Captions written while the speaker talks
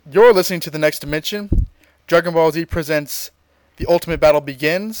You're listening to The Next Dimension. Dragon Ball Z presents The Ultimate Battle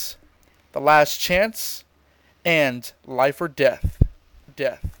Begins, The Last Chance, and Life or Death.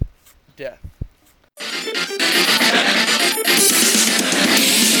 Death. Death.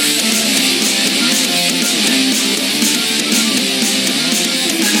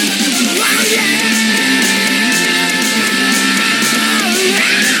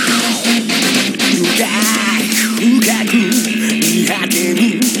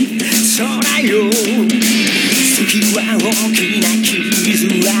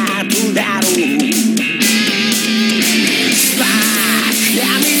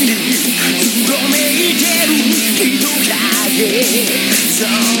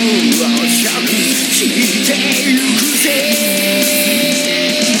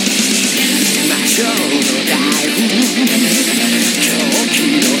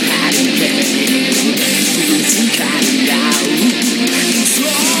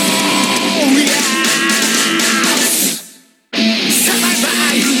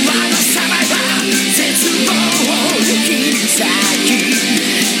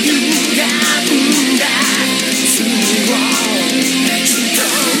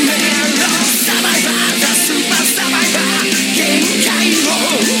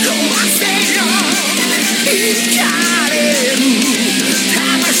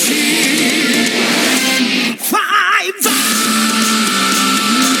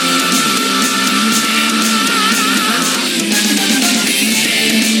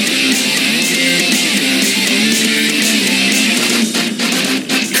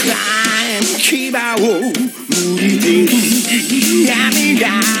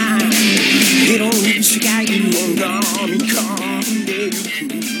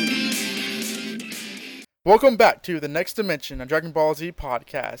 Welcome back to The Next Dimension, a Dragon Ball Z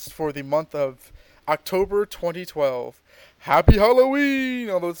podcast for the month of October 2012. Happy Halloween!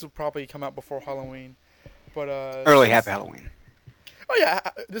 Although this will probably come out before Halloween. But early Happy Halloween. Oh yeah,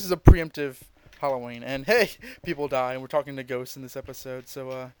 this is a preemptive Halloween. And hey, people die, and we're talking to ghosts in this episode.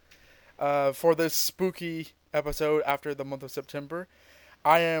 So for this spooky episode after the month of September,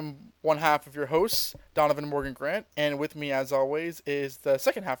 I am one half of your hosts, Donovan Morgan Grant, and with me, as always, is the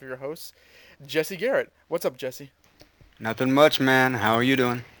second half of your hosts, Jesse Garrett. What's up, Jesse? Nothing much, man. How are you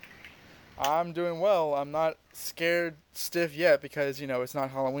doing? I'm doing well. I'm not scared stiff yet because, it's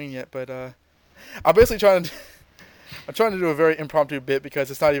not Halloween yet, but I'm basically trying to do a very impromptu bit because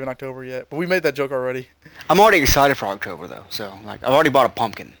it's not even October yet, but we made that joke already. I'm already excited for October, though, so, I've already bought a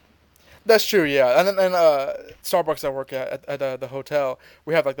pumpkin. That's true, yeah. And then Starbucks I work at the hotel,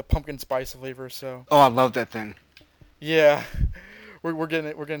 we have, the pumpkin spice flavor, so... Oh, I love that thing. Yeah. We're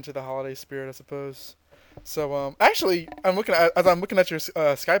getting to the holiday spirit, I suppose. So, actually, I'm looking at your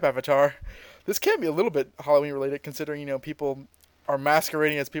Skype avatar. This can be a little bit Halloween related, considering people are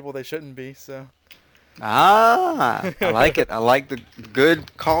masquerading as people they shouldn't be. So. I like it. I like the good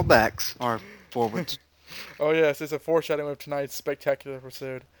callbacks or forwards. Oh yes, it's a foreshadowing of tonight's spectacular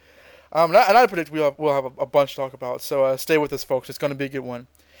episode. And I predict we'll have a bunch to talk about. So stay with us, folks. It's going to be a good one.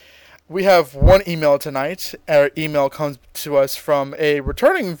 We have one email tonight. Our email comes to us from a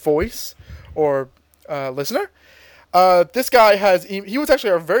returning voice or listener. This guy he was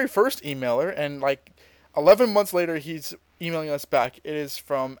actually our very first emailer, and 11 months later he's emailing us back. It is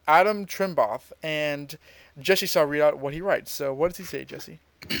from Adam Trimboth, and Jesse shall read out what he writes. So what does he say, Jesse?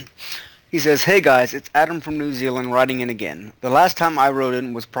 He says, "Hey guys, it's Adam from New Zealand writing in again. The last time I wrote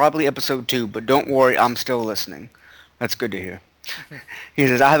in was probably episode 2, but don't worry, I'm still listening." That's good to hear. He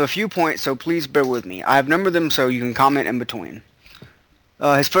says, "I have a few points, so please bear with me. I have numbered them so you can comment in between."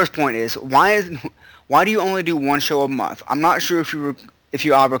 His first point is, why do you only do one show a month? I'm not sure if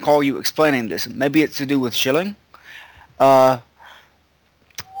I recall you explaining this. Maybe it's to do with shilling? He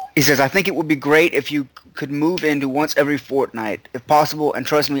says, "I think it would be great if you could move into once every fortnight, if possible, and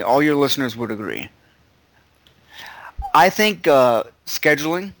trust me, all your listeners would agree." I think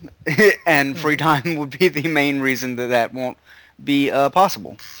scheduling and free time would be the main reason that won't be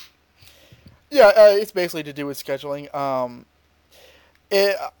possible. Yeah, it's basically to do with scheduling.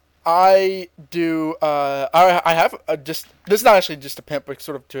 I have this is not actually just a pimp, but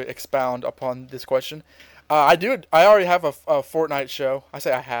sort of to expound upon this question. I already have a fortnight show. I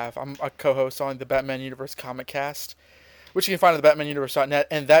say I have. I'm a co-host on the Batman Universe Comic Cast, which you can find at thebatmanuniverse.net.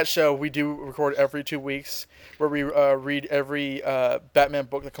 And that show we do record every 2 weeks, where we read every Batman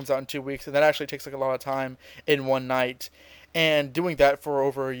book that comes out in 2 weeks, and that actually takes a lot of time in one night. And doing that for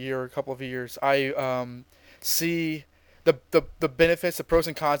over a couple of years, I see the benefits, the pros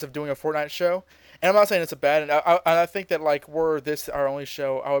and cons of doing a fortnight show. And I'm not saying it's a bad, and I think that were this our only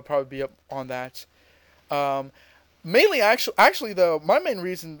show, I would probably be up on that. Mainly, actually, though, my main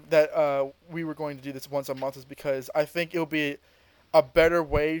reason that we were going to do this once a month is because I think it'll be a better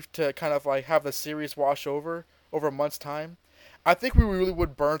way to kind of like have the series wash over a month's time. I think we really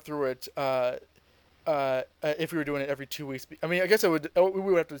would burn through it if we were doing it every 2 weeks. I mean, I guess we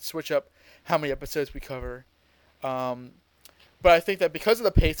would have to switch up how many episodes we cover. Um, but I think that because of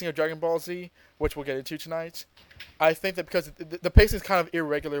the pacing of Dragon Ball Z, which we'll get into tonight, I think that because the pacing is kind of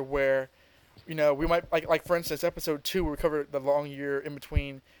irregular, where we might like for instance, episode 2 we covered the long year in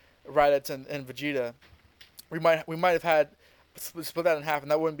between Raditz and Vegeta. We might have had split that in half,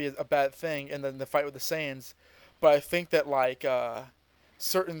 and that wouldn't be a bad thing. And then the fight with the Saiyans, but I think that like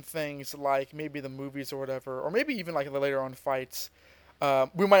certain things, like maybe the movies or whatever, or maybe even like the later on fights,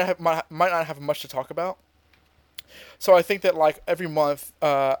 we might not have much to talk about. So I think that like every month,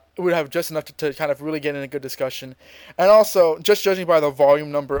 we would have just enough to kind of really get in a good discussion, and also just judging by the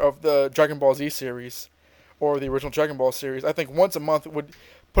volume number of the Dragon Ball Z series, or the original Dragon Ball series, I think once a month would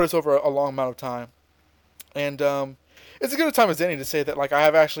put us over a long amount of time, and it's as good a time as any to say that like I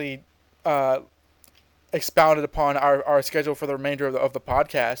have actually uh, expounded upon our schedule for the remainder of the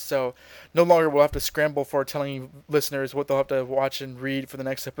podcast. So no longer we'll have to scramble for telling listeners what they'll have to watch and read for the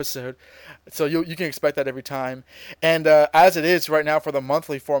next episode. So you can expect that every time. And as it is right now for the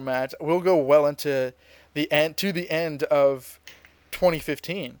monthly format, we'll go well into the end of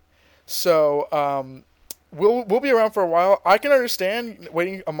 2015. So we'll be around for a while. I can understand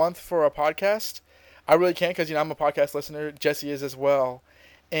waiting a month for a podcast. I really can, because I'm a podcast listener. Jesse is as well.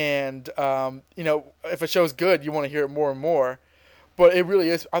 And if a show's good, you want to hear it more and more. But it really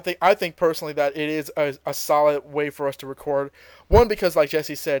is. I think personally that it is a solid way for us to record. One, because like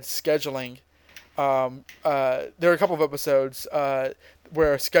Jesse said, scheduling. There are a couple of episodes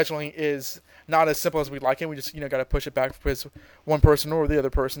where scheduling is not as simple as we'd like it. We just got to push it back because one person or the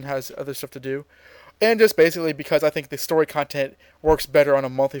other person has other stuff to do. And just basically because I think the story content works better on a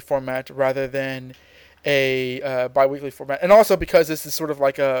monthly format rather than a bi-weekly format, and also because this is sort of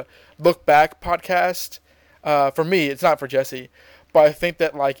like a look back podcast. For me, it's not for Jesse, but I think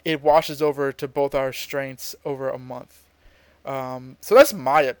that like it washes over to both our strengths over a month. So that's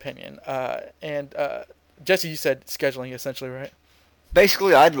my opinion. And Jesse, you said scheduling essentially, right?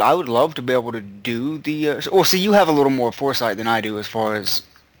 Basically, I would love to be able to do the. Well, see, you have a little more foresight than I do as far as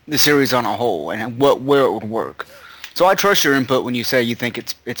the series on a whole and where it would work. So I trust your input when you say you think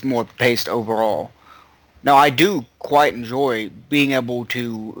it's more paced overall. Now, I do quite enjoy being able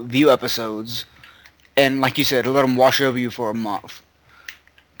to view episodes and, like you said, let them wash over you for a month.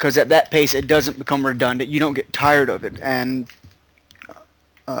 Because at that pace, it doesn't become redundant. You don't get tired of it. And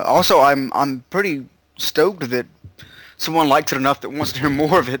also, I'm pretty stoked that someone likes it enough that wants to hear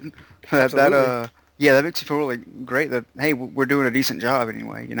more of it. Yeah, that makes you feel really great that, hey, we're doing a decent job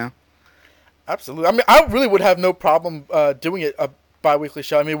anyway. Absolutely. I mean, I really would have no problem doing it bi-weekly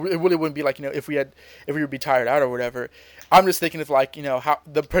show. I mean, it really wouldn't be like if we would be tired out or whatever. I'm just thinking of like how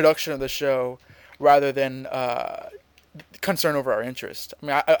the production of the show rather than concern over our interest. I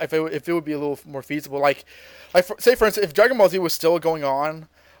mean, if it would be a little more feasible, say for instance, if Dragon Ball Z was still going on,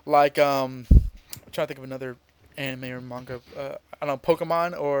 like I'm trying to think of another anime or manga. I don't know,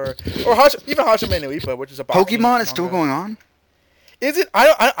 Pokemon or even Hajime no Ippo, which is a boxing Pokemon manga. is still going on? Is it?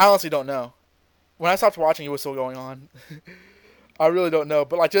 I honestly don't know. When I stopped watching, it was still going on. I really don't know,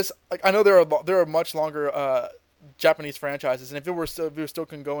 but I know there are much longer Japanese franchises, and if it were still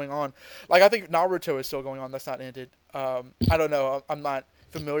going on, like I think Naruto is still going on. That's not ended. I don't know. I'm not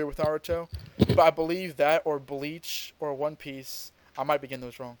familiar with Naruto, but I believe that or Bleach or One Piece. I might be getting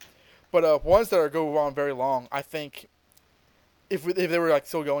those wrong, but ones that go on very long. I think if they were like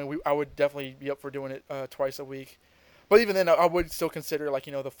still going, I would definitely be up for doing it twice a week. But even then, I would still consider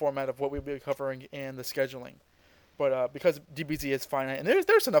the format of what we'd be covering and the scheduling. But because DBZ is finite, and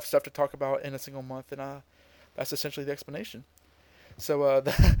there's enough stuff to talk about in a single month, and that's essentially the explanation. So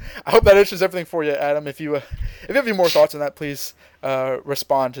I hope that answers everything for you, Adam. If you have any more thoughts on that, please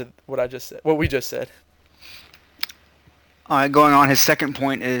respond to what we just said. All right, going on, his second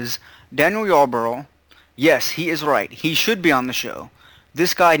point is Daniel Yarborough. Yes, he is right. He should be on the show.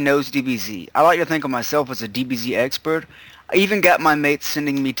 This guy knows DBZ. I like to think of myself as a DBZ expert. I even got my mates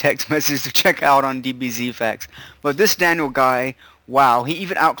sending me text messages to check out on DBZ facts. But this Daniel guy, wow, he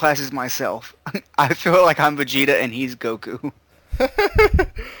even outclasses myself. I feel like I'm Vegeta and he's Goku.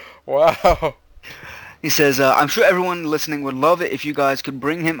 Wow. He says, I'm sure everyone listening would love it if you guys could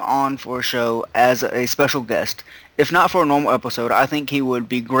bring him on for a show as a special guest. If not for a normal episode, I think he would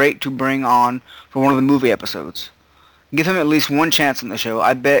be great to bring on for one of the movie episodes. Give him at least one chance on the show.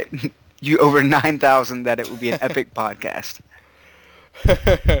 I bet you over 9,000 that it would be an epic podcast.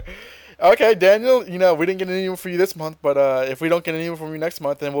 Okay, Daniel, we didn't get an email for you this month, but if we don't get an email from you next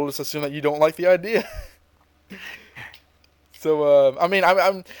month, then we'll just assume that you don't like the idea. So, I mean,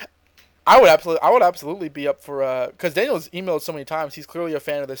 I would absolutely be up for because Daniel's emailed so many times. He's clearly a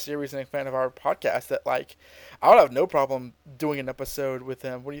fan of the series and a fan of our podcast. That like, I would have no problem doing an episode with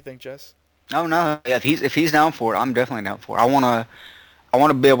him. What do you think, Jess? Oh no, yeah, if he's down for it, I'm definitely down for it. I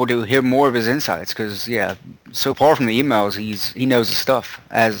wanna be able to hear more of his insights because yeah, so far from the emails, he knows his stuff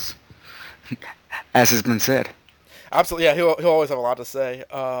as has been said. Absolutely, yeah. He'll always have a lot to say.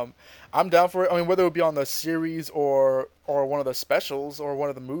 I'm down for it. I mean, whether it would be on the series or one of the specials or one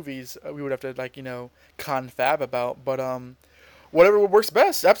of the movies, we would have to like confab about. But whatever works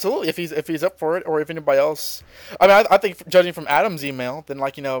best. Absolutely, if he's up for it, or if anybody else. I mean, I think judging from Adam's email, then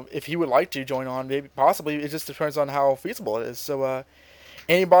like if he would like to join on, maybe possibly it just depends on how feasible it is. So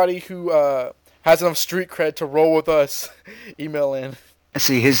anybody who has enough street cred to roll with us, email in. Let's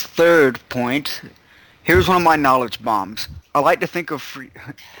see his third point. Here's one of my knowledge bombs. I like to think of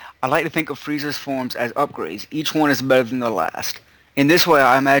Frieza's forms as upgrades. Each one is better than the last. In this way,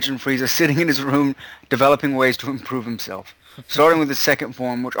 I imagine Frieza sitting in his room, developing ways to improve himself. Starting with his second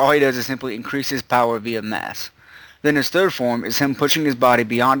form, which all he does is simply increase his power via mass. Then his third form is him pushing his body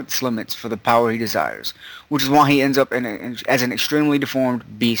beyond its limits for the power he desires, which is why he ends up as an extremely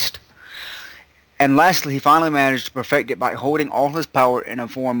deformed beast. And lastly, he finally managed to perfect it by holding all his power in a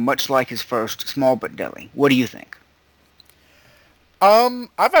form much like his first, small but deadly. What do you think?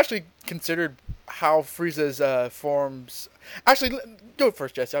 I've actually considered how Frieza's forms. Actually, go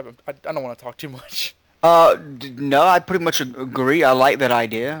first, Jesse. I don't want to talk too much. No, I pretty much agree. I like that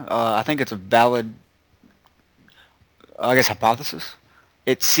idea. I think it's a valid, I guess, hypothesis.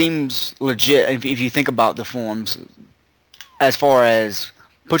 It seems legit if you think about the forms as far as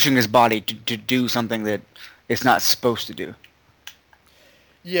pushing his body to do something that it's not supposed to do.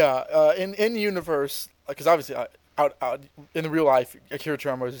 Yeah, in universe, because obviously, out in the real life, Akira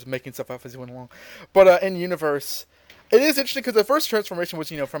Toriyama was just making stuff up as he went along. But in universe, it is interesting because the first transformation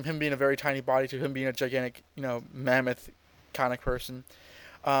was from him being a very tiny body to him being a gigantic mammoth kind of person,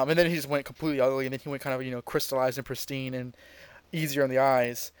 and then he just went completely ugly, and then he went kind of crystallized and pristine and easier on the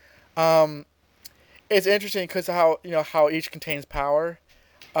eyes. It's interesting because how each contains power.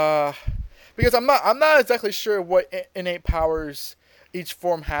 Because I'm not exactly sure what innate powers each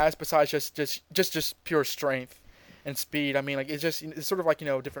form has besides just pure strength and speed. I mean, like it's sort of like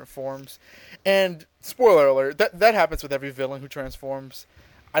different forms. And spoiler alert, that happens with every villain who transforms.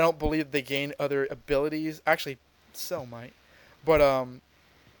 I don't believe they gain other abilities. Actually, Cell might, but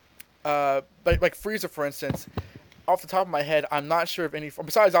like Frieza, for instance, off the top of my head, I'm not sure if any form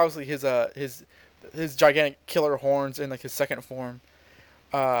besides obviously his gigantic killer horns in like his second form.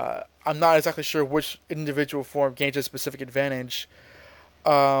 I'm not exactly sure which individual form gains a specific advantage.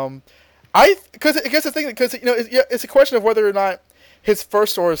 Because I guess the thing because it's a question of whether or not his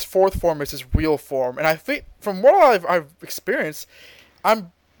first or his fourth form is his real form, and I think from what I've experienced,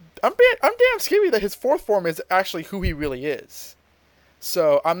 I'm damn scared that his fourth form is actually who he really is.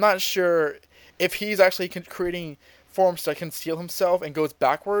 So I'm not sure if he's actually creating forms to conceal himself and goes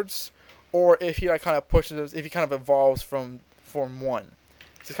backwards, or if he like kind of pushes, if he kind of evolves from form one.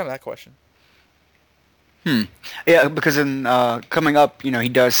 So it's kind of that question. Yeah, because in coming up, he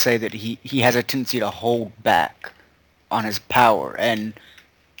does say that he has a tendency to hold back on his power, and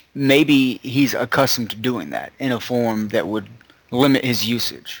maybe he's accustomed to doing that in a form that would limit his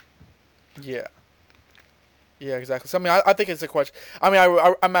usage. Yeah. Yeah, exactly. So I mean, I think it's a question. I mean,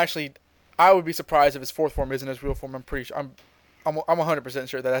 I would be surprised if his fourth form isn't his real form. I'm pretty sure. I'm 100%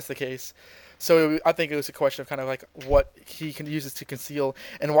 sure that that's the case. So I think it was a question of kind of like what he can use to conceal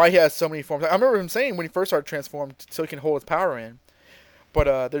and why he has so many forms. I remember him saying when he first started transformed, so he can hold his power in.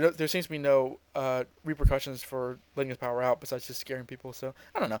 But there seems to be no repercussions for letting his power out besides just scaring people. So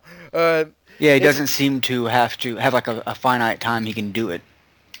I don't know. Yeah, he doesn't seem to have like a finite time he can do it.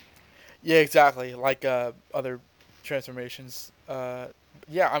 Yeah, exactly. Like other transformations.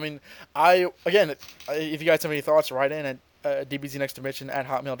 Yeah, I mean, if you guys have any thoughts, write in at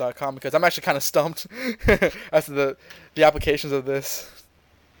dbznextdimension@hotmail.com because I'm actually kind of stumped as to the applications of this.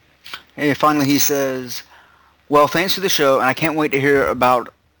 And finally, he says, "Well, thanks for the show, and I can't wait to hear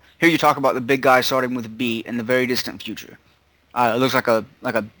you talk about the big guy starting with B in the very distant future. It looks like a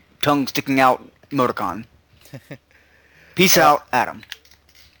tongue sticking out emoticon. Peace out, Adam."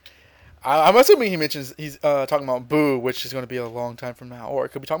 I'm assuming he's talking about Boo, which is going to be a long time from now, or it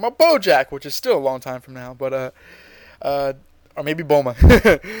could be talking about BoJack, which is still a long time from now, but or maybe Bulma.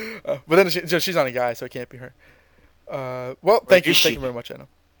 But then she's not a guy, so it can't be her. Well, thank you very much, Anna.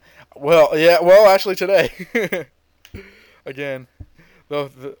 Well, yeah, actually today, again,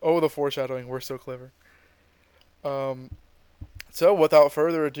 The foreshadowing. We're so clever. So without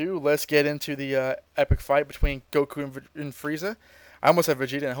further ado, let's get into the epic fight between Goku and Frieza. I almost said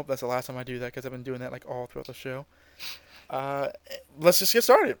Vegeta, and I hope that's the last time I do that because I've been doing that like all throughout the show. Let's just get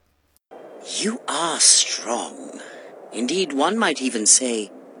started. You are strong. Indeed, one might even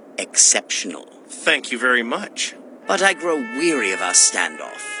say exceptional. Thank you very much. But I grow weary of our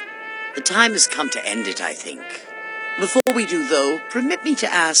standoff. The time has come to end it, I think. Before we do, though, permit me to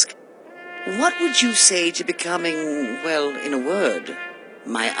ask, what would you say to becoming, well, in a word,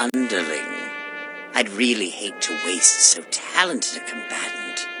 my underling? I'd really hate to waste so talented a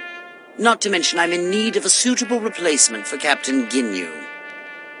combatant. Not to mention I'm in need of a suitable replacement for Captain Ginyu.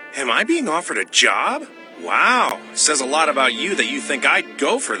 Am I being offered a job? Wow, says a lot about you that you think I'd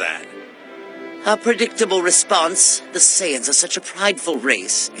go for that. A predictable response. The Saiyans are such a prideful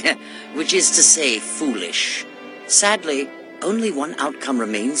race, which is to say foolish. Sadly, only one outcome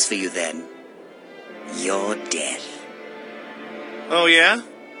remains for you then. Your death. Oh yeah?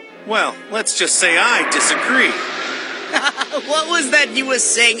 Well, let's just say I disagree. What was that you were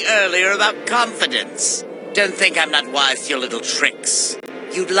saying earlier about confidence? Don't think I'm not wise to your little tricks.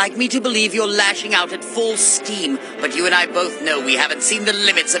 You'd like me to believe you're lashing out at full steam, but you and I both know we haven't seen the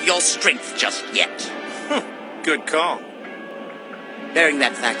limits of your strength just yet. Good call. Bearing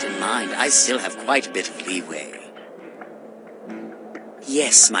that fact in mind, I still have quite a bit of leeway.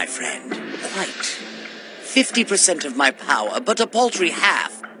 Yes, my friend, quite. 50% of my power, but a paltry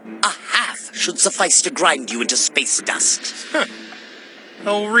half. A half should suffice to grind you into space dust.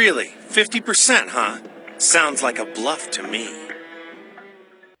 Oh, really? 50%, huh? Sounds like a bluff to me.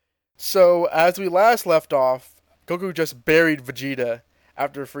 So, as we last left off, Goku just buried Vegeta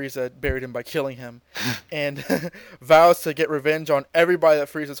after Frieza buried him by killing him, and vows to get revenge on everybody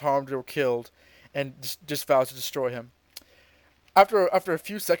that Frieza's harmed or killed, and just vows to destroy him. After a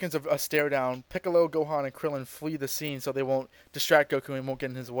few seconds of a stare down, Piccolo, Gohan, and Krillin flee the scene so they won't distract Goku and won't get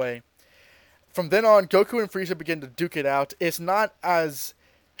in his way. From then on, Goku and Frieza begin to duke it out. It's not as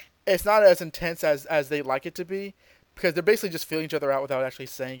intense as they like it to be, because they're basically just feeling each other out without actually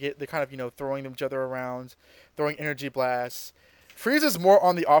saying it. They're kind of, throwing each other around, throwing energy blasts. Frieza's more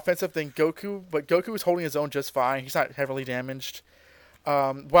on the offensive than Goku, but Goku is holding his own just fine. He's not heavily damaged.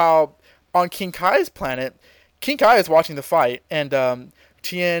 While on King Kai's planet, King Kai is watching the fight, and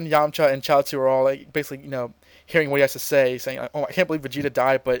Tien, Yamcha, and Chaozu are all basically, hearing what he has to say, saying, "Oh, I can't believe Vegeta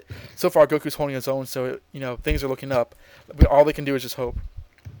died," but so far Goku's holding his own, so things are looking up. All they can do is just hope.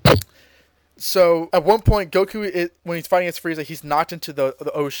 So at one point, Goku, when he's fighting against Frieza, he's knocked into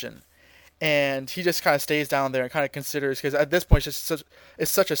the ocean, and he just kind of stays down there and kind of considers, because at this point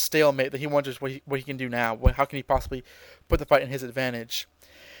it's such a stalemate that he wonders what he can do now. How can he possibly put the fight in his advantage?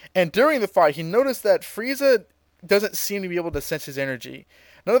 And during the fight, he noticed that Frieza doesn't seem to be able to sense his energy.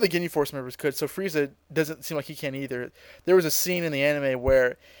 None of the Ginyu Force members could, so Frieza doesn't seem like he can either. There was a scene in the anime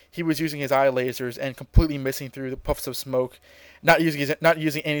where he was using his eye lasers and completely missing through the puffs of smoke, not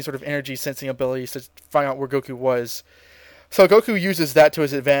using any sort of energy sensing abilities to find out where Goku was. So Goku uses that to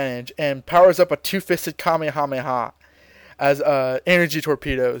his advantage and powers up a two-fisted Kamehameha as energy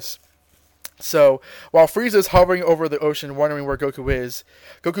torpedoes. So, while Frieza's hovering over the ocean wondering where Goku is,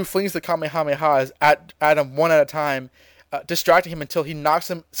 Goku flings the Kamehamehas at him one at a time, distracting him until he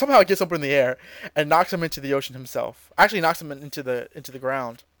somehow gets up in the air, and knocks him into the ocean himself. Actually knocks him into the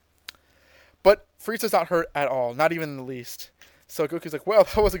ground. But Frieza's not hurt at all, not even in the least. So Goku's like, well,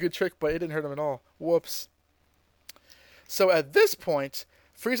 that was a good trick, but it didn't hurt him at all. Whoops. So at this point,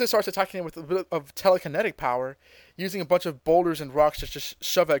 Frieza starts attacking him with a bit of telekinetic power, using a bunch of boulders and rocks to just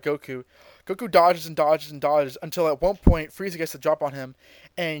shove at Goku. Goku dodges and dodges and dodges until at one point Frieza gets the drop on him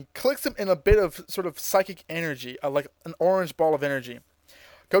and clicks him in a bit of sort of psychic energy, like an orange ball of energy.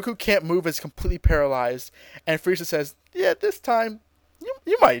 Goku can't move, is completely paralyzed, and Frieza says, "Yeah, this time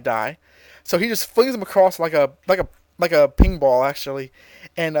you might die." So he just flings him across like a ping ball actually,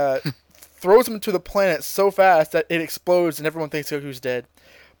 and throws him to the planet so fast that it explodes and everyone thinks Goku's dead.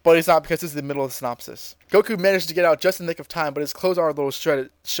 But he's not, because this is the middle of the synopsis. Goku managed to get out just in the nick of time, but his clothes are a little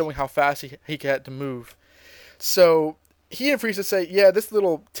shredded, showing how fast he had to move. So he and Frieza say, yeah, this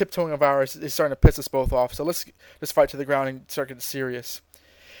little tiptoeing of ours is starting to piss us both off, so let's just fight to the ground and start getting serious.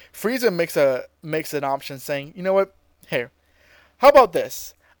 Frieza makes an option saying, you know what, here, how about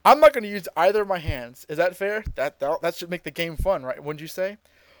this? I'm not going to use either of my hands. Is that fair? That should make the game fun, right? Wouldn't you say?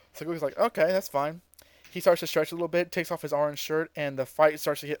 So Goku's like, okay, that's fine. He starts to stretch a little bit, takes off his orange shirt, and the fight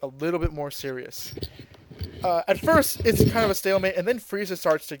starts to get a little bit more serious. At first, it's kind of a stalemate, and then Frieza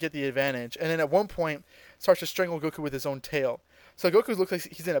starts to get the advantage, and then at one point, starts to strangle Goku with his own tail. So Goku looks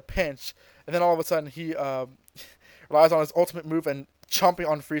like he's in a pinch, and then all of a sudden, he relies on his ultimate move and chomping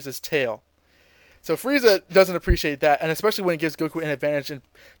on Frieza's tail. So Frieza doesn't appreciate that, and especially when it gives Goku an advantage, and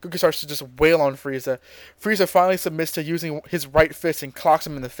Goku starts to just wail on Frieza. Frieza finally submits to using his right fist and clocks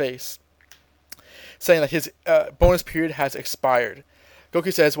him in the face, saying that his bonus period has expired.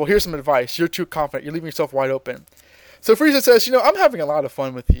 Goku says, well, here's some advice. You're too confident. You're leaving yourself wide open. So Frieza says, I'm having a lot of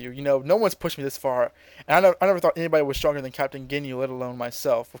fun with you. No one's pushed me this far, and I never thought anybody was stronger than Captain Ginyu, let alone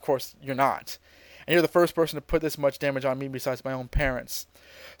myself. Of course, you're not. And you're the first person to put this much damage on me besides my own parents.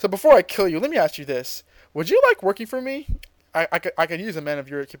 So before I kill you, let me ask you this. Would you like working for me? I could use a man of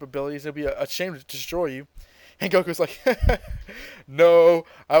your capabilities. It would be a shame to destroy you. And Goku's like, no,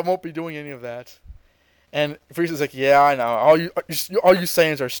 I won't be doing any of that. And Frieza's like, yeah, I know. All you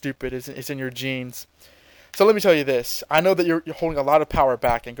Saiyans are stupid. It's in your genes. So let me tell you this. I know that you're holding a lot of power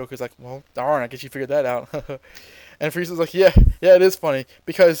back. And Goku's like, well, darn, I guess you figured that out. And Frieza's like, yeah, it is funny.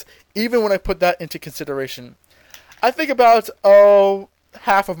 Because even when I put that into consideration, I think about,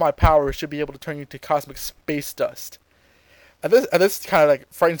 half of my power should be able to turn you into cosmic space dust. And this kind of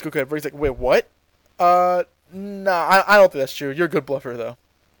like frightens Goku. He's like, wait, what? Nah, I don't think that's true. You're a good bluffer, though.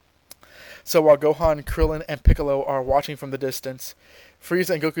 So while Gohan, Krillin, and Piccolo are watching from the distance,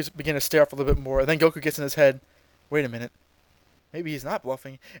 Frieza and Goku begin to stare off a little bit more. And then Goku gets in his head, wait a minute, maybe he's not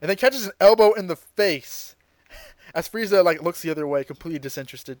bluffing. And then catches an elbow in the face as Frieza looks the other way, completely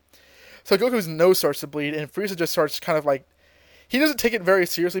disinterested. So Goku's nose starts to bleed, and Frieza just starts kind of he doesn't take it very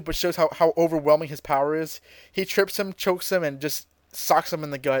seriously, but shows how overwhelming his power is. He trips him, chokes him, and just socks him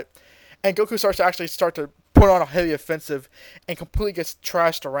in the gut. And Goku starts to put on a heavy offensive and completely gets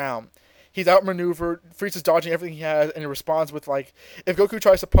trashed around. He's outmaneuvered. Frieza's dodging everything he has, and he responds with, if Goku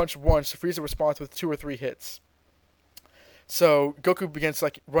tries to punch once, Frieza responds with 2 or 3 hits. So Goku begins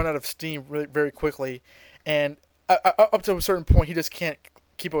to, run out of steam really, very quickly. And up to a certain point, he just can't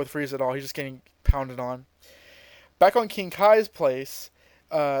keep up with Frieza at all. He's just getting pounded on. Back on King Kai's place,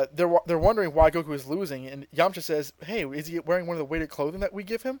 they're wondering why Goku is losing. And Yamcha says, hey, is he wearing one of the weighted clothing that we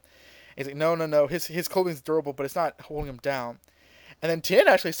give him? He's like, no. His clothing's durable, but it's not holding him down. And then Tien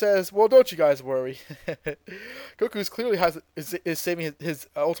actually says, well, don't you guys worry. Goku's clearly is saving his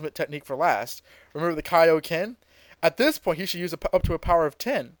ultimate technique for last. Remember the Kaioken? At this point, he should use up to a power of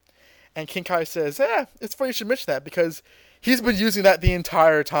 10. And King Kai says, it's funny you should mention that, because he's been using that the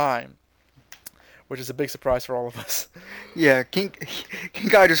entire time. Which is a big surprise for all of us. Yeah, King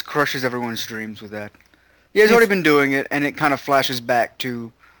Kai just crushes everyone's dreams with that. Yeah, he's already been doing it, and it kind of flashes back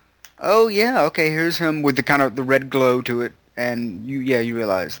to, oh yeah, okay, here's him with the kind of the red glow to it. And you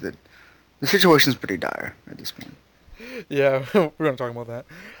realize that the situation's pretty dire at this point. Yeah, we're going to talk about that.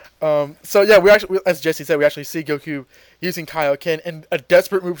 So yeah, we actually, as Jesse said, we actually see Goku using Kaioken in a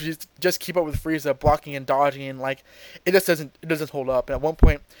desperate move to just keep up with Frieza, blocking and dodging, and it doesn't hold up. And at one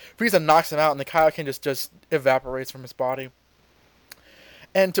point, Frieza knocks him out, and the Kaioken just evaporates from his body.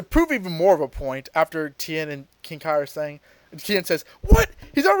 And to prove even more of a point, after Tien and King Kai are saying, Tien says, "What?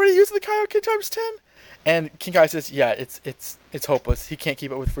 He's already using the Kaioken times 10?" And King Kai says, yeah, it's hopeless. He can't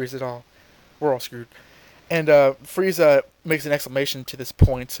keep up with Frieza at all. We're all screwed. And Frieza makes an exclamation to this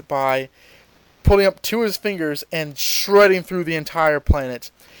point by pulling up 2 of his fingers and shredding through the entire planet.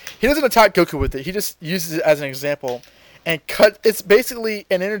 He doesn't attack Goku with it. He just uses it as an example. And it's basically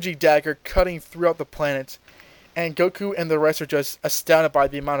an energy dagger cutting throughout the planet. And Goku and the rest are just astounded by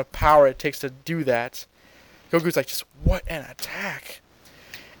the amount of power it takes to do that. Goku's like, just what an attack.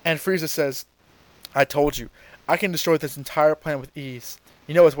 And Frieza says, I told you, I can destroy this entire planet with ease.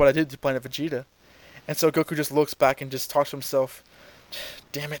 You know it's what I did to planet Vegeta. And so Goku just looks back and just talks to himself,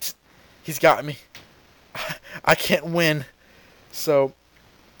 damn it, he's got me. I can't win. So,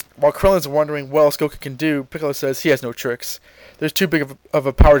 while Krillin's wondering what else Goku can do, Piccolo says he has no tricks. There's too big of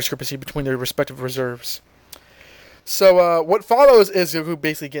a power discrepancy between their respective reserves. So, what follows is Goku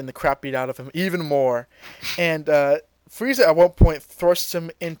basically getting the crap beat out of him even more. And Frieza at one point thrusts him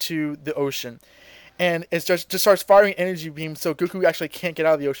into the ocean. And it just starts firing energy beams so Goku actually can't get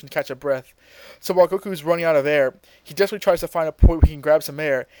out of the ocean to catch a breath. So while Goku's running out of air, he desperately tries to find a point where he can grab some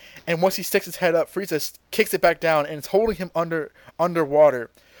air. And once he sticks his head up, Frieza kicks it back down and it's holding him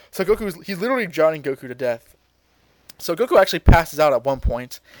underwater. So he's literally drowning Goku to death. So Goku actually passes out at one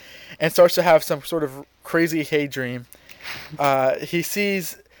point and starts to have some sort of crazy daydream. He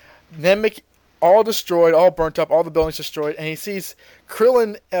sees Namek all destroyed, all burnt up, all the buildings destroyed, and he sees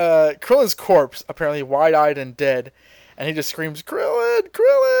Krillin's corpse, apparently wide-eyed and dead, and he just screams,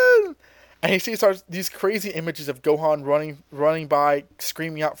 Krillin! And he sees these crazy images of Gohan running by,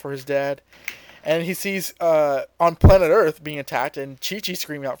 screaming out for his dad, and he sees on planet Earth being attacked, and Chi-Chi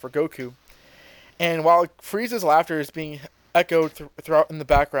screaming out for Goku. And while Frieza's laughter is being echoed throughout in the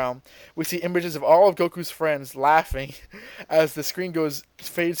background. We see images of all of Goku's friends laughing as the screen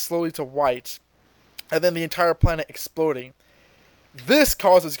fades slowly to white, and then the entire planet exploding. This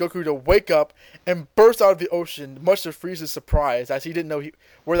causes Goku to wake up and burst out of the ocean, much to Frieza's surprise, as he didn't know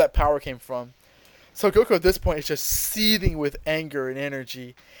where that power came from. So Goku at this point is just seething with anger and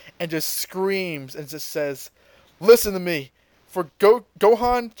energy, and just screams and just says, "Listen to me. For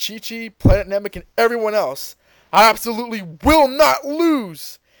Gohan, Chi-Chi, Planet Namek, and everyone else, I absolutely will not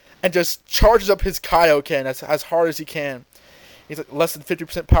lose!" And just charges up his Kaioken as hard as he can. He's like, less than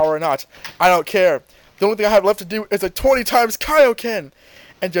 50% power or not, I don't care. The only thing I have left to do is a 20 times Kaioken!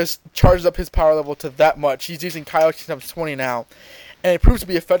 And just charges up his power level to that much. He's using Kaioken times 20 now. And it proves to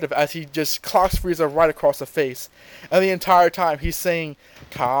be effective as he just clocks Frieza right across the face. And the entire time he's saying,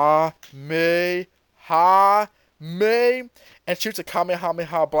 Kamehameha, and shoots a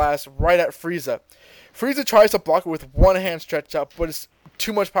Kamehameha blast right at Frieza. Frieza tries to block it with one hand stretched out, but it's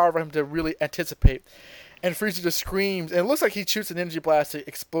too much power for him to really anticipate. And Frieza just screams, and it looks like he shoots an energy blast to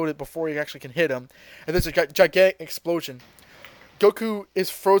explode it before he actually can hit him. And there's a gigantic explosion. Goku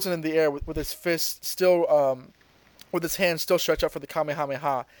is frozen in the air with his fist still, with his hand still stretched out for the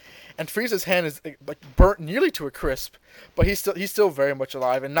Kamehameha. And Frieza's hand is like burnt nearly to a crisp, but he's still very much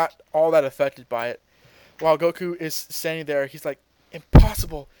alive and not all that affected by it. While Goku is standing there, he's like,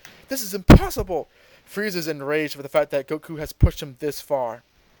 "Impossible! This is impossible!" Frieza's enraged with the fact that Goku has pushed him this far.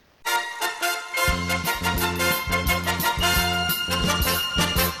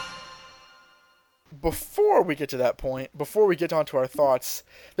 Before we get to that point, before we get on to our thoughts,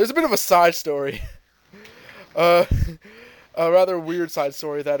 there's a bit of a side story. A rather weird side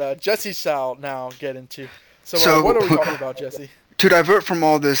story that Jesse shall now get into. So what are we talking about, Jesse? To divert from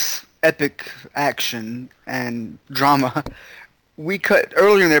all this epic action and drama, we cut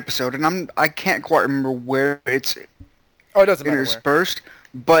earlier in the episode, and I can't quite remember where it's it doesn't matter interspersed,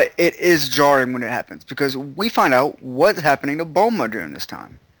 but it is jarring when it happens, because we find out what's happening to Bulma during this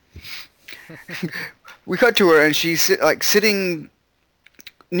time. We cut to her, and she's sitting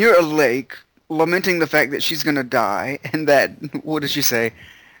near a lake, lamenting the fact that she's gonna die, and that, what did she say?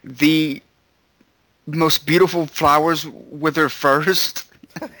 The most beautiful flowers wither first.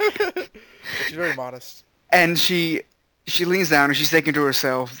 She's very modest. And she leans down and she's thinking to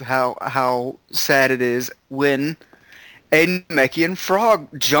herself how sad it is when a Namekian frog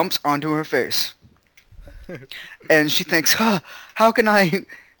jumps onto her face. And she thinks, how can I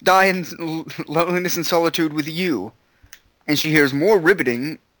die in loneliness and solitude with you? And she hears more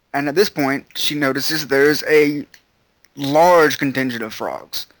ribbiting, and at this point she notices there's a large contingent of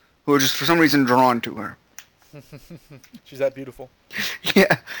frogs who are just for some reason drawn to her. She's that beautiful.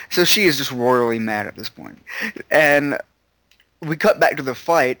 Yeah, so she is just royally mad at this point. And we cut back to the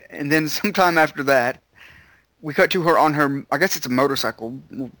fight, and then sometime after that, we cut to her on her, I guess it's a motorcycle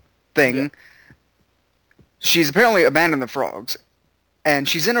thing. Yeah. She's apparently abandoned the frogs, and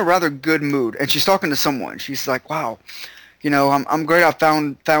she's in a rather good mood, and she's talking to someone. She's like, "Wow, I'm great. I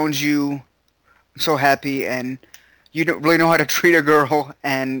found you. I'm so happy, and you don't really know how to treat a girl,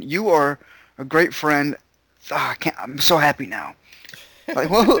 and you are a great friend. I'm so happy now." Like,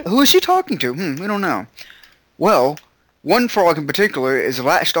 well, who is she talking to? We don't know. Well, one frog in particular is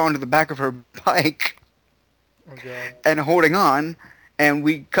latched onto the back of her bike and holding on, and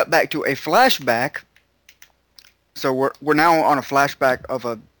we cut back to a flashback. So we're now on a flashback of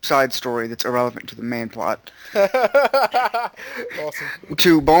a side story that's irrelevant to the main plot. Awesome.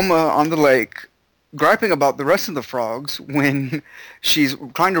 To Bulma on the lake, griping about the rest of the frogs when she's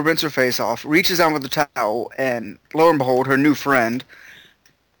trying to rinse her face off, reaches down with the towel, and lo and behold, her new friend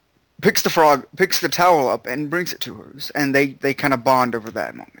picks the towel up and brings it to her, and they kind of bond over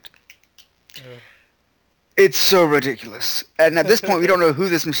that moment. Yeah. It's so ridiculous. And at this point, we don't know who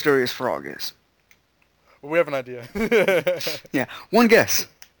this mysterious frog is. We have an idea. Yeah, one guess.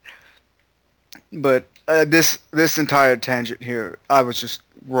 But this entire tangent here, I was just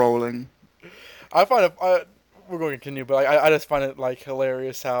rolling. I find it. We're going to continue, but I just find it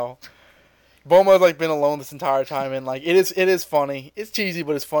hilarious how Bulma's been alone this entire time, and it is funny. It's cheesy,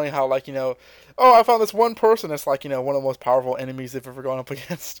 but it's funny how I found this one person that's one of the most powerful enemies they've ever gone up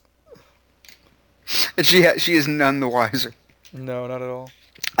against. And she is none the wiser. No, not at all.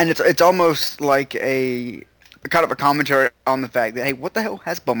 And it's almost like a kind of a commentary on the fact that, hey, what the hell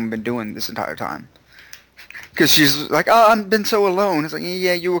has Bulma been doing this entire time? Because she's like, I've been so alone. It's like,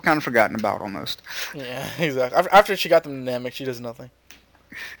 yeah, you were kind of forgotten about almost. Yeah, exactly. After she got them to Namek, she does nothing.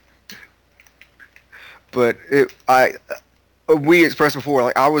 But we expressed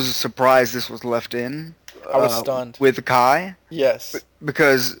before, I was surprised this was left in. I was stunned. With Kai. Yes.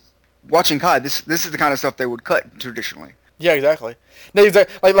 Because watching Kai, this is the kind of stuff they would cut traditionally. Yeah, exactly. No,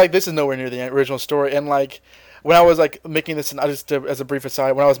 exactly. Like this is nowhere near the original story. And like when I was like making this, and I just as a brief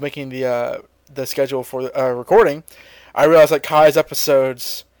aside, when I was making the schedule for recording, I realized like Kai's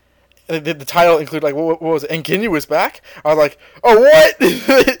episodes. The title included like what was it? And Ginyu was back. I was like, oh what?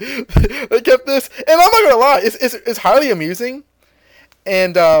 They kept this, and I'm not gonna lie, it's highly amusing,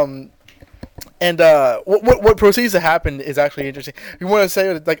 and what proceeds to happen is actually interesting. You want to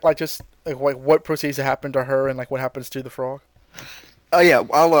say like just like what proceeds to happen to her and like what happens to the frog? Yeah,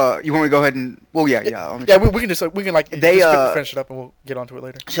 I'll you want me to go ahead and yeah. Yeah, we can just we can like they just finish it up and we'll get onto it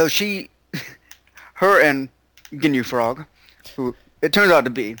later. So her and Ginyu Frog, who it turns out to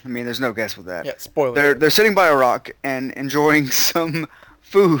be, I mean, there's no guess with that. Yeah, spoiler. They're sitting by a rock and enjoying some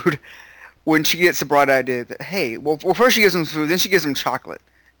food when she gets the bright idea that, hey, well first she gives him food, then she gives him chocolate,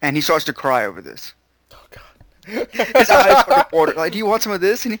 and he starts to cry over this. Oh God. His eyes start to water. Like, do you want some of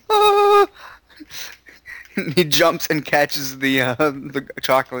this? And he jumps and catches the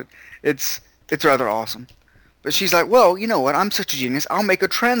chocolate. It's rather awesome. But she's like, well, you know what? I'm such a genius. I'll make a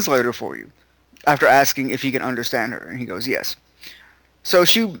translator for you. After asking if he can understand her, and he goes, yes. So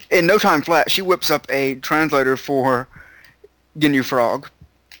she, in no time flat, she whips up a translator for Ginyu Frog.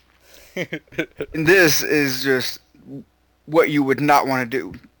 And this is just what you would not want to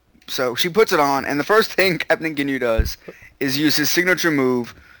do. So she puts it on, and the first thing Captain Ginyu does is use his signature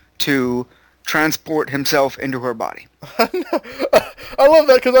move to transport himself into her body. I love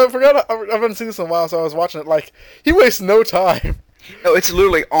that because I forgot. I haven't seen this in a while, so I was watching it. Like he wastes no time. No, it's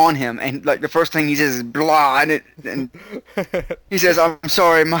literally on him, and like the first thing he says is blah, and he says, "I'm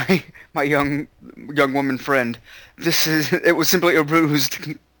sorry, my young woman friend. It was simply a ruse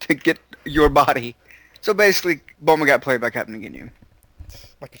to get your body." So basically, Bulma got played by Captain Ginyu.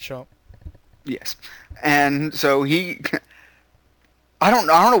 Like a chump. Yes, and so I don't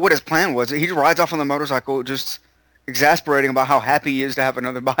know what his plan was. He rides off on the motorcycle, just exasperating about how happy he is to have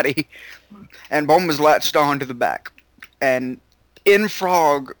another body, and Bulma's latched on to the back, and in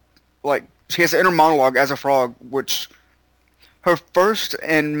Frog, like, she has an inner monologue as a frog, which her first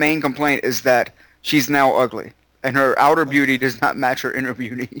and main complaint is that she's now ugly, and her outer beauty does not match her inner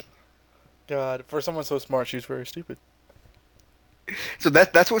beauty. God, for someone so smart, she's very stupid. So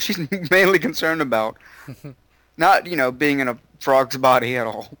that's what she's mainly concerned about. Not, being in a frog's body at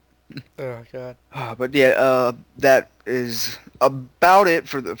all. Oh, God. But yeah, that is about it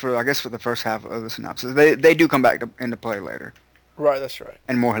for the first half of the synopsis. They do come back into play later. Right, that's right.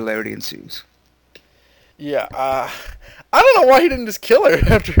 And more hilarity ensues. Yeah, I don't know why he didn't just kill her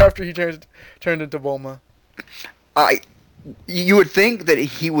after he turned into Bulma. You would think that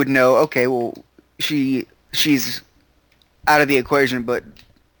he would know, okay, well, she's out of the equation, but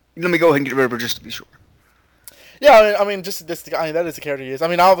let me go ahead and get rid of her just to be sure. Yeah, I mean, that is the character he is. I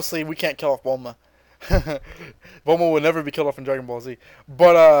mean, obviously, we can't kill off Bulma. Bulma would never be killed off in Dragon Ball Z.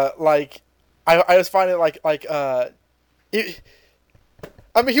 But, I just find it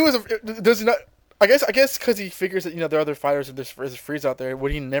I mean, he was. Does he not? I guess because he figures that there are other fighters and there's Freeza out there.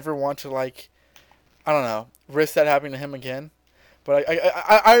 Would he never want to I don't know, risk that happening to him again? But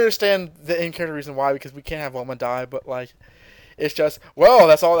I understand the in-character reason why, because we can't have Bulma die. But it's just, well,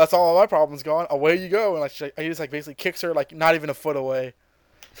 that's all my problems gone. Away you go, and he just basically kicks her not even a foot away,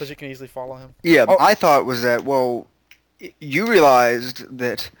 so she can easily follow him. Yeah, my thought was that, well, you realized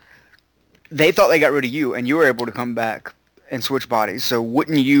that they thought they got rid of you, and you were able to come back and switch bodies. So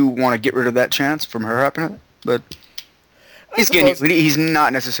wouldn't you want to get rid of that chance from her happening? But he's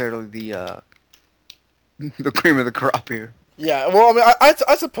not necessarily the cream of the crop here. Yeah, well, I mean,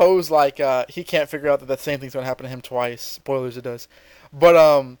 I suppose he can't figure out that the same thing's gonna happen to him twice. Spoilers, it does. But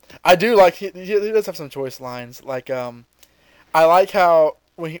I do he does have some choice lines. I like how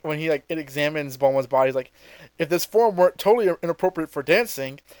when he it examines Bulma's body, he's like, if this form weren't totally inappropriate for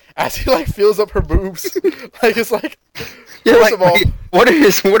dancing, as he feels up her boobs, it's like, yeah, first of all, what are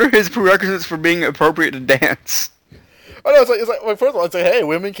his prerequisites for being appropriate to dance? I know it's like first of all, it's like, hey,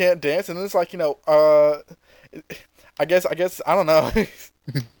 women can't dance, and then it's I guess I don't know.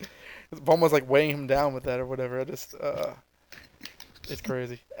 Bulma's weighing him down with that or whatever. It's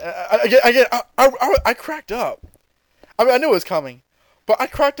crazy. I cracked up. I mean, I knew it was coming, but I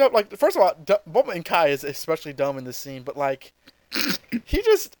cracked up. First of all, Bulma and Kai is especially dumb in this scene, but he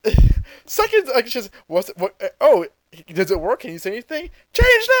just seconds it's just what? Oh, does it work? Can you say anything?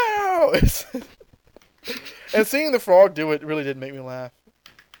 Change now. And seeing the frog do it really did make me laugh.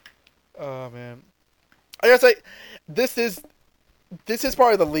 Oh man, I gotta say, this is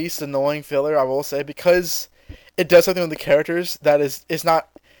probably the least annoying filler, I will say, because it does something with the characters that is not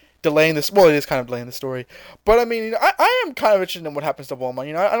delaying this. Well, it is kind of delaying the story, but I mean, I am kind of interested in what happens to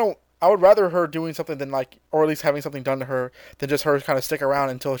Bulma. I would rather her doing something than like, or at least having something done to her than just her kind of stick around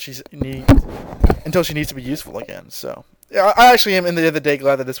until she needs to be useful again. So yeah, I actually am in the other day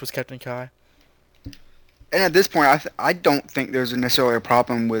glad that this was kept in Kai. And at this point, I don't think there's necessarily a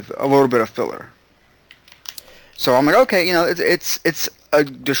problem with a little bit of filler. So I'm like, okay, it's a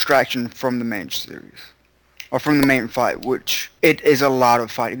distraction from the main series, or from the main fight, which it is a lot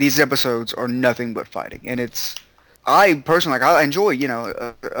of fighting. These episodes are nothing but fighting, and I personally, I enjoy,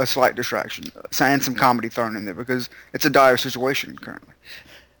 a slight distraction and some comedy thrown in there because it's a dire situation currently.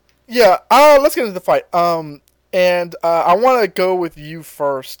 Yeah, let's get into the fight. And I want to go with you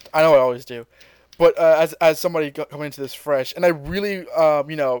first. I know I always do, but as somebody coming into this fresh, and I really,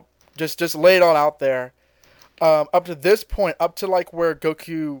 just lay it all out there. Up to this point, up to like where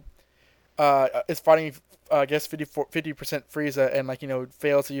Goku is fighting, I guess 50% Frieza, and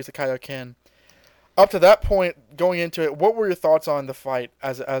fails to use the Kaioken. Up to that point, going into it, what were your thoughts on the fight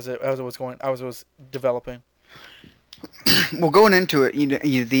as it was developing? Well, going into it,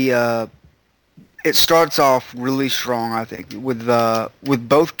 it starts off really strong, I think, with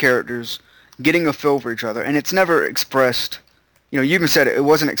both characters getting a feel for each other, and it's never expressed. You even said it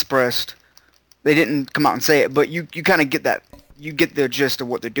wasn't expressed. They didn't come out and say it, but you kind of get that. You get the gist of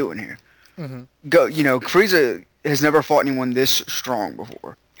what they're doing here. Mm-hmm. Frieza has never fought anyone this strong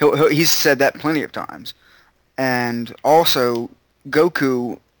before. He's said that plenty of times. And also,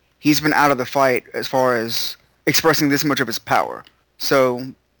 Goku, he's been out of the fight as far as expressing this much of his power.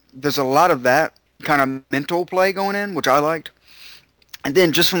 So there's a lot of that kind of mental play going in, which I liked. And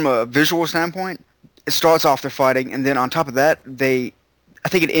then just from a visual standpoint, it starts off their fighting, and then on top of that, I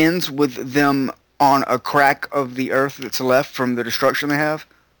think it ends with them on a crack of the earth that's left from the destruction they have.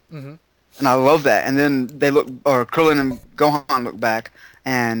 Mm-hmm. And I love that. And then Krillin and Gohan look back,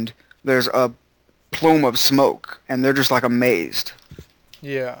 and there's a plume of smoke, and they're just like amazed.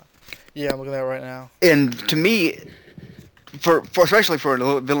 Yeah, I'm looking at that right now. And to me, especially for a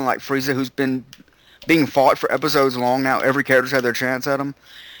little villain like Frieza, who's been being fought for episodes long now, every character's had their chance at him.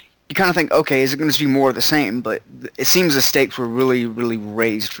 You kind of think, okay, is it going to be more of the same? But it seems the stakes were really, really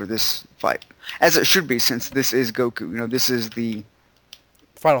raised for this fight, as it should be, since this is Goku. This is the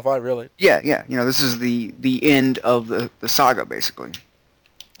final fight, really. Yeah. This is the end of the saga, basically.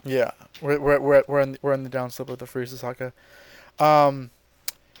 Yeah, we're in the downslip of the Frieza saga.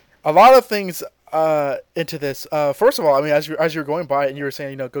 A lot of things into this. First of all, I mean, as you're going by it and you were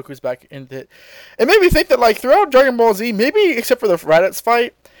saying, Goku's back in it. It made me think that like throughout Dragon Ball Z, maybe except for the Raditz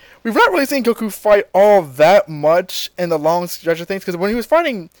fight, we've not really seen Goku fight all that much in the long stretch of things. Because when he was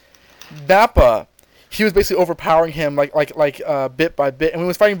fighting Nappa, he was basically overpowering him like bit by bit. And when he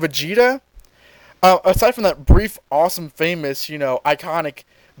was fighting Vegeta, aside from that brief, awesome, famous, iconic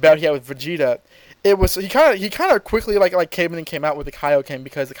bout he had with Vegeta, it was he kind of quickly came in and came out with the Kaioken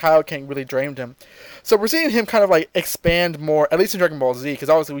because the Kaioken really drained him. So we're seeing him kind of like expand more, at least in Dragon Ball Z, because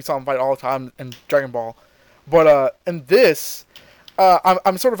obviously we saw him fight all the time in Dragon Ball. But in this,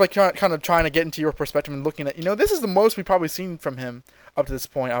 I'm sort of like kind of trying to get into your perspective and looking at this is the most we've probably seen from him up to this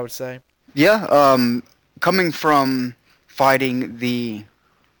point, I would say. Yeah, coming from fighting the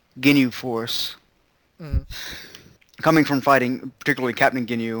Ginyu Force, coming from fighting particularly Captain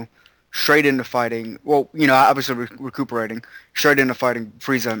Ginyu, straight into fighting, obviously recuperating, straight into fighting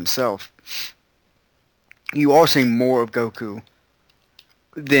Frieza himself, you are seeing more of Goku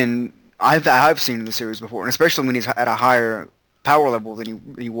than I've seen in the series before, and especially when he's at a higher power level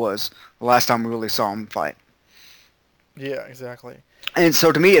than he was the last time we really saw him fight. Yeah, exactly. And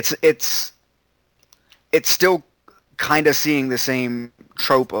so to me, it's still kind of seeing the same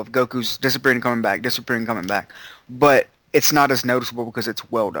trope of Goku's disappearing, coming back, but it's not as noticeable because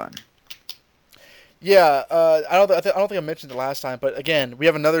it's well done. Yeah, I don't think I mentioned it last time, but again, we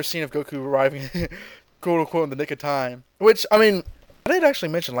have another scene of Goku arriving, quote unquote, in the nick of time. Which I mean, I did actually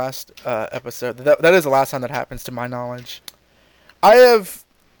mention last episode that is the last time that happens, to my knowledge.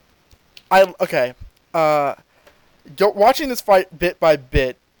 Watching this fight bit by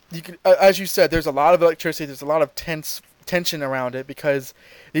bit, you can, as you said, there's a lot of electricity, there's a lot of tension around it because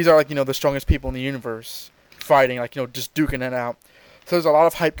these are the strongest people in the universe fighting, just duking it out. So there's a lot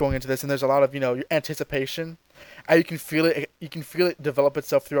of hype going into this, and there's a lot of anticipation, and you can feel it. You can feel it develop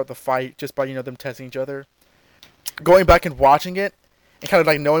itself throughout the fight just by them testing each other. Going back and watching it, and kind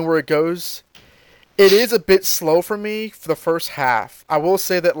of knowing where it goes, it is a bit slow for me for the first half. I will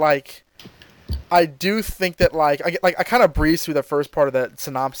say that I do think that I kind of breeze through the first part of the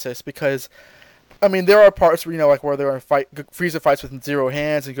synopsis because, I mean, there are parts where where they're in a fight. Frieza fights with 0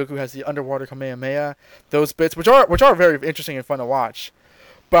 hands, and Goku has the underwater Kamehameha. Those bits, which are very interesting and fun to watch,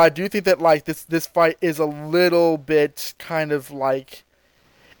 but I do think that this fight is a little bit kind of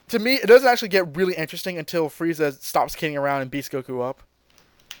to me, it doesn't actually get really interesting until Frieza stops kidding around and beats Goku up.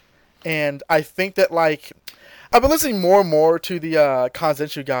 And I think that, like, I've been listening more and more to the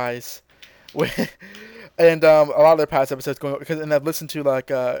Kanzenshuu guys, and a lot of their past episodes going, and I've listened to like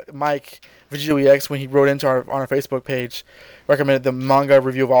Mike Vegito EX when he wrote into on our Facebook page, recommended the manga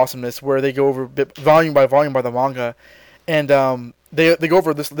review of awesomeness, where they go over volume by the manga, and they go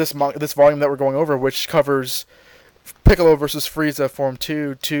over this volume that we're going over, which covers Piccolo versus Frieza Form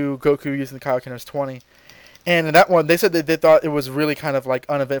 2 to Goku using the Kaioken as 20. And in that one, they said that they thought it was really kind of like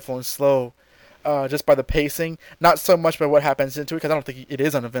uneventful and slow, just by the pacing, not so much by what happens into it, because I don't think it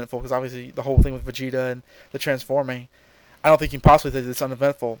is uneventful, because obviously the whole thing with Vegeta and the transforming, I don't think you can possibly say it's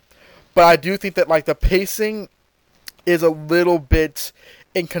uneventful. But I do think that like the pacing is a little bit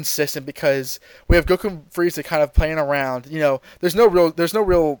inconsistent, because we have Goku and Frieza kind of playing around. You know, there's no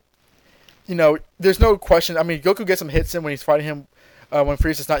question. I mean, Goku gets some hits in when he's fighting him, when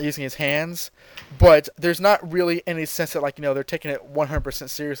Frieza's not using his hands, but there's not really any sense that, like, you know, they're taking it 100%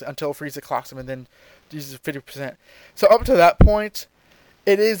 seriously until Frieza clocks him and then uses 50%. So up to that point,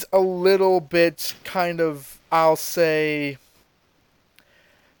 it is a little bit kind of, I'll say,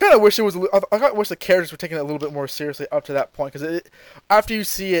 kind of wish it was. I wish the characters were taking it a little bit more seriously up to that point, because after you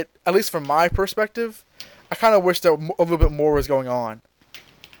see it, at least from my perspective, I kind of wish that a little bit more was going on.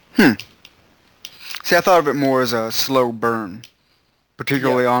 See, I thought of it more as a slow burn,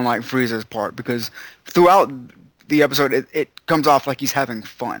 particularly on like Frieza's part, because throughout the episode, it comes off like he's having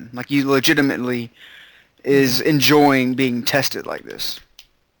fun, like he legitimately is enjoying being tested like this.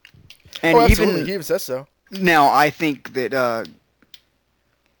 And absolutely. He even says so. Now, I think that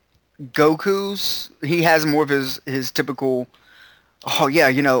he has more of his typical, oh yeah,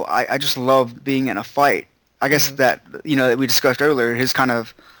 you know, I just love being in a fight. I guess that, you know, that we discussed earlier, his kind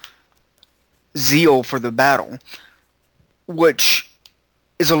of zeal for the battle, which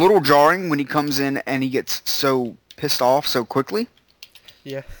is a little jarring when he comes in and he gets so pissed off so quickly.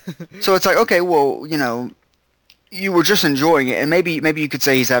 Yeah. So it's like, okay, well, you know, you were just enjoying it, and maybe you could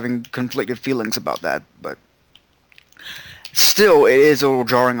say he's having conflicted feelings about that, but still, it is a little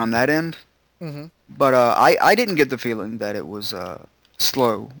jarring on that end. Mm-hmm. But I didn't get the feeling that it was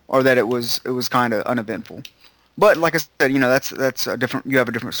slow, or that it was kind of uneventful. But like I said, you know, that's a different. You have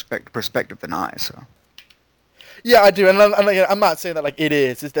a different perspective than I. So. Yeah, I do, and I'm not saying that like it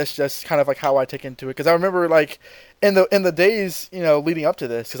is. That's just kind of like how I take into it, because I remember like in the days, you know, leading up to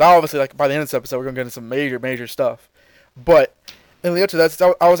this, because obviously like by the end of this episode we're gonna get into some major stuff, but in the up to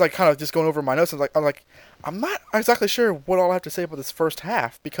that, I was like kind of just going over my notes. I'm like I'm not exactly sure what all I have to say about this first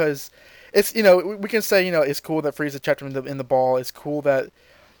half, because it's, you know, we can say, you know, it's cool that Frieza checked him in the ball. It's cool that,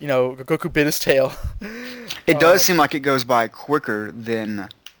 you know, Goku bit his tail. It does seem like it goes by quicker than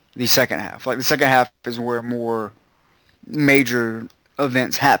the second half. Like the second half is where more major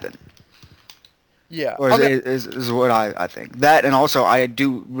events happen. Yeah. Or is what I think. That, and also I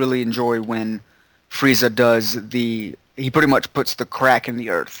do really enjoy when Frieza does he pretty much puts the crack in the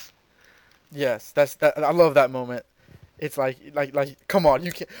earth. Yes, I love that moment. It's like come on,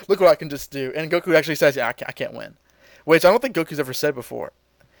 you can't, look what I can just do. And Goku actually says, yeah, I can't win, which I don't think Goku's ever said before.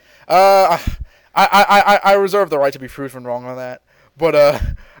 I reserve the right to be proven wrong on that, but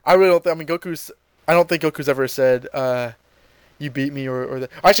I really don't think. I mean, I don't think Goku's ever said, "You beat me," or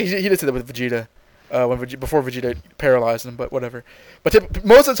actually he did say that with Vegeta, before Vegeta paralyzed him. But whatever. But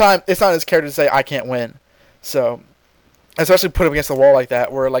most of the time, it's not his character to say, "I can't win." So, especially put him against the wall like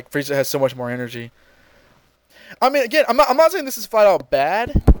that, where like Frieza has so much more energy. I mean, again, I'm not saying this is flat out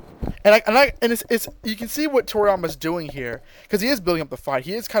bad. And it's you can see what Toriyama's doing here, because he is building up the fight.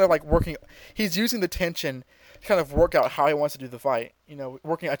 He is kind of like working. He's using the tension to kind of work out how he wants to do the fight. You know,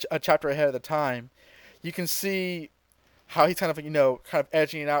 working a chapter ahead of the time. You can see how he's kind of, you know, kind of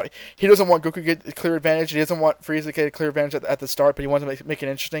edging it out. He doesn't want Goku to get a clear advantage. He doesn't want Frieza to get a clear advantage at the start, but he wants to make it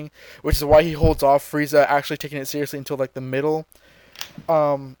interesting, which is why he holds off Frieza actually taking it seriously until like the middle.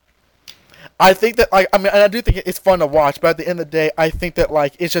 I think that, like, I mean, and I do think it's fun to watch, but at the end of the day, I think that,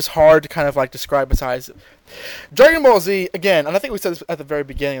 like, it's just hard to kind of, like, describe besides Dragon Ball Z, again, and I think we said this at the very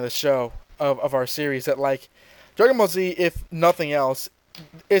beginning of the show, of our series, that, like, Dragon Ball Z, if nothing else,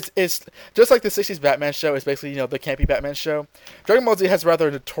 it's just like the 60s Batman show is basically, you know, the campy Batman show. Dragon Ball Z has rather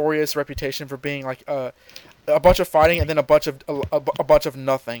a notorious reputation for being, like, a bunch of fighting and then a bunch of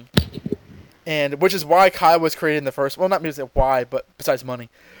nothing. And, which is why Kai was created in the first, well, not music, why, but besides money.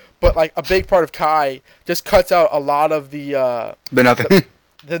 But, like, a big part of Kai just cuts out a lot of the nothing.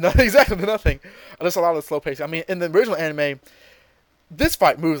 Exactly, the nothing. Just a lot of the slow pace. I mean, in the original anime, this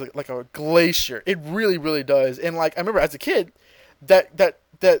fight moves like a glacier. It really, really does. And, like, I remember as a kid, that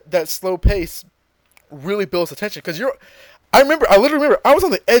slow pace really builds the tension. Because I literally remember, I was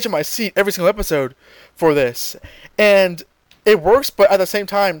on the edge of my seat every single episode for this. And it works, but at the same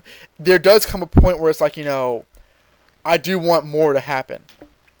time, there does come a point where it's like, I do want more to happen.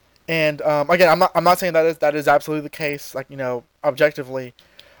 And again, I'm not saying that is absolutely the case, like, objectively.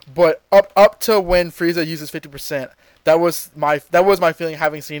 But up to when Frieza uses 50%, that was my feeling,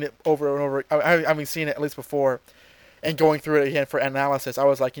 having seen it over and over, having seen it at least before, and going through it again for analysis. I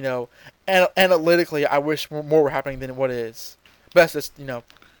was like, analytically, I wish more were happening than what is. But that's just, to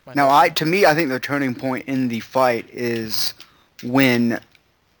me, I think the turning point in the fight is when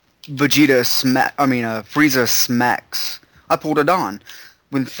Frieza smacks. I pulled it on.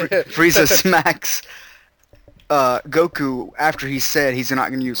 When Frieza smacks Goku after he said he's not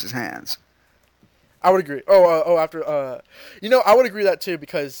going to use his hands. I would agree. I would agree that too,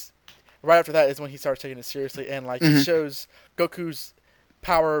 because right after that is when he starts taking it seriously, and it shows Goku's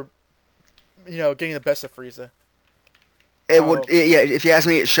power, getting the best of Frieza. If you ask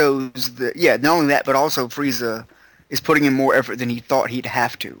me, it shows not only that, but also Frieza is putting in more effort than he thought he'd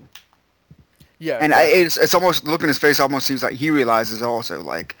have to. Yeah. And it's almost, look in his face, almost seems like he realizes also,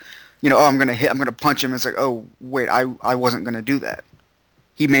 like, I'm gonna punch him. It's like, oh wait, I wasn't gonna do that.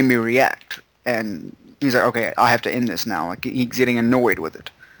 He made me react, and he's like, okay, I have to end this now. Like, he's getting annoyed with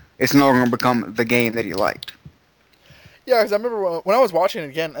it. It's no longer become the game that he liked. Yeah, because I remember when I was watching it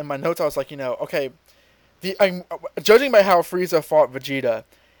again in my notes, I was like, okay, I'm judging by how Frieza fought Vegeta,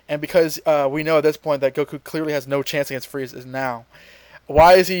 and because we know at this point that Goku clearly has no chance against Frieza now.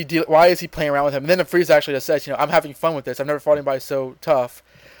 Why is he playing around with him? And then Frieza actually just says, I'm having fun with this. I've never fought anybody so tough.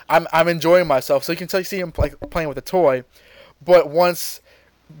 I'm enjoying myself. So you can see him playing with a toy. But once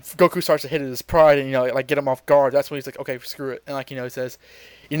Goku starts to hit his pride and get him off guard, that's when he's like, okay, screw it. And he says,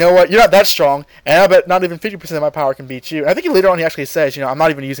 you know what? You're not that strong, and I bet not even 50% of my power can beat you. And I think later on he actually says, I'm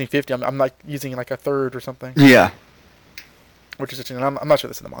not even using 50. I'm like using a third or something. Yeah. Which is I'm not sure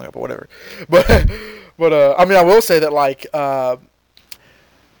this is in the manga, but whatever. But I will say that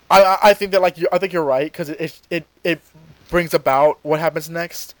I think that I think you're right, because it brings about what happens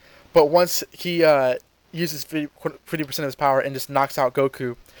next. But once he uses 50% of his power and just knocks out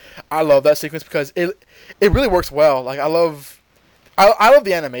Goku, I love that sequence because it really works well. I love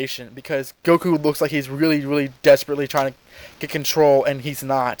the animation, because Goku looks like he's really, really desperately trying to get control, and he's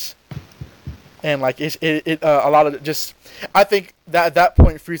not. And a lot of just, I think that at that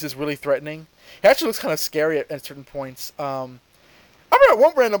point Frieza is really threatening. He actually looks kind of scary at certain points. I remember at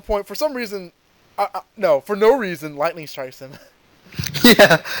one random point, for some reason, for no reason, lightning strikes him.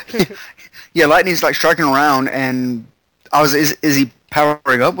 Yeah, lightning's striking around, and is he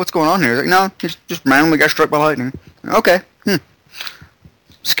powering up? What's going on here? He's like, no, he just randomly got struck by lightning. Okay,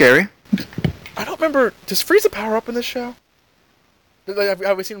 scary. I don't remember. Does Frieza power up in this show?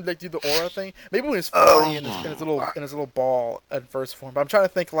 Have we seen him do the aura thing? Maybe when he's flying in his little ball at first form. But I'm trying to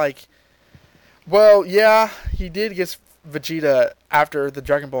think well, yeah, he did get Vegeta after the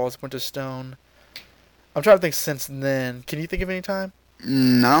Dragon Balls went to stone. I'm trying to think since then. Can you think of any time?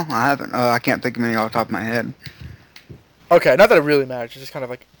 No, I haven't. I can't think of any off the top of my head. Okay, not that it really matters. It's just kind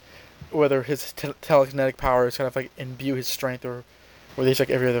of whether his telekinetic powers kind of imbue his strength, or whether he's like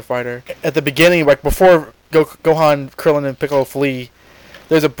every other fighter. At the beginning, before Gohan, Krillin, and Piccolo flee,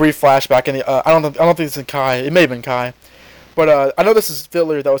 there's a brief flashback in the. I don't think it's in Kai. It may have been Kai, but I know this is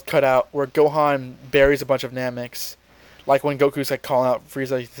filler that was cut out, where Gohan buries a bunch of Nameks, like when Goku's calling out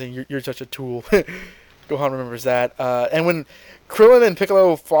Frieza, saying, "You're such a tool." Gohan remembers that, and when Krillin and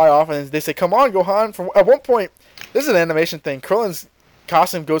Piccolo fly off, and they say, "Come on, Gohan!" At one point, this is an animation thing. Krillin's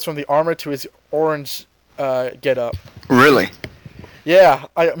costume goes from the armor to his orange get-up. Really? Yeah,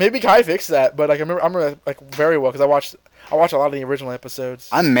 maybe Kai fixed that, but I remember very well, because I watched a lot of the original episodes.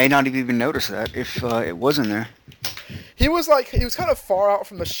 I may not have even noticed that if it was in there. He was kind of far out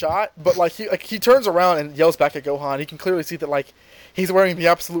from the shot, but he turns around and yells back at Gohan. He can clearly see that he's wearing the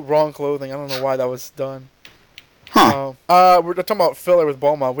absolute wrong clothing. I don't know why that was done. Huh. We're talking about filler with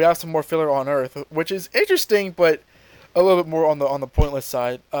Bulma. We have some more filler on Earth, which is interesting, but a little bit more on the pointless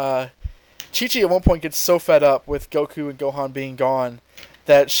side. Chi-Chi at one point gets so fed up with Goku and Gohan being gone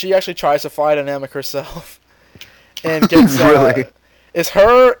that she actually tries to fly to Namek herself, and gets really? It's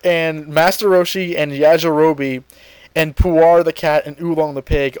her and Master Roshi and Yajirobe and Puar the cat and Oolong the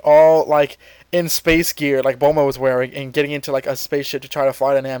pig all in space gear like Bulma was wearing, and getting into a spaceship to try to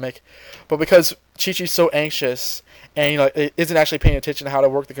fly to Namek. But because Chi-Chi's so anxious and isn't actually paying attention to how to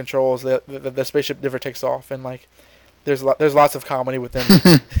work the controls, the spaceship never takes off, and there's lots of comedy with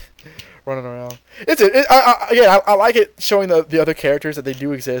them running around. I like it showing the other characters that they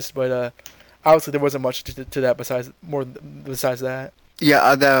do exist, but obviously there wasn't much to that besides that.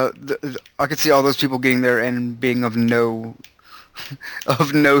 Yeah, I could see all those people getting there and being of no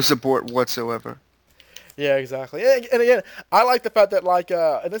of no support whatsoever. Yeah, exactly. And again, I like the fact that like,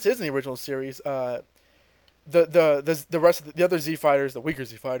 and this is in the original series. The rest of the other Z fighters, the weaker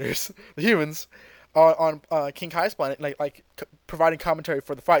Z fighters, the humans, on King Kai's planet, providing commentary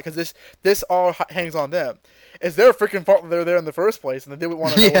for the fight, because this all hangs on them. It's their freaking fault that they're there in the first place, and they would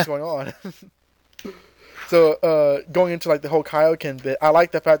want to know what's going on. So going into like the whole Kaioken bit, I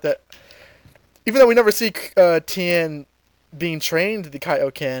like the fact that even though we never see Tien being trained the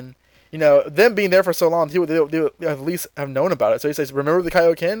Kaioken, them being there for so long, they would at least have known about it. So he says, "Remember the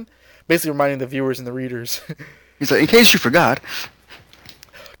Kaioken?" Basically reminding the viewers and the readers. He's like, in case you forgot,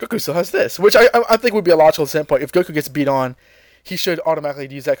 Goku still has this, which I think would be a logical standpoint. If Goku gets beat on, he should automatically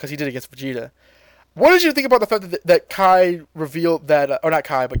use that because he did it against Vegeta. What did you think about the fact that Kai revealed that, or not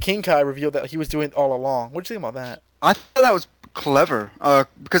Kai, but King Kai revealed that he was doing it all along? What did you think about that? I thought that was clever,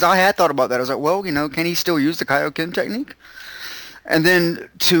 because I had thought about that. I was like, well, can he still use the Kaioken technique? And then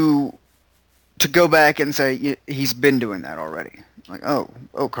to go back and say he's been doing that already. Like, oh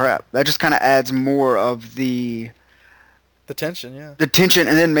crap. That just kind of adds more of the tension, yeah. The tension,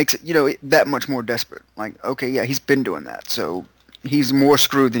 and then makes it, that much more desperate. Like, okay, yeah, he's been doing that, so he's more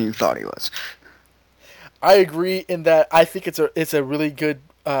screwed than you thought he was. I agree in that I think it's a really good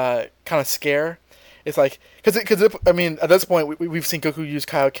kind of scare. It's like, because I mean, at this point we've seen Goku use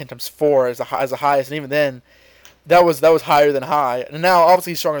Kaioken times 4 as the highest, and even then, that was higher than high. And now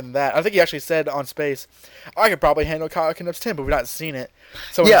obviously he's stronger than that. I think he actually said on Space, I could probably handle Kaioken times 10, but we've not seen it.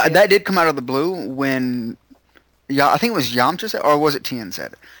 So yeah, that did come out of the blue when, I think it was Yamcha said, or was it Tien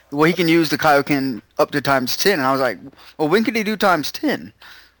said it? Well, he can use the Kaioken up to times 10, and I was like, well, when could he do times 10?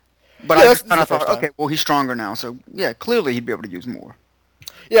 But yeah, I just kind of thought, okay, well, he's stronger now, so yeah, clearly he'd be able to use more.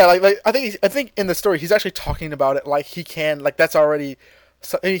 Yeah, like I think in the story he's actually talking about it like he can, like that's already,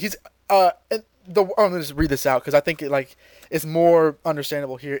 he's I'm gonna just read this out because I think it's more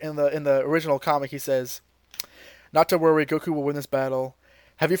understandable here. In the original comic, he says, "Not to worry, Goku will win this battle.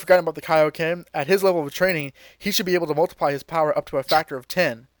 Have you forgotten about the Kaioken? At his level of training, he should be able to multiply his power up to a factor of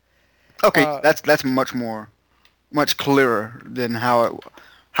 10." Okay, that's much clearer than how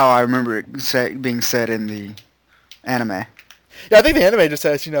I remember it being said in the anime. Yeah, I think the anime just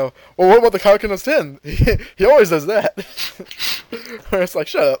says, well, what about the Kaioken times 10? He always does that. It's like,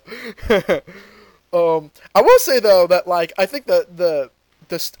 shut up. I will say though that I think the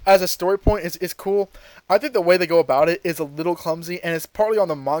as a story point is cool. I think the way they go about it is a little clumsy, and it's partly on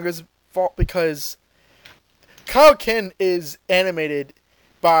the manga's fault because Kaioken is animated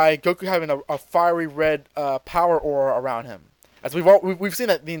by Goku having a fiery red power aura around him, as we've seen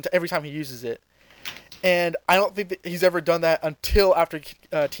that every time he uses it, and I don't think that he's ever done that until after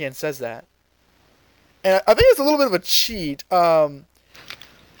Tien says that, and I think it's a little bit of a cheat.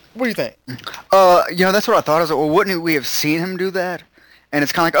 What do you think? That's what I thought. I was like, well, wouldn't we have seen him do that? And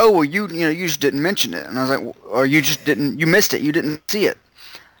it's kind of like, oh, well, you just didn't mention it. And I was like, well, or you missed it. You didn't see it.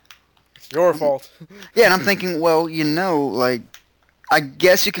 It's your fault. Yeah, and I'm thinking, well, I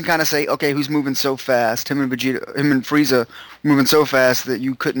guess you can kind of say, okay, who's moving so fast? Him and Frieza moving so fast that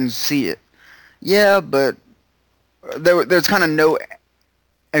you couldn't see it. Yeah, but there's kind of no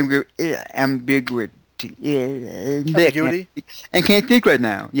ambiguity. Ambiguity? And can't think right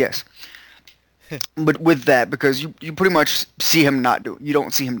now. Yes. But with that, because you pretty much see him not do it. You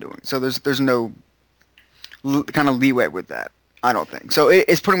don't see him doing it. So there's no kind of leeway with that. I don't think. So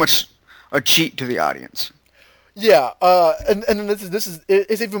it's pretty much a cheat to the audience. Yeah, and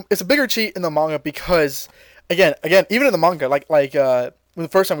it's a bigger cheat in the manga because again, even in the manga, when the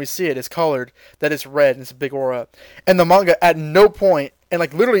first time we see it, it's colored, that it's red and it's a big aura. And the manga, at no point, and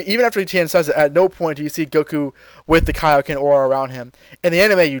literally even after Tien says it, at no point do you see Goku with the Kaioken aura around him. In the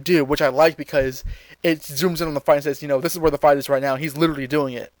anime, you do, which I like because it zooms in on the fight and says, this is where the fight is right now. And he's literally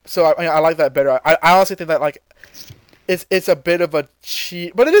doing it. So I like that better. I honestly think that it's a bit of a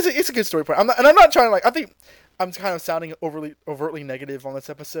cheat, but it's a good story point. I'm not trying to I think I'm kind of sounding overtly negative on this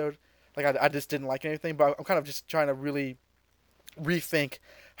episode. I just didn't like anything, but I'm kind of just trying to really rethink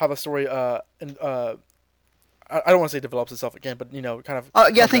how the story I don't want to say develops itself again, but kind of.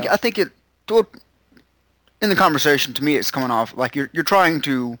 Yeah, I think it. In the conversation, to me, it's coming off like you're trying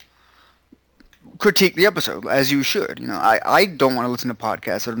to critique the episode as you should. I don't want to listen to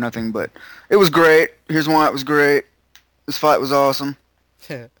podcasts or nothing, but it was great. Here's why it was great. This fight was awesome.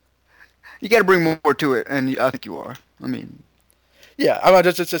 You got to bring more to it, and I think you are. I mean. Yeah, I'm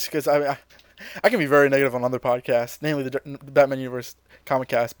just because I can be very negative on other podcasts, namely the Batman Universe Comic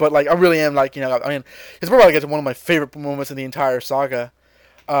Cast, but I really am it's probably one of my favorite moments in the entire saga.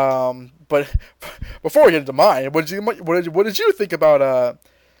 But before we get into mine, what did you think about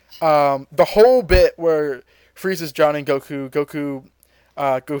the whole bit where Frieza's drowning Goku? Goku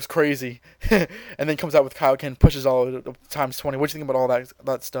goes crazy, and then comes out with Kaioken, pushes all of it times 20. What do you think about all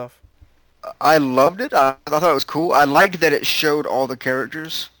that stuff? I loved it. I thought it was cool. I liked that it showed all the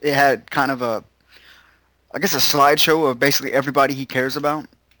characters. It had kind of I guess a slideshow of basically everybody he cares about.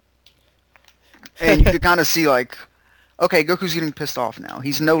 And you could kind of see like, okay, Goku's getting pissed off now.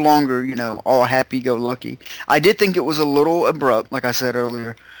 He's no longer, all happy-go-lucky. I did think it was a little abrupt, like I said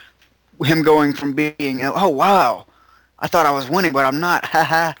earlier. Him going from being, oh, wow, I thought I was winning, but I'm not,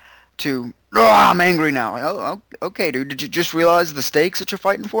 haha, to, oh, I'm angry now. Oh, okay, dude, did you just realize the stakes that you're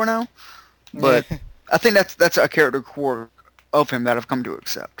fighting for now? But I think that's a character quirk of him that I've come to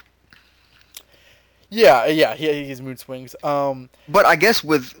accept. Yeah, he's mood swings. But I guess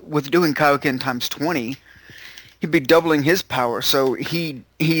with doing Kaioken times 20, he'd be doubling his power. So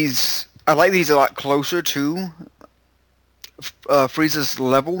he's I like that he's a lot closer to Frieza's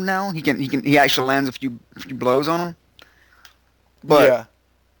level now. He actually lands a few blows on him. But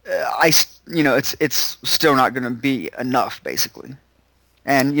yeah. It's still not going to be enough basically.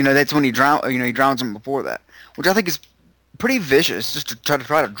 And that's when he drowns him before that, which I think is pretty vicious, just to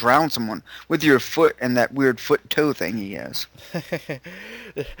try to drown someone with your foot and that weird foot-toe thing he has.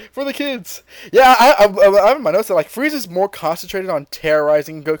 For the kids. Yeah, I have in my notes that like Frieza's more concentrated on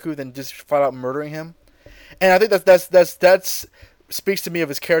terrorizing Goku than just flat out murdering him, and I think that's speaks to me of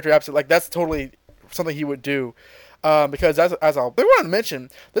his character. Absolutely, like that's totally something he would do, because as I'll they want to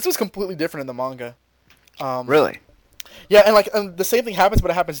mention, this was completely different in the manga. Really? Yeah, and the same thing happens,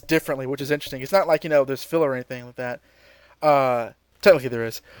 but it happens differently, which is interesting. It's not like there's filler or anything like that. Technically there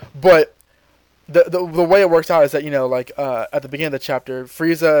is, but the way it works out is that at the beginning of the chapter,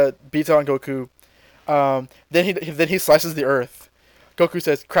 Frieza beats on Goku. Then he slices the earth. Goku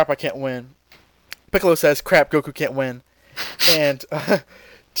says, "Crap, I can't win." Piccolo says, "Crap, Goku can't win," and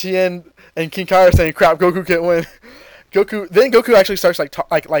Tien and King Kai are saying, "Crap, Goku can't win." Goku actually starts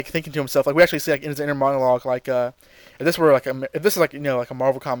like thinking to himself. Like we actually see like in his inner monologue, like if this is like like a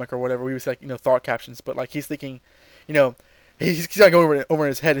Marvel comic or whatever, we would say like thought captions. But like he's thinking, he's like going over in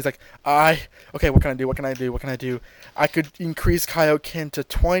his head. He's like, okay, what can I do? What can I do? What can I do? I could increase Kaioken to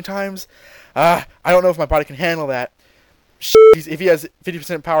 20 times. I don't know if my body can handle that. If he has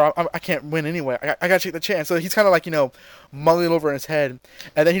 50% power, I can't win anyway. I gotta take the chance. So he's kind of like mulling over in his head,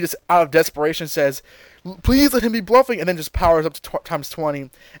 and then he just out of desperation says, "Please let him be bluffing," and then just powers up to times 20,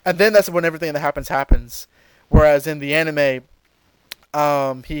 and then that's when everything that happens. Whereas in the anime,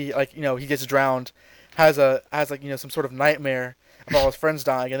 he he gets drowned, has some sort of nightmare of all his friends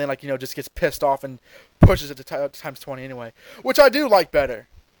dying, and then just gets pissed off and pushes it to times 20 anyway, which I do like better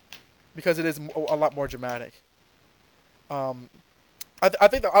because it is a lot more dramatic. I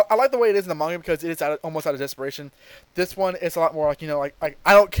think I like the way it is in the manga because it is almost out of desperation. This one is a lot more like I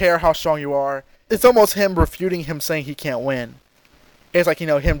don't care how strong you are. It's almost him refuting him saying he can't win. It's like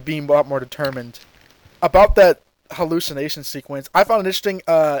him being a lot more determined. About that hallucination sequence, I found it interesting.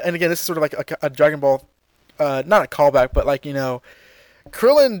 And again, this is sort of like a Dragon Ball, not a callback, but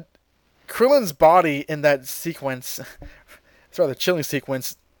Krillin's body in that sequence, it's rather chilling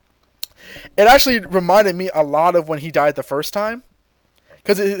sequence. It actually reminded me a lot of when he died the first time,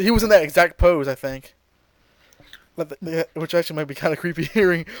 because he was in that exact pose, I think. Which actually might be kind of creepy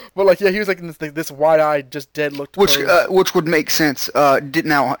hearing, but he was in this wide-eyed, just dead look. Which would make sense. Did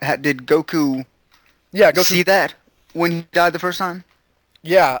Goku? Yeah, Goku see that when he died the first time?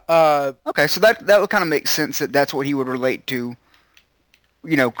 Yeah. Okay, so that would kind of make sense that's what he would relate to.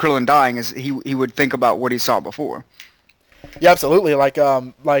 Krillin dying is he would think about what he saw before. Yeah, absolutely.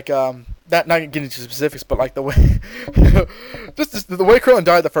 Not getting into specifics, but the way, just the way Krillin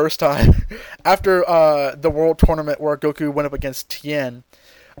died the first time, after the world tournament where Goku went up against Tien.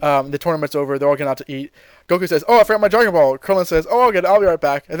 The tournament's over. They're all getting out to eat. Goku says, "Oh, I forgot my Dragon Ball." Krillin says, "Oh, I'll be right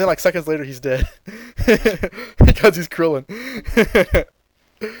back." And then seconds later, he's dead because he's Krillin.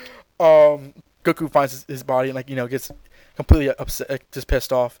 Goku finds his body and gets completely upset, just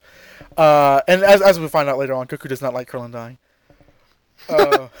pissed off. And as we find out later on, Goku does not like Krillin dying.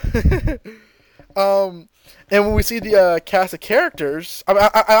 And when we see the cast of characters,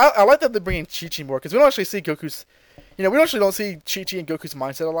 I like that they're bringing Chi-Chi more because we don't actually see Goku's. We actually don't see Chi-Chi and Goku's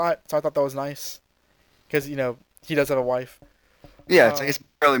mindset a lot, so I thought that was nice because he does have a wife. Yeah, it's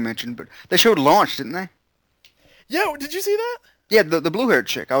barely mentioned, but they showed Launch, didn't they? Yeah, did you see that? Yeah, the blue-haired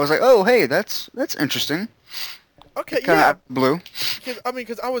chick. I was like, oh, hey, that's interesting. Okay, kinda yeah. Blue.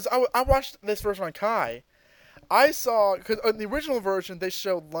 Because I watched this version on Kai. I saw because in the original version they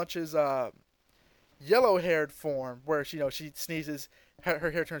showed Lunch's yellow-haired form where she sneezes,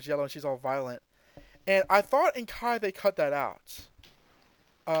 her hair turns yellow and she's all violent. And I thought in Kai they cut that out.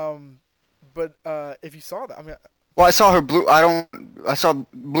 But if you saw that, I mean, Well, I saw her blue. I saw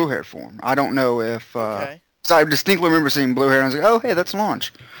blue hair form. I don't know if. okay. So I distinctly remember seeing blue hair, and I was like, "Oh, hey, that's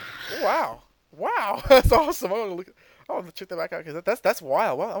Launch." Wow, that's awesome. I want to check that back out because that's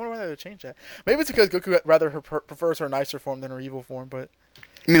wild. Well, I wonder why they would change that. Maybe it's because Goku prefers her nicer form than her evil form. But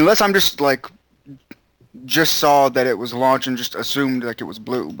I mean, unless I'm just saw that it was Launch and just assumed like it was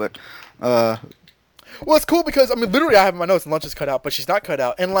blue, but. Well, it's cool because I mean, literally, I have in my notes Launch is cut out, but she's not cut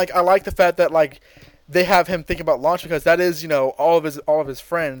out, and like I like the fact that like they have him think about Launch because that is all of his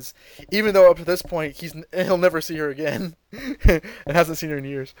friends, even though up to this point he'll never see her again, and hasn't seen her in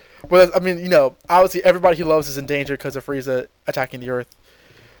years. But I mean, obviously everybody he loves is in danger because of Frieza attacking the Earth.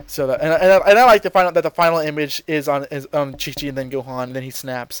 So that and I like to find out that the final image is on Chi-Chi and then Gohan and then he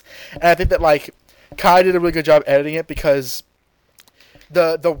snaps, and I think that like Kai did a really good job editing it because.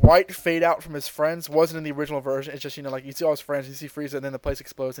 The white fade out from his friends wasn't in the original version. It's just like you see all his friends, you see Frieza, and then the place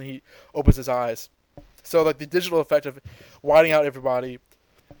explodes and he opens his eyes. So like the digital effect of whiting out everybody,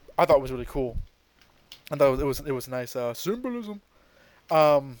 I thought was really cool. I thought it was nice symbolism.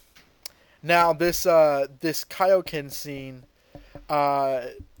 Now this Kaioken scene,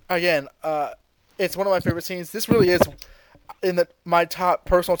 again, it's one of my favorite scenes. This really is in my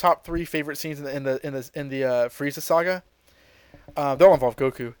personal top 3 favorite scenes in the Frieza saga. They all involve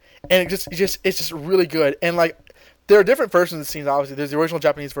Goku, and it's just really good. And like, there are different versions of the scenes. Obviously, there's the original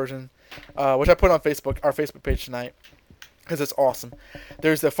Japanese version, which I put on our Facebook page tonight, because it's awesome.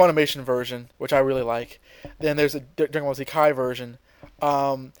 There's the Funimation version, which I really like. Then there's the Dragon Ball Z Kai version.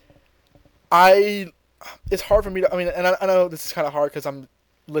 It's hard for me to. I mean, and I know this is kind of hard because I'm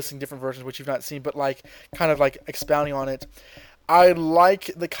listing different versions which you've not seen, but like, kind of like expounding on it. I like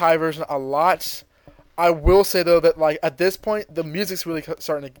the Kai version a lot. I will say though that like at this point the music's really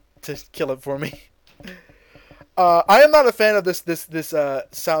starting to kill it for me. I am not a fan of this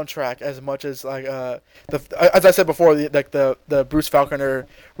soundtrack as much as like as I said before, the Bruce Falconer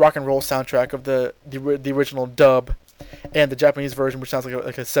rock and roll soundtrack of the original dub and the Japanese version, which sounds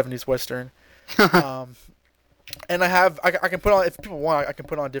like a 70s western. And I can put on, if people want, I can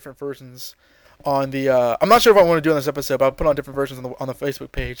put on different versions on the I'm not sure if I want to do on this episode, but I'll put on different versions on the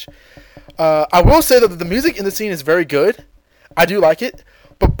Facebook page. I will say that the music in the scene is very good. I do like it,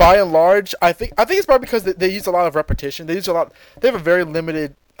 but by and large, I think it's probably because they use a lot of repetition. They have a very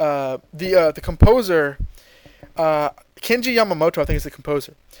limited the composer Kenji Yamamoto, I think, is the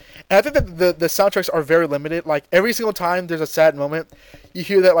composer. And I think that the soundtracks are very limited. Like every single time there's a sad moment, you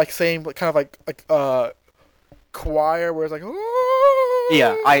hear that like same kind of like choir where it's like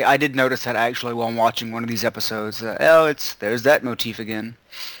Yeah, I did notice that actually while watching one of these episodes. There's that motif again.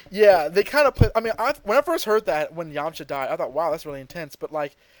 Yeah, they kind of put. I mean, when I first heard that when Yamcha died, I thought, wow, that's really intense. But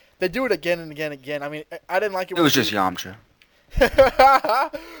like, they do it again and again and again. I mean, I didn't like it. It was just Yamcha.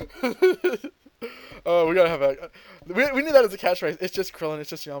 Oh, we gotta have a. We need that as a catchphrase. It's just Krillin.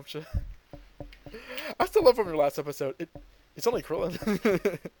 It's just Yamcha. I still love from your last episode. It's only Krillin.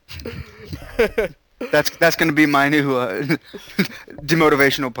 That's gonna be my new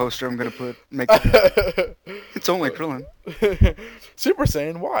demotivational poster. I'm gonna make. It's only Krillin. Super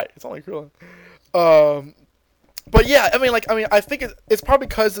Saiyan. Why? It's only Krillin. But yeah, I think it's probably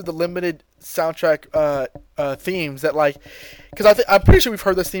because of the limited soundtrack themes that like, because I'm pretty sure we've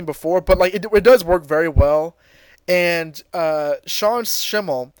heard this theme before, but like it does work very well, and Sean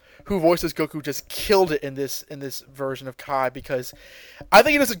Schemmel, who voices Goku, just killed it in this version of Kai, because I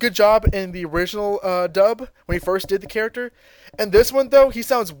think he does a good job in the original dub when he first did the character, and this one though he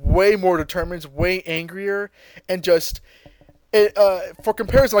sounds way more determined, way angrier, and just for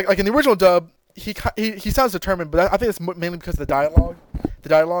comparison, like in the original dub. He sounds determined, but I think it's mainly because of the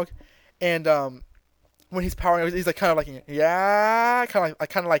dialogue, and when he's powering, he's like kind of like yeah, kind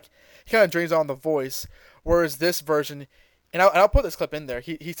of drains on the voice. Whereas this version, and I'll put this clip in there.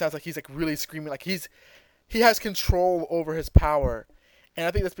 He sounds like he's like really screaming, like he has control over his power, and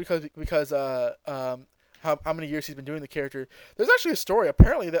I think that's because how many years he's been doing the character. There's actually a story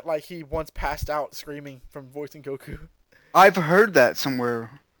apparently that like he once passed out screaming from voicing Goku. I've heard that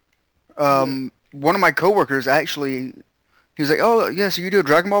somewhere. One of my coworkers actually, he was like, "Oh, yeah, so you do a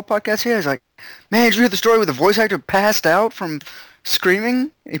Dragon Ball podcast here?" He's like, "Man, did you hear the story where the voice actor passed out from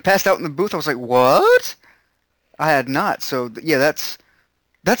screaming? He passed out in the booth." I was like, "What?" I had not. So yeah, that's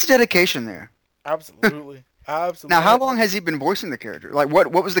dedication there. Absolutely. Absolutely. Now, how long has he been voicing the character? Like,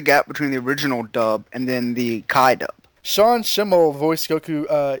 what was the gap between the original dub and then the Kai dub? Sean Schemmel voiced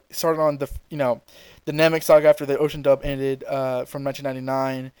Goku. Started on the Namek saga after the Ocean dub ended from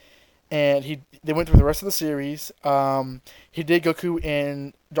 1999. and they went through the rest of the series. He did Goku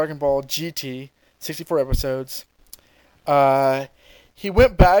in Dragon Ball GT, 64 episodes. He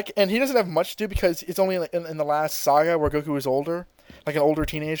went back, and he doesn't have much to do because it's only in the last saga where Goku was older, like an older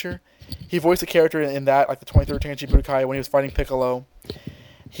teenager. He voiced a character in that, like the 2013 Budokai when he was fighting Piccolo.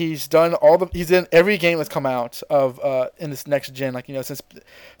 He's in every game that's come out of in this next gen, like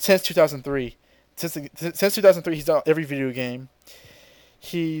since 2003. Since 2003, he's done every video game.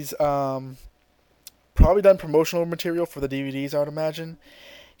 He's probably done promotional material for the DVDs, I would imagine.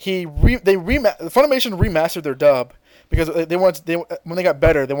 Funimation remastered their dub because when they got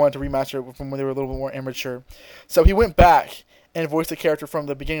better, they wanted to remaster it from when they were a little bit more immature. So he went back and voiced a character from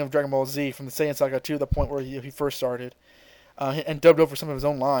the beginning of Dragon Ball Z, from the Saiyan Saga to the point where he first started, and dubbed over some of his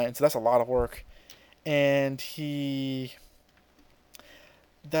own lines. So that's a lot of work, and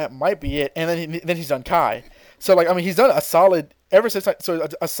that might be it. And then he's done Kai. So he's done a solid ever since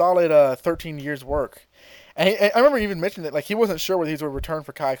a solid 13 years work. And I remember even mentioning that he wasn't sure whether he was going to return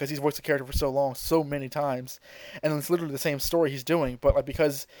for Kai because he's voiced the character for so long, so many times, and it's literally the same story he's doing. But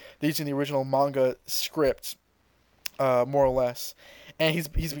because they're using the original manga script, more or less, and he's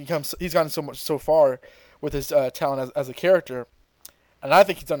gotten so far with his talent as a character, and I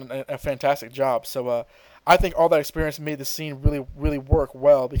think he's done a fantastic job. So I think all that experience made the scene really, really work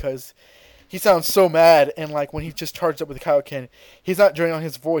well because he sounds so mad, and when he just charged up with the Kaioken, he's not draining on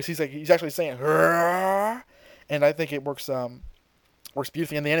his voice. He's actually saying, "Hurrah!" And I think it works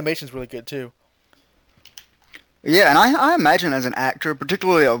beautifully, and the animation's really good too. Yeah, and I imagine as an actor,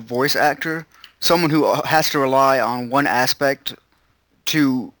 particularly a voice actor, someone who has to rely on one aspect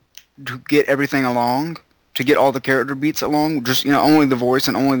to get everything along, to get all the character beats along, just only the voice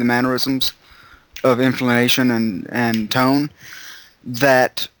and only the mannerisms of inflection and tone,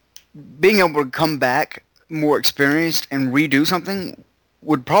 that being able to come back more experienced and redo something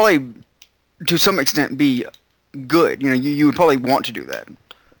would probably, to some extent, be good. You would probably want to do that.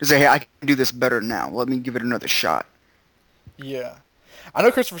 To say, hey, I can do this better now. Let me give it another shot. Yeah. I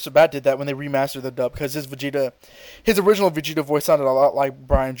know Christopher Sabat did that when they remastered the dub because his original Vegeta voice sounded a lot like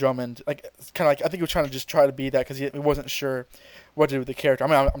Brian Drummond. I think he was trying to be that because he wasn't sure what to do with the character. I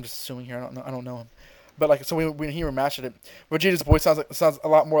mean, I'm just assuming here. I don't know him. But so when he remastered it, Vegeta's voice sounds a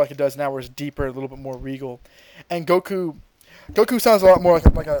lot more like it does now, where it's deeper, a little bit more regal. And Goku sounds a lot more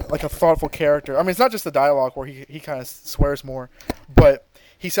like a thoughtful character. I mean, it's not just the dialogue where he kind of swears more, but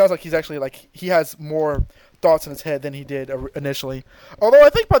he sounds like he's actually he has more thoughts in his head than he did initially. Although I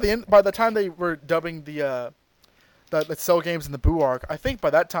think by the time they were dubbing the Cell games and the Boo arc, I think by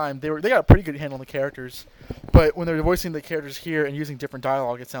that time they got a pretty good handle on the characters. But when they're voicing the characters here and using different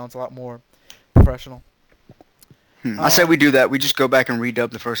dialogue, it sounds a lot more professional. I say we do that. We just go back and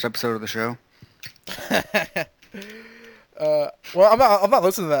redub the first episode of the show. Well, I'm not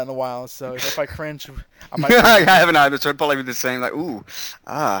listening to that in a while, so if I cringe, I might. I haven't either, so it'd probably be the same. I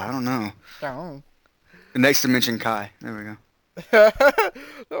don't know. The next dimension Kai. There we go.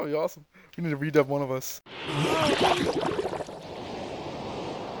 That would be awesome. We need to redub one of us.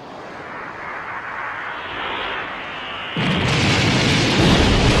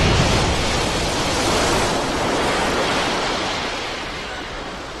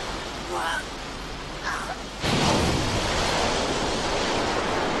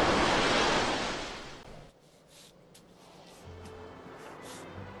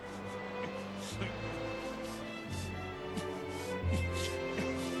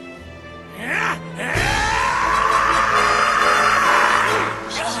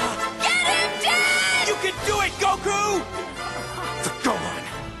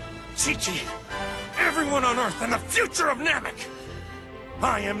 Everyone on Earth and the future of Namek!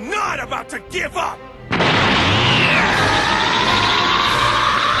 I am not about to give up!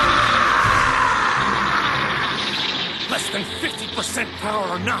 Less than 50% power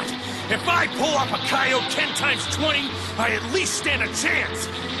or not, if I pull off a Kaio 10 times 20, I at least stand a chance!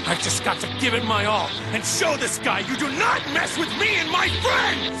 I've just got to give it my all and show this guy you do not mess with me and my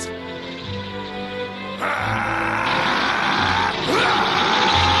friends!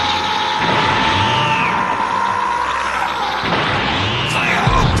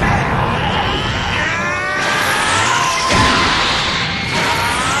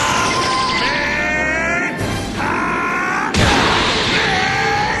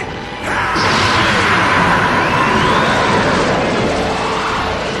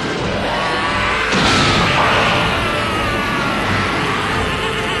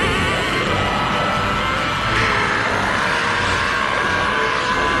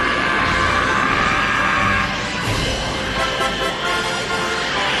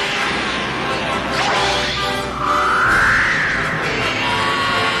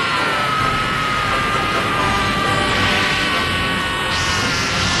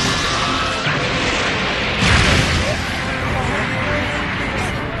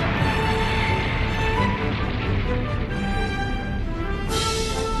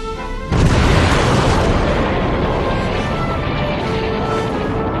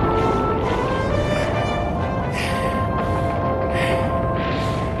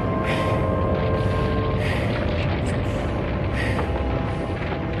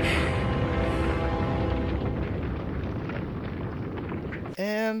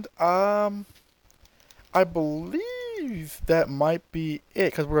 And I believe that might be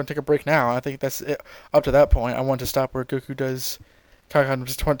it, because we're going to take a break now. I think that's it. Up to that point, I want to stop where Goku does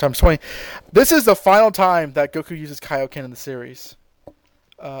Kaioken times 20. This is the final time that Goku uses Kaioken in the series.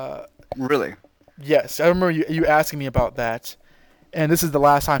 Really? Yes, I remember you asking me about that. And this is the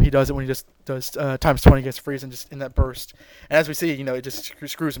last time he does it, when he just does times 20 against Freeza and just in that burst. And as we see, it just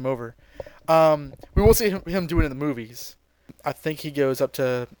screws him over. We will see him do it in the movies. I think he goes up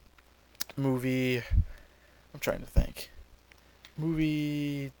to movie... I'm trying to think.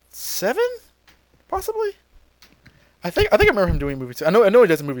 Movie 7? Possibly? I think I remember him doing movie 7. I know he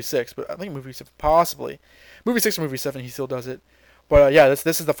does in movie 6, but I think movie 7 possibly. Movie 6 or movie 7 he still does it. But yeah,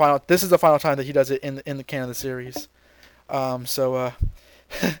 this is the final time that he does it in the canon of the series. So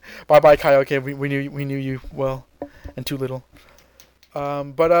bye Kaioken. We knew you well and too little.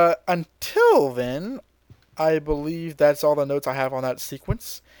 But until then, I believe that's all the notes I have on that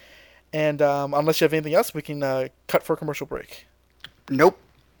sequence. And unless you have anything else, we can cut for a commercial break. Nope.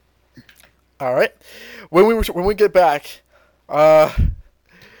 All right. When we get back,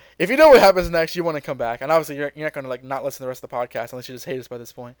 if you know what happens next, you want to come back. And obviously, you're not going to not listen to the rest of the podcast unless you just hate us by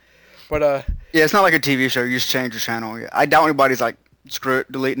this point. But yeah, it's not like a TV show. You just change the channel. I doubt anybody's like, screw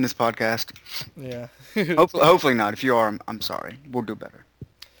it, deleting this podcast. Yeah. hopefully not. If you are, I'm sorry. We'll do better.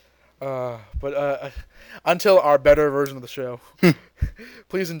 But until our better version of the show,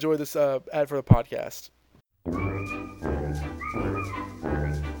 please enjoy this ad for the podcast.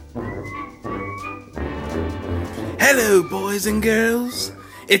 Hello, boys and girls.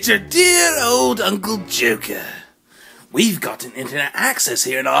 It's your dear old Uncle Joker. We've got an internet access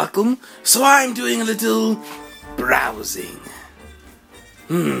here in Arkham, so I'm doing a little browsing.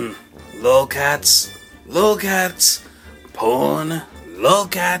 Lolcats, porn,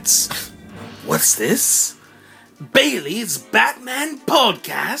 lolcats. What's this? Bailey's Batman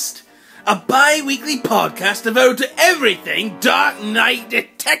Podcast? A bi-weekly podcast devoted to everything Dark Knight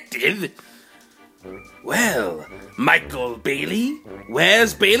Detective? Well, Michael Bailey,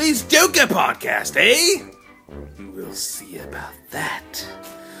 where's Bailey's Joker Podcast, eh? We'll see about that.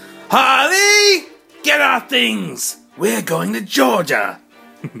 Harley, get our things! We're going to Georgia.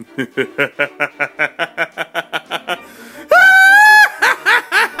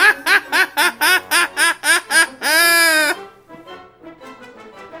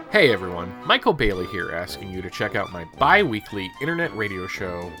 Hey everyone, Michael Bailey here, asking you to check out my bi-weekly internet radio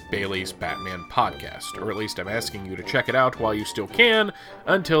show, Bailey's Batman Podcast. Or at least I'm asking you to check it out while you still can,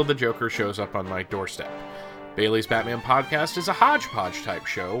 until the Joker shows up on my doorstep. Bailey's Batman Podcast is a hodgepodge type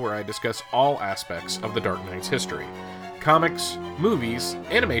show where I discuss all aspects of the Dark Knight's history. Comics, movies,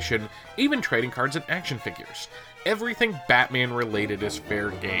 animation, even trading cards and action figures. Everything Batman related is fair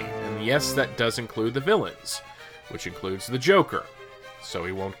game, and yes, that does include the villains, which includes the Joker, so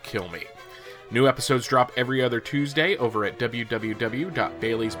he won't kill me. New episodes drop every other Tuesday over at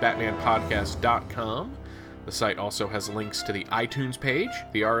www.baileysbatmanpodcast.com. The site also has links to the iTunes page,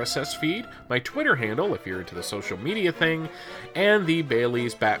 the RSS feed, my Twitter handle if you're into the social media thing, and the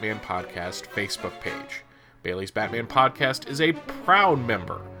Bailey's Batman Podcast Facebook page. Bailey's Batman Podcast is a proud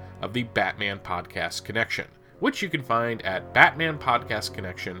member of the Batman Podcast Connection, which you can find at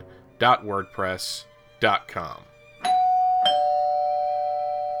batmanpodcastconnection.wordpress.com.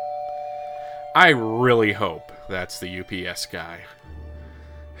 I really hope that's the UPS guy.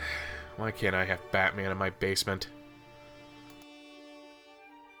 Why can't I have Batman in my basement?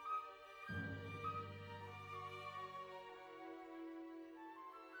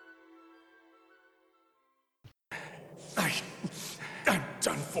 I'm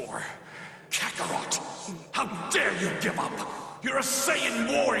done for. Kakarot, how dare you give up? You're a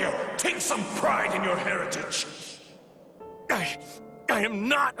Saiyan warrior. Take some pride in your heritage. I am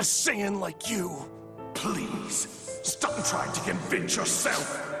not a Saiyan like you. Please, stop trying to convince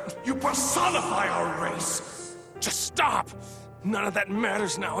yourself. You personify our race. Just stop. None of that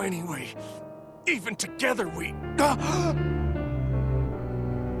matters now anyway. Even together we...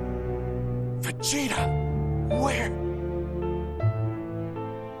 Vegeta, where?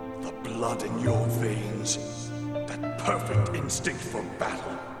 The blood in your veins. That perfect instinct for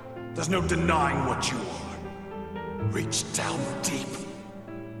battle. There's no denying what you are. Reach down deep.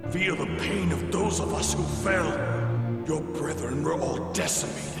 Feel the pain of those of us who fell. Your brethren were all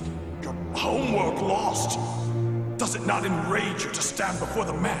decimated. Your homework lost. Does it not enrage you to stand before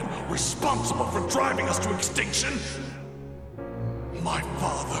the man responsible for driving us to extinction? My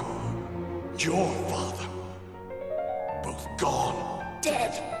father, your father, both gone.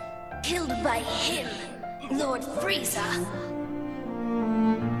 Dead. Killed by him, Lord Freeza.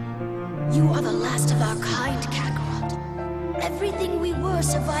 You are the last of our kind, Kakarot. Everything we were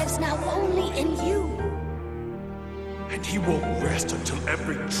survives now only in you. And he won't rest until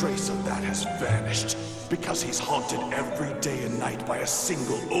every trace of that has vanished, because he's haunted every day and night by a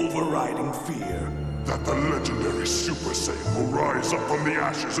single overriding fear. That the legendary Super Saiyan will rise up from the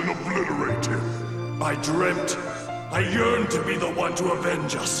ashes and obliterate him. I dreamt, I yearned to be the one to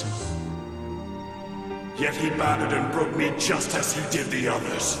avenge us. Yet he battered and broke me just as he did the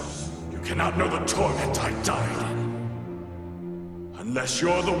others. You cannot know the torment I died in. Unless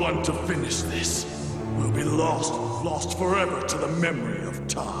you're the one to finish this, we'll be lost forever to the memory of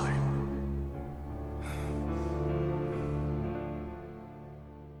time.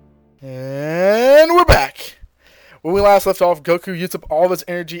 And we're back. When we last left off, Goku used up all of his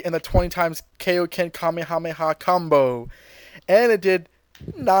energy in the 20 times Kaioken Kamehameha combo. And it did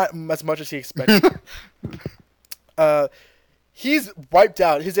not as much as he expected. He's wiped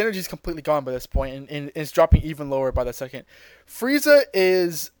out. His energy is completely gone by this point, and it's dropping even lower by the second. Frieza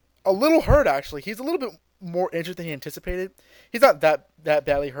is a little hurt, actually. He's a little bit more injured than he anticipated. He's not that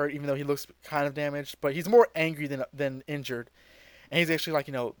badly hurt, even though he looks kind of damaged, but he's more angry than injured. And he's actually like,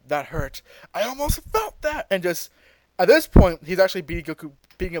 that hurt. I almost felt that. And just, at this point, he's actually beating up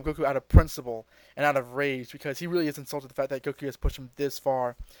Goku out of principle and out of rage, because he really is insulted the fact that Goku has pushed him this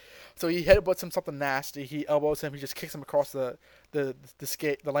far. So he headbutts him something nasty. He elbows him. He just kicks him across the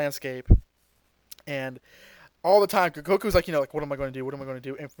landscape. And all the time, Goku's like, what am I going to do? What am I going to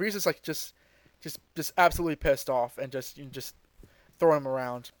do? And Frieza's like, just absolutely pissed off and just throwing him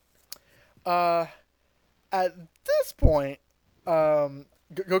around. At this point,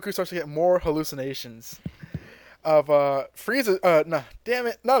 Goku starts to get more hallucinations of Frieza. No, damn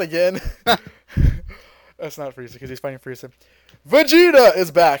it, not again. That's not Frieza, because he's fighting Frieza. Vegeta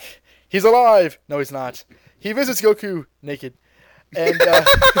is back. He's alive. No, he's not. He visits Goku naked. And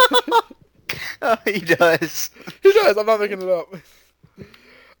He does. He does. I'm not making it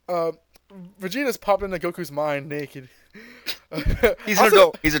up. Vegeta's popped into Goku's mind naked. He's an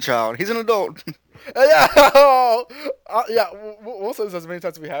adult. He's a child. He's an adult. Yeah. Yeah. We'll say this as many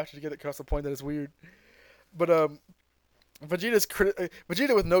times as we have to get it across the point that it's weird. But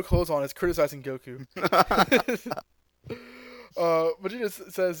Vegeta with no clothes on is criticizing Goku.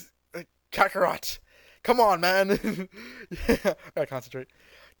 Vegeta says, Kakarot, come on, man. I gotta concentrate.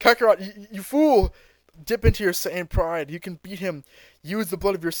 Kakarot, you fool. Dip into your Saiyan pride. You can beat him. Use the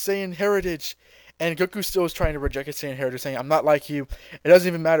blood of your Saiyan heritage. And Goku still is trying to reject his Saiyan heritage, saying, I'm not like you. It doesn't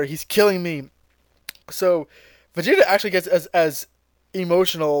even matter. He's killing me. So Vegeta actually gets as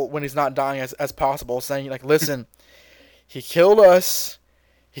emotional when he's not dying as possible, saying, like, listen, he killed us.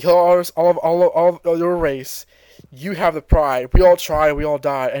 He killed all of your race. You have the pride. We all tried. We all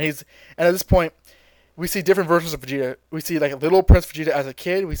died. And at this point, we see different versions of Vegeta. We see like Little Prince Vegeta as a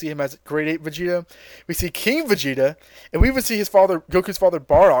kid. We see him as Grade 8 Vegeta. We see King Vegeta, and we even see Goku's father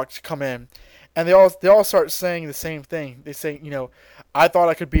Bardock come in, and they all start saying the same thing. They say, I thought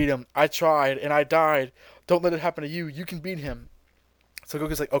I could beat him. I tried and I died. Don't let it happen to you. You can beat him. So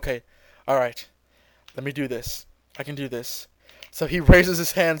Goku's like, okay, all right, let me do this. I can do this. So he raises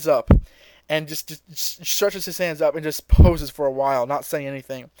his hands up and just stretches his hands up and just poses for a while, not saying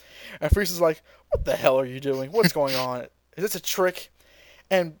anything. And Frieza's like, what the hell are you doing? What's going on? Is this a trick?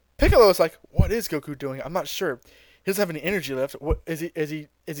 And Piccolo's like, what is Goku doing? I'm not sure. He doesn't have any energy left. What is he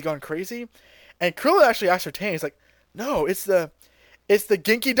gone crazy? And Krillin actually ascertains, he's like, no, it's the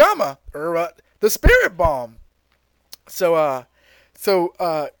Genki Dama, or the Spirit Bomb. So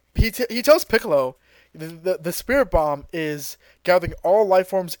he tells Piccolo the Spirit Bomb is gathering all life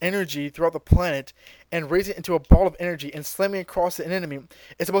forms' energy throughout the planet and raising it into a ball of energy and slamming across an enemy.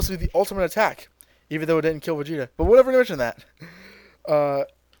 It's supposed to be the ultimate attack, even though it didn't kill Vegeta. But whatever, mention that.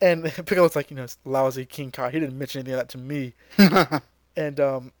 And Piccolo's like, lousy King Kai. He didn't mention anything of that to me.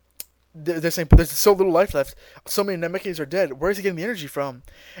 And they're saying, but there's so little life left. So many Namekis are dead. Where is he getting the energy from?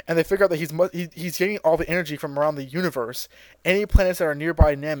 And they figure out that he's getting all the energy from around the universe. Any planets that are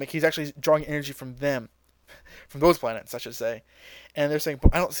nearby Namek, he's actually drawing energy from them. From those planets, I should say. And they're saying,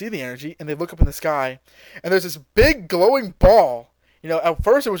 but I don't see the energy. And they look up in the sky, and there's this big glowing ball. At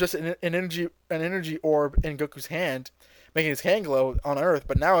first it was just an energy orb in Goku's hand, making his hand glow on Earth.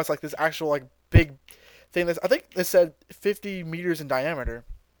 But now it's like this actual like big thing. I think they said 50 meters in diameter.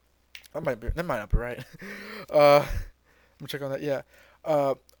 That might not be right. Let me check on that. Yeah,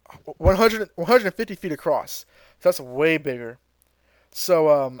 150 feet across. So that's way bigger. So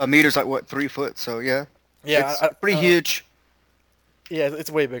a meter's like what, 3 foot? So yeah. Yeah, it's pretty huge. Yeah,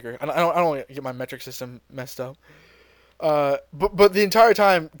 it's way bigger. I don't want to get my metric system messed up. But the entire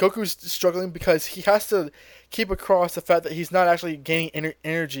time Goku's struggling because he has to keep across the fact that he's not actually gaining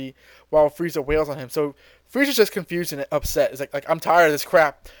energy while Frieza wails on him. So Frieza's just confused and upset. He's like I'm tired of this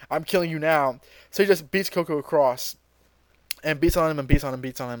crap. I'm killing you now. So he just beats Goku across, and beats on him and beats on him and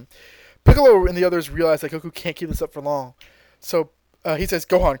beats on him. Piccolo and the others realize that Goku can't keep this up for long. So he says,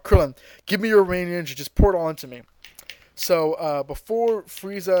 Gohan, Krillin, give me your remaining energy. Just pour it all into me. So before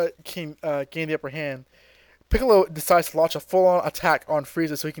Frieza can gain the upper hand, Piccolo decides to launch a full-on attack on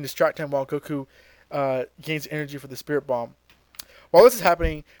Frieza so he can distract him while Goku gains energy for the Spirit Bomb. While this is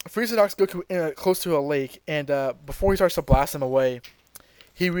happening, Frieza knocks Goku close to a lake, and before he starts to blast him away,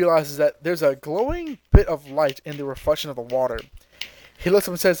 he realizes that there's a glowing bit of light in the reflection of the water. He looks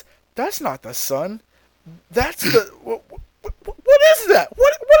up and says, "That's not the sun. That's the... what is that?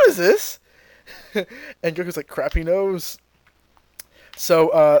 What is this?" And Goku's like, crap, he knows.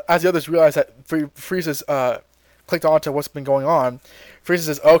 So, as the others realize that Frieza's clicked onto what's been going on, Frieza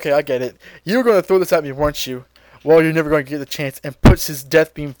says, "Okay, I get it. You were going to throw this at me, weren't you? Well, you're never going to get the chance," and puts his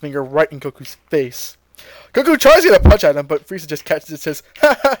death beam finger right in Goku's face. Goku tries to get a punch at him, but Frieza just catches it and says,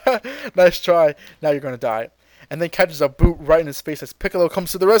 "Ha ha ha, nice try. Now you're going to die." And then catches a boot right in his face as Piccolo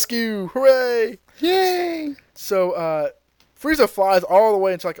comes to the rescue. Hooray! Yay! So, Frieza flies all the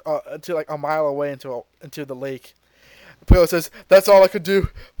way into like a mile away into the lake. Piccolo says, "That's all I could do.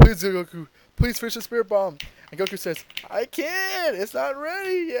 Please, Goku. Please finish the Spirit Bomb." And Goku says, "I can't. It's not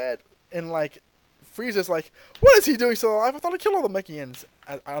ready yet." And like, Frieza's like, "What is he doing still alive? I thought I killed all the Mechians."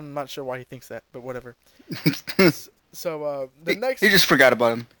 I'm not sure why he thinks that, but whatever. So the next... He just forgot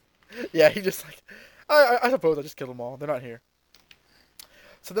about him. Yeah, he just like... I suppose I just killed them all. They're not here.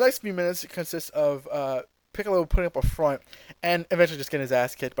 So the next few minutes consists of Piccolo putting up a front and eventually just getting his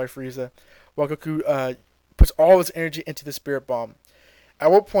ass kicked by Frieza, while Goku puts all his energy into the Spirit Bomb.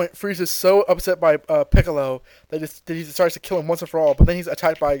 At one point, Frieza's so upset by Piccolo that he starts to kill him once and for all, but then he's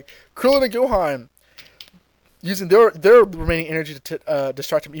attacked by Krillin and Gohan, using their remaining energy to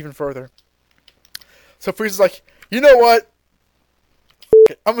distract him even further. So Frieza's like, "You know what?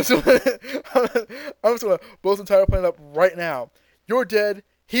 I'm just gonna blow this entire planet up right now. You're dead.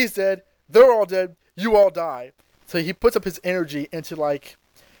 He's dead. They're all dead. You all die." So he puts up his energy into like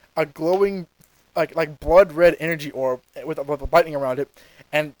a glowing, like blood red energy orb with lightning around it,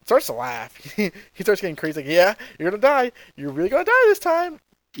 and starts to laugh. He starts getting crazy. Like, "Yeah, you're gonna die. You're really gonna die this time."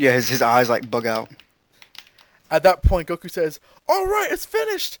 Yeah, his eyes like bug out. At that point, Goku says, "All right, it's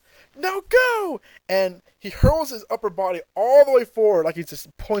finished. Now go!" And he hurls his upper body all the way forward, like he's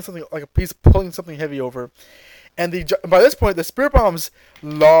just pulling something, like he's pulling something heavy over. And by this point, the Spirit Bomb's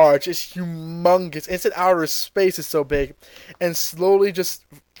large. It's humongous. It's in outer space. It's so big, and slowly just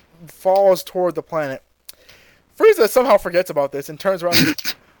falls toward the planet. Frieza somehow forgets about this and turns around.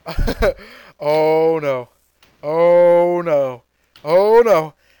 And, "Oh no! Oh no! Oh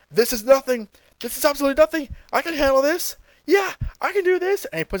no! This is nothing. This is absolutely nothing. I can handle this. Yeah, I can do this."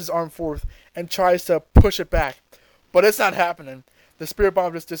 And he puts his arm forth and tries to push it back, but it's not happening. The Spirit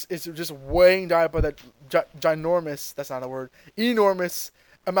Bomb is just weighing down by that ginormous, that's not a word, enormous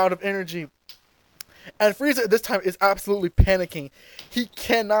amount of energy. And Frieza at this time is absolutely panicking. He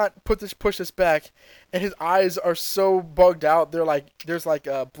cannot push this back, and his eyes are so bugged out. There's like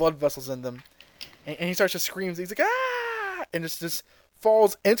blood vessels in them, and he starts to scream. He's like, "Ah!" And just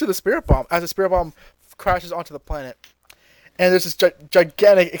falls into the Spirit Bomb as the Spirit Bomb crashes onto the planet. And there's this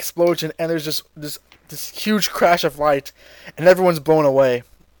gigantic explosion, and there's just this huge crash of light, and everyone's blown away.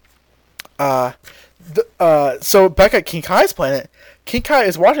 So back at King Kai's planet, King Kai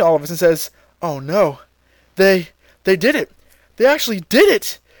is watching all of this and says, "Oh no, they did it. They actually did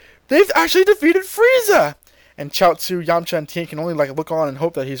it. They've actually defeated Frieza." And Chaozu, Yamcha, and Tien can only like look on and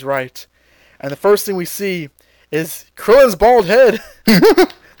hope that he's right. And the first thing we see is Krillin's bald head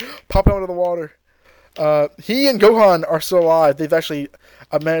popping out of the water. He and Gohan are still alive. They've actually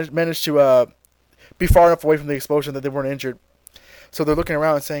managed to be far enough away from the explosion that they weren't injured. So they're looking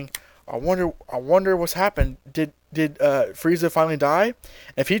around and saying, I wonder what's happened. Did Frieza finally die?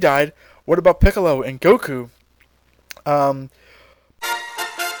 If he died, what about Piccolo and Goku?"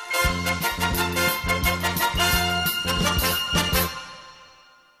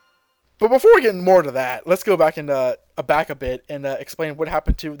 But before we get more to that, let's go back a bit and explain what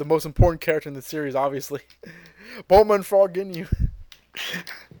happened to the most important character in the series, obviously. Bulma and Frog-Ginyu.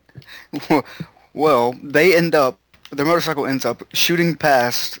 Well, their motorcycle ends up shooting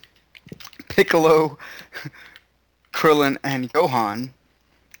past Piccolo, Krillin, and Gohan,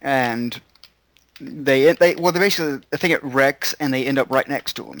 and they basically, I think it wrecks, and they end up right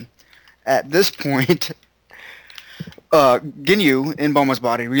next to him. At this point, Ginyu, in Bulma's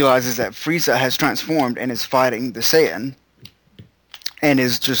body, realizes that Frieza has transformed and is fighting the Saiyan, and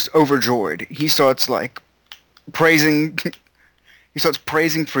is just overjoyed. He starts, like, praising he starts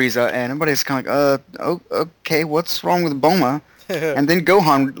praising Frieza, and everybody's kind of like, okay, what's wrong with Bulma? And then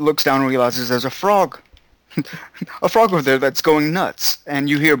Gohan looks down and realizes there's a frog. A frog over there that's going nuts. And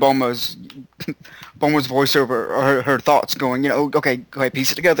you hear Bulma's voiceover, or her thoughts going, okay,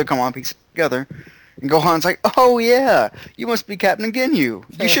 piece it together, come on, piece it together. And Gohan's like, oh yeah, you must be Captain Ginyu.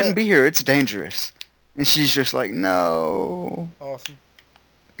 You shouldn't be here, it's dangerous. And she's just like, no. Awesome.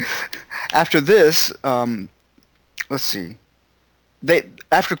 After this, let's see.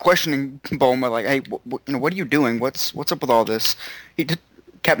 After questioning Bulma, like, hey, what are you doing? What's up with all this?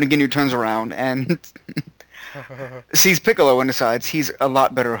 Captain Ginyu turns around and sees Piccolo and decides he's a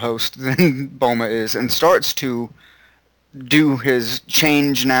lot better host than Bulma is, and starts to do his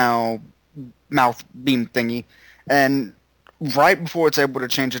change now mouth beam thingy, and right before it's able to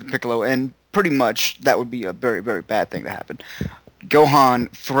change it to Piccolo, and pretty much that would be a very, very bad thing to happen, Gohan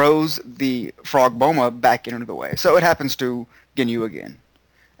throws the frog Bulma back into the way. So it happens to Ginyu again.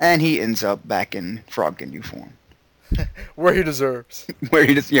 And he ends up back in Frog-Ginyu form. Where he deserves. Where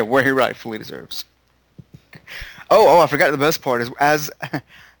he rightfully deserves. Oh, I forgot the best part is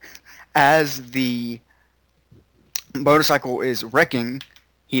as the motorcycle is wrecking,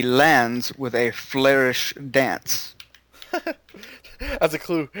 he lands with a flourish dance. That's a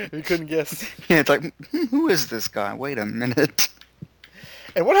clue. You couldn't guess. Yeah, it's like, who is this guy? Wait a minute.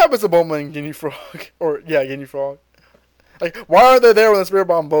 And what happens to Bulma and Ginyu Frog? Ginyu Frog. Like, why are they there when the spirit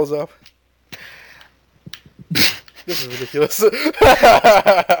bomb blows up? This is ridiculous.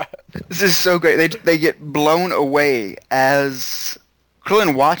 This is so great. They get blown away as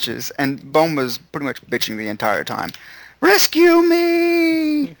Krillin watches, and Bulma's pretty much bitching the entire time. Rescue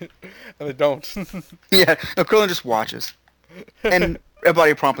me! And they don't. Yeah, no, Krillin just watches. And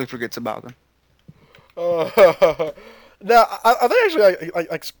everybody promptly forgets about them. Now, I think actually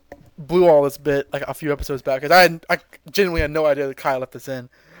I blew all this bit like a few episodes back, because I genuinely had no idea that Kai left this in.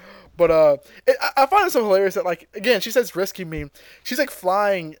 But I find it so hilarious that, like, again, she says rescue me. She's like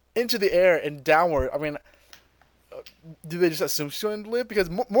flying into the air and downward. I mean, do they just assume she's going to live? Because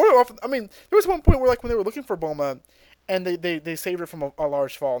more often, I mean, there was one point where, like, when they were looking for Bulma, and they saved her from a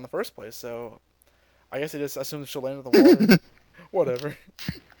large fall in the first place. So I guess they just assumed she'll land in the water. Whatever.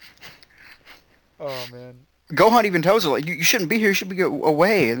 Oh man. Gohan even tells her, like, you shouldn't be here, you should be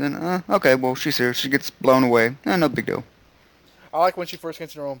away. And then, okay, well, she's here. She gets blown away. No big deal. I like when she first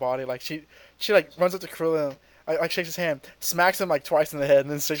gets in her own body. Like, she like, runs up to Krillin, like, shakes his hand, smacks him, like, twice in the head, and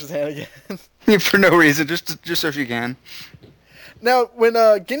then shakes his hand again. For no reason, just so she can. Now, when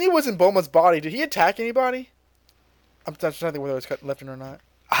Ginyu was in Bulma's body, did he attack anybody? I'm trying to think whether it was cut left in or not.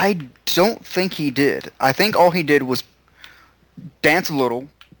 I don't think he did. I think all he did was dance a little,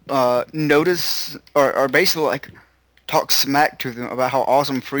 notice, or basically, like, talk smack to them about how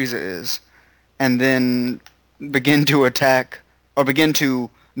awesome Frieza is, and then begin to attack, or begin to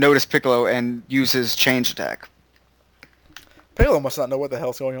notice Piccolo and use his change attack. Piccolo must not know what the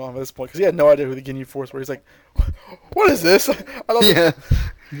hell's going on at this point, because he had no idea who the Ginyu Force were. He's like, what is this? Yeah.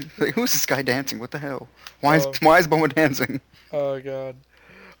 Like, who's this guy dancing? What the hell? Why is Bulma dancing? Oh, God.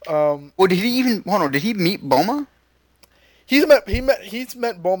 Well, did he meet Bulma? He's met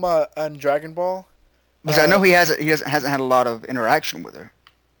Bulma on Dragon Ball. Because I know he hasn't had a lot of interaction with her.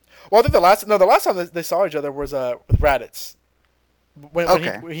 Well, I think the last time they saw each other was with Raditz.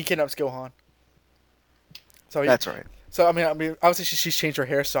 When he kidnaps Gohan. So that's right. So I mean, obviously she's changed her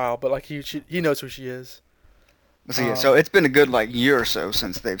hairstyle, but like he knows who she is. So so it's been a good year or so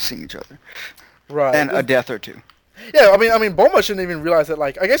since they've seen each other. Right. And a death or two. Yeah, I mean, Bulma shouldn't even realize that.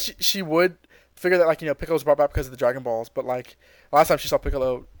 Like, I guess she would figure that, like, Piccolo was brought back because of the Dragon Balls, but like last time she saw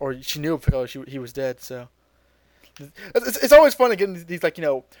Piccolo, or she knew Piccolo, he was dead. So it's always fun to get these, like,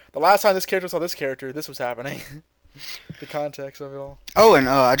 the last time this character saw this character, this was happening. The context of it all. Oh, and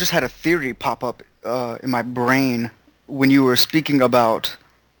I just had a theory pop up in my brain when you were speaking about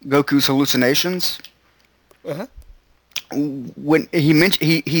Goku's hallucinations. Uh-huh. When he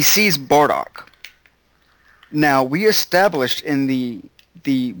mentioned he sees Bardock. Now, we established in the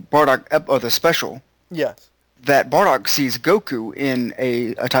Bardock or the special, yes, that Bardock sees Goku in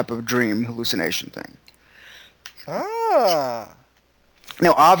a type of dream hallucination thing. Ah.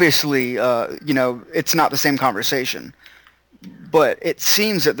 Now, obviously, it's not the same conversation, but it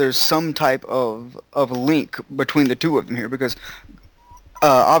seems that there's some type of link between the two of them here, because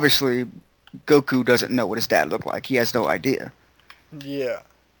obviously Goku doesn't know what his dad looked like. He has no idea. Yeah.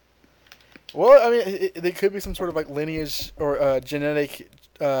 Well, I mean, there could be some sort of, like, lineage or genetic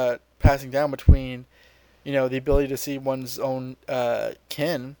passing down between, the ability to see one's own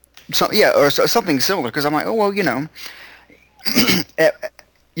kin. So, yeah, or something similar, because I'm like, oh, well,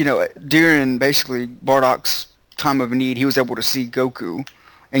 during basically Bardock's time of need, he was able to see Goku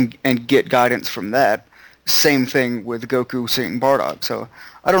and get guidance from that. Same thing with Goku seeing Bardock. So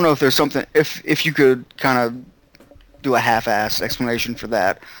I don't know if there's something, if you could kind of do a half-assed explanation for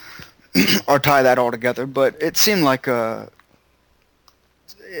that or tie that all together, but it seemed like of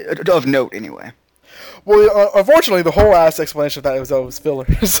note anyway. Well, unfortunately, the whole ass explanation of that was filler.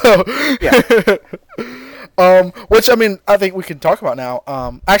 So, Yeah. Which I mean, I think we can talk about now.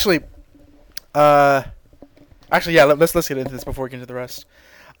 Actually, yeah. Let's get into this before we get into the rest.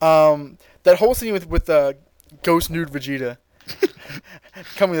 That whole scene with Ghost Nude Vegeta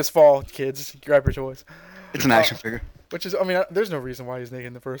coming this fall, kids, grab your toys. It's an action figure. Which is, I mean, there's no reason why he's naked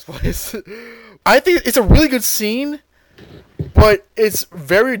in the first place. I think it's a really good scene, but it's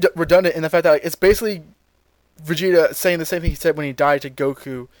very redundant in the fact that it's basically Vegeta saying the same thing he said when he died to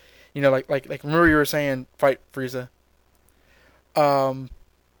Goku. You know, like remember you were saying fight Frieza.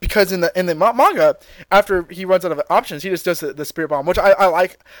 Because in the manga, after he runs out of options, he just does the Spirit Bomb, which I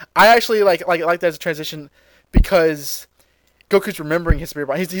like. I actually like that as a transition because Goku's remembering his Spirit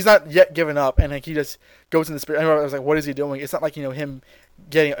Bomb. He's not yet given up, and like he just goes in the Spirit. I was like, what is he doing? It's not like him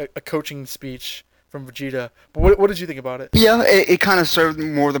getting a coaching speech from Vegeta. But what did you think about it? Yeah, it kind of served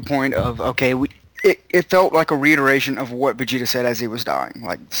more the point of okay, it felt like a reiteration of what Vegeta said as he was dying.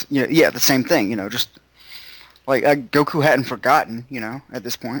 Like the same thing. Just. Like Goku hadn't forgotten, at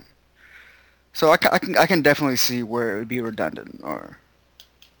this point. So I can definitely see where it would be redundant, or,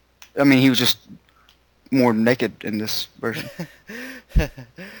 I mean, he was just more naked in this version.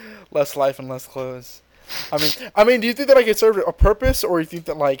 Less life and less clothes. I mean, do you think that it served a purpose, or do you think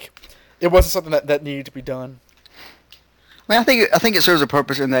that it wasn't something that needed to be done? I mean, I think it serves a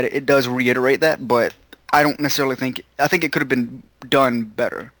purpose in that it does reiterate that, but I don't necessarily think. I think it could have been done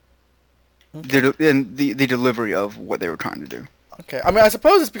better. Okay. The delivery of what they were trying to do. Okay, I mean, I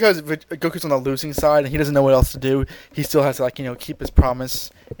suppose it's because Goku's on the losing side and he doesn't know what else to do. He still has to keep his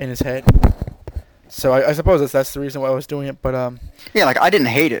promise in his head. So I suppose that's the reason why I was doing it. But yeah, I didn't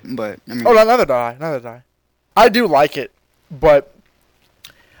hate it, but I mean. Oh, neither did I. I do like it, but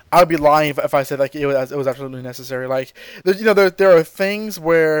I would be lying if I said it was absolutely necessary. There are things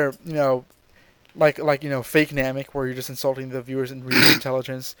where fake Namek, where you're just insulting the viewers and reading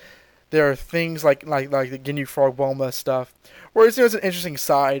intelligence. There are things like the Ginyu Frog Bulma stuff, where it's an interesting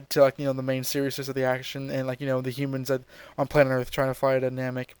side to the main seriousness of the action and the humans on planet Earth trying to fight a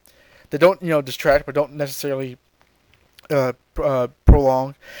Namek. They don't distract, but don't necessarily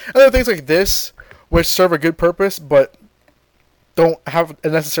prolong. And there are things like this, which serve a good purpose, but don't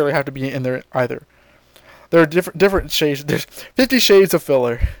necessarily have to be in there either. There are different shades. There's 50 shades of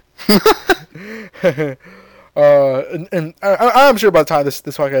filler. And I'm sure by the time this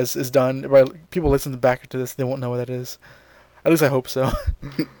podcast is done, people listen back to this, they won't know what that is. At least I hope so.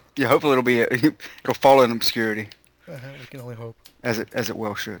 Yeah, hopefully it'll fall in obscurity. We can only hope. As it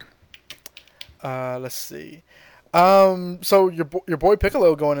well should. Let's see. So your boy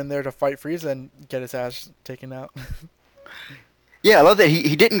Piccolo going in there to fight Frieza and get his ass taken out. Yeah, I love that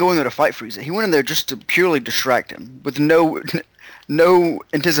he didn't go in there to fight Frieza. He went in there just to purely distract him, with no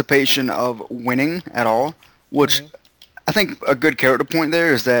anticipation of winning at all. Which I think a good character point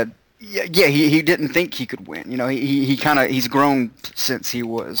there is that he didn't think he could win. He's grown since he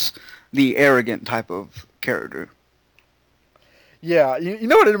was the arrogant type of character. Yeah, you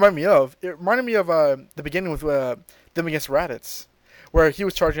know what it reminded me of? It reminded me of the beginning with them against Raditz, where he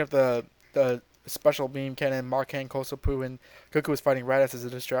was charging up the special beam cannon, Makan Kosopu, and Goku was fighting Raditz as a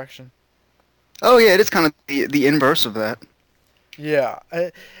distraction. Oh yeah, it is kind of the inverse of that. Yeah,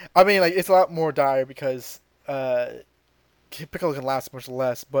 I mean it's a lot more dire because Piccolo can last much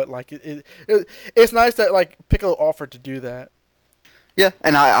less, but it's nice that Piccolo offered to do that. Yeah,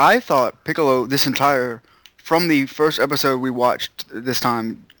 and I thought Piccolo from the first episode we watched this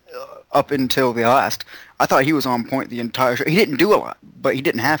time up until the last, I thought he was on point the entire show. He didn't do a lot, but he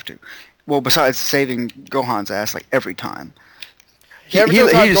didn't have to. Well, besides saving Gohan's ass every time. He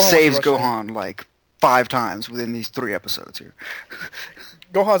just saves Gohan 5 times within these 3 episodes here.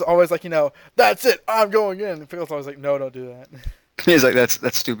 Gohan's always that's it, I'm going in. And Piccolo's always no, don't do that. He's like, that's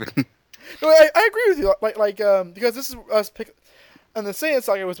stupid. No, I agree with you. Because this is us and the Saiyan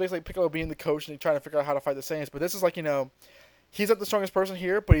saga was basically Piccolo being the coach and trying to figure out how to fight the Saiyans. But this is he's not the strongest person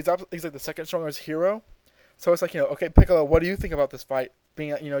here, but he's the second strongest hero. So it's okay, Piccolo, what do you think about this fight?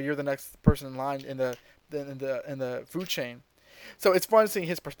 Being you're the next person in line in the food chain. So it's fun seeing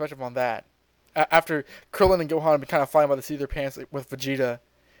his perspective on that. After Krillin and Gohan have been kind of flying by the seat of their pants with Vegeta,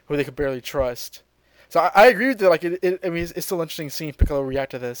 who they could barely trust. So I agree with you. I mean, it's still interesting seeing Piccolo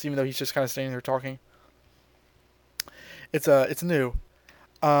react to this, even though he's just kind of standing there talking. It's new.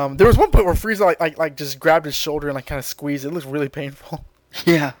 There was one point where Frieza like just grabbed his shoulder and like kind of squeezed it. It looked really painful.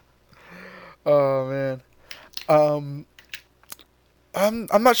 Yeah. Oh man.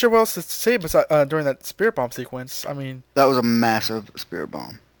 I'm not sure what else to say besides during that spirit bomb sequence. I mean, That was a massive spirit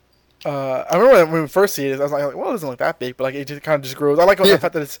bomb. I remember when we first see it, I was like, well, it doesn't look that big, but like it just kind of just grows. I like the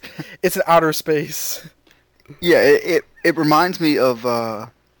fact that it's in outer space. Yeah, it reminds me of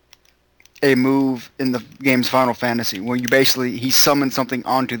a move in the game's Final Fantasy where he summoned something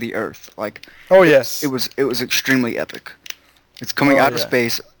onto the Earth. Like, Oh yes. it was extremely epic. It's coming out of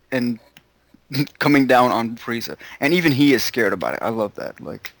space and coming down on Frieza, and even he is scared about it. I love that.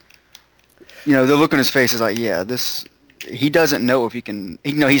 Like, the look on his face is like, yeah, this. He doesn't know if he can.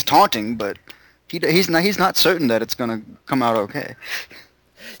 He's taunting, but he's not certain that it's gonna come out okay.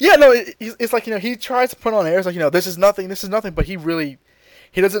 Yeah, no, it's like he tries to put on airs like this is nothing, but he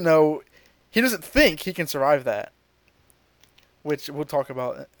doesn't know, he doesn't think he can survive that, which we'll talk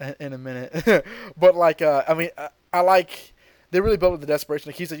about in a minute. But like, I mean, I like they really built up the desperation.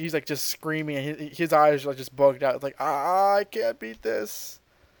 Like he's like just screaming, and his eyes are like just bugged out. It's like I can't beat this.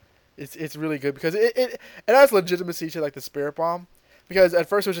 It's really good because it has legitimacy to like the spirit bomb. Because at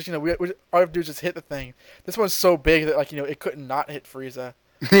first it was just we all we have to do is just hit the thing. This one's so big that like it couldn't not hit Frieza.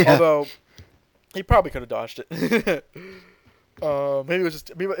 Yeah. Although he probably could have dodged it. Maybe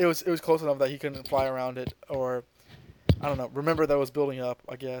it was close enough that he couldn't fly around it, or I don't know. Remember that was building up,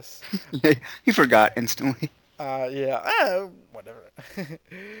 I guess. He forgot instantly. Yeah. Whatever.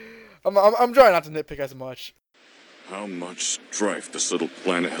 I'm trying not to nitpick as much. How much strife this little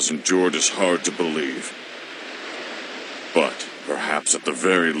planet has endured is hard to believe. But perhaps at the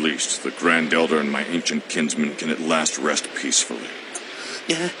very least, the Grand Elder and my ancient kinsman can at last rest peacefully.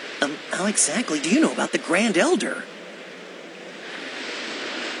 How exactly do you know about the Grand Elder?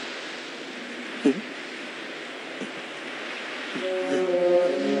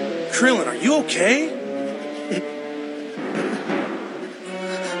 Krillin, are you okay?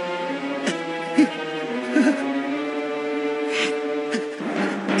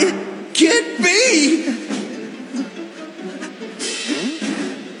 It can't be!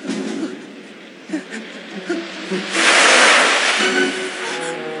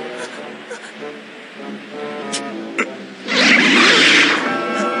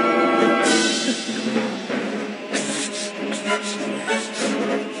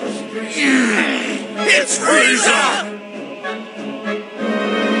 It's Freeza!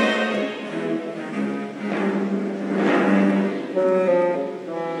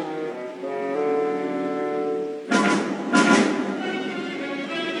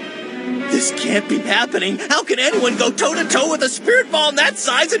 This can't be happening. How can anyone go toe-to-toe with a spirit ball that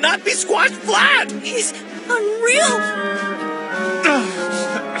size and not be squashed flat? He's unreal!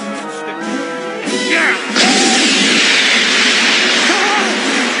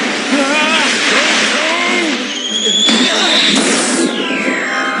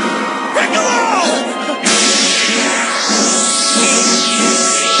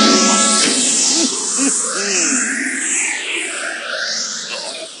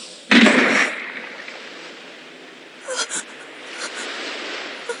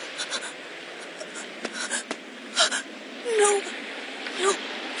 No, you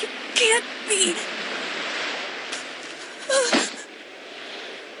can't be.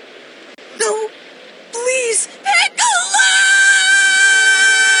 No, please, Piccolo!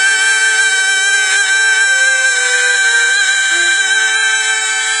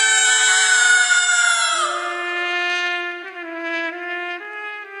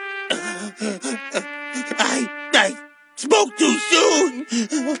 I spoke too soon.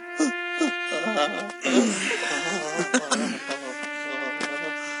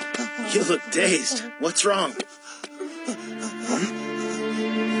 You look dazed. What's wrong?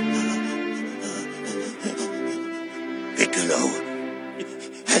 Piccolo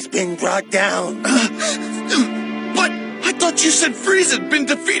has been brought down. But I thought you said Freeza had been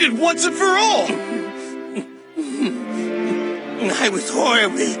defeated once and for all. I was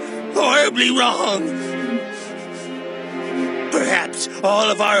horribly wrong. Perhaps all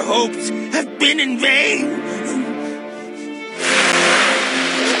of our hopes have been in vain.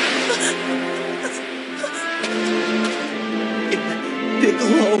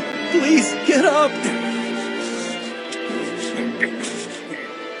 Piccolo, please get up.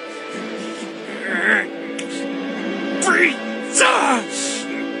 Freeza!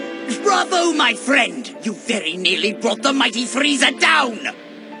 Bravo, my friend! You very nearly brought the mighty Freeza down!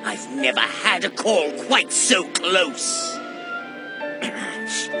 I've never had a call quite so close.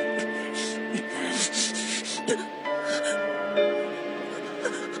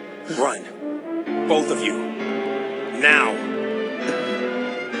 Run. Both of you. Now.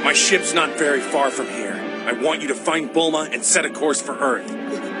 My ship's not very far from here. I want you to find Bulma and set a course for Earth.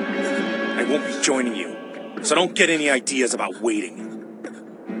 I won't be joining you, so don't get any ideas about waiting.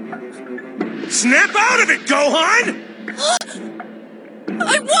 Snap out of it, Gohan!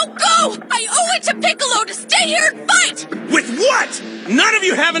 I won't go! I owe it to Piccolo to stay here and fight! With what? None of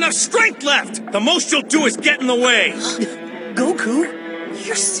you have enough strength left! The most you'll do is get in the way! Goku?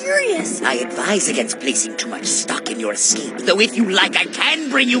 You're serious? I advise against placing too much stock in your escape, though if you like, I can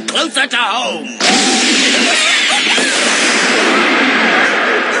bring you closer to home!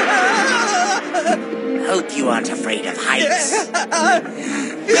 Hope you aren't afraid of heights.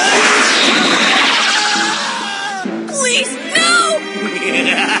 Please, no!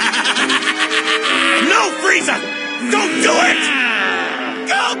 No, Freeza! Don't do it!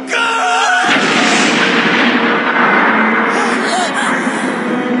 Goku!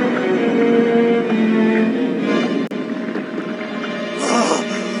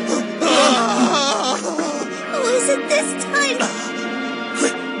 Who is it this time?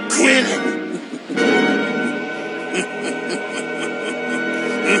 Quinn!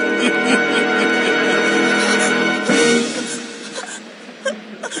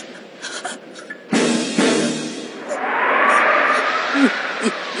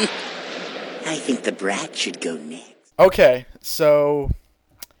 I think the brat should go next. Okay, so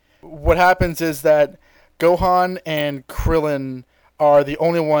what happens is that Gohan and Krillin are the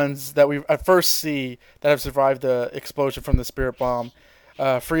only ones that we at first see that have survived the explosion from the Spirit Bomb.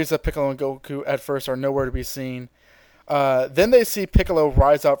 Frieza, Piccolo, and Goku at first are nowhere to be seen. Then they see Piccolo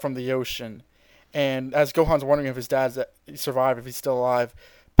rise up from the ocean, and as Gohan's wondering if his dad's survived, if he's still alive,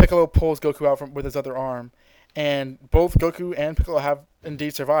 Piccolo pulls Goku out with his other arm, and both Goku and Piccolo have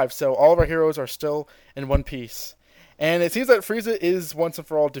indeed survived. So all of our heroes are still in one piece, and it seems that Frieza is once and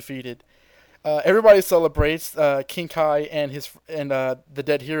for all defeated. Everybody celebrates. King Kai and the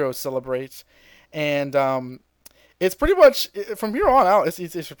dead heroes celebrate, and it's pretty much from here on out. It's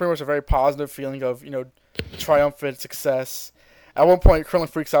pretty much a very positive feeling of triumphant success. At one point, Krillin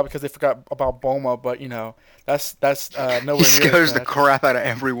freaks out because they forgot about Bulma, but that's nowhere near. He scares that. the crap out of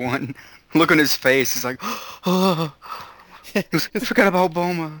everyone. Look on his face. He's like, oh, he forgot about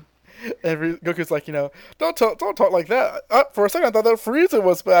Bulma. And Goku's like, don't talk like that. For a second, I thought that Frieza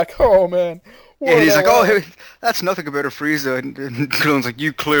was back. Oh man. Yeah, and he's like, oh, hey, that's nothing compared to Frieza. And Krillin's like,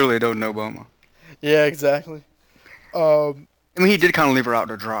 you clearly don't know Bulma. Yeah, exactly. I mean, he did kind of leave her out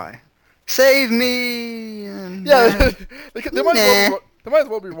to dry. Save me. Yeah, they might as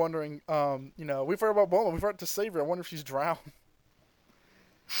well be wondering. We forgot about Bulma. We forgot to save her. I wonder if she's drowned.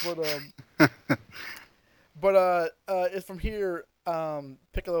 But it's from here.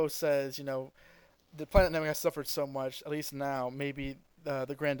 Piccolo says, the planet Namek has suffered so much. At least now, maybe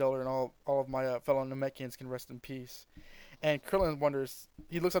the Grand Elder and all of my fellow Namekians can rest in peace. And Krillin wonders.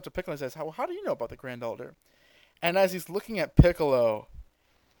 He looks up to Piccolo and says, "How do you know about the Grand Elder?" And as he's looking at Piccolo,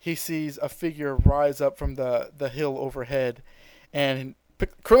 he sees a figure rise up from the hill overhead, and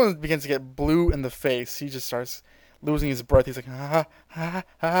Krillin begins to get blue in the face. He just starts losing his breath. He's like, ha, ha,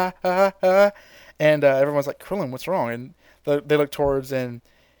 ha, ha, ha. And everyone's like, Krillin, what's wrong? And they look towards, and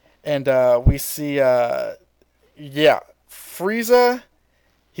we see, Frieza,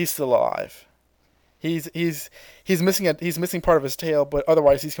 he's still alive. He's missing part of his tail, but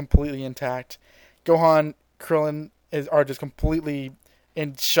otherwise he's completely intact. Gohan, Krillin are just completely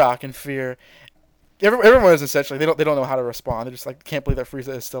in shock and fear. Everyone is essentially they don't know how to respond. They're just like can't believe that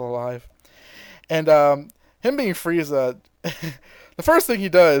Frieza is still alive. And him being Frieza, the first thing he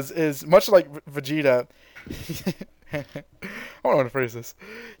does is much like Vegeta. I don't know how to phrase this.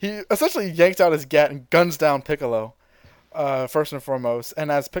 He essentially yanks out his gat and guns down Piccolo, first and foremost.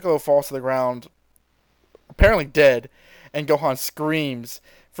 And as Piccolo falls to the ground, apparently dead, and Gohan screams,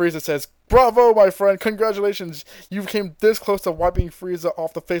 Frieza says, "Bravo, my friend! Congratulations! You came this close to wiping Frieza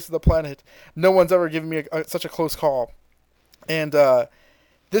off the face of the planet. No one's ever given me such a close call." And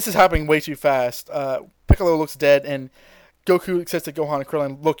this is happening way too fast. Piccolo looks dead, and Goku says to Gohan and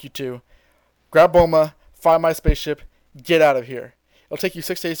Krillin, "Look, you two. Grab Bulma, find my spaceship, get out of here. It'll take you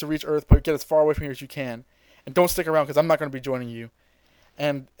 6 days to reach Earth, but get as far away from here as you can. And don't stick around, because I'm not going to be joining you."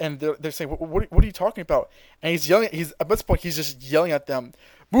 And they're saying, what are you talking about? And he's yelling. At this point, he's just yelling at them,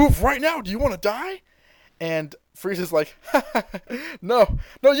 "Move right now! Do you want to die?" And Frieza's like, no,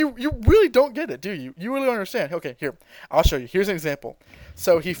 you really don't get it, do you? You really don't understand. Okay, here, I'll show you. Here's an example.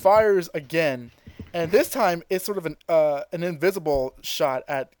 So he fires again, and this time it's sort of an invisible shot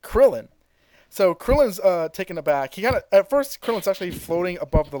at Krillin. So Krillin's taken aback. At first Krillin's actually floating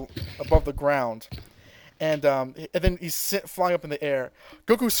above the ground, And then he's flying up in the air.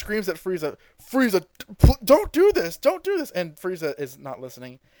 Goku screams at Frieza, "Frieza, don't do this! Don't do this!" And Frieza is not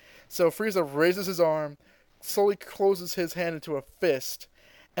listening. So Frieza raises his arm, slowly closes his hand into a fist,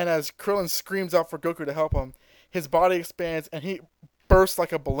 and as Krillin screams out for Goku to help him, his body expands and he bursts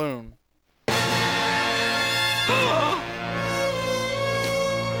like a balloon.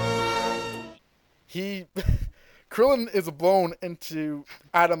 Krillin is blown into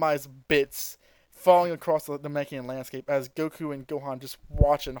atomized bits, falling across the Namekian landscape as Goku and Gohan just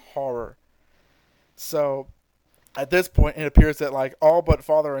watch in horror. So, at this point, it appears that like all but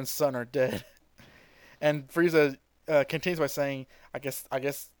father and son are dead, and Frieza continues by saying, "I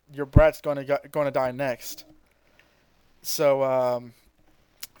guess your brat's going to die next." So,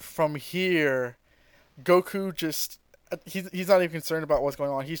 from here, Goku just he's not even concerned about what's going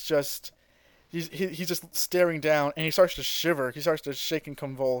on. He's just staring down, and he starts to shiver. He starts to shake and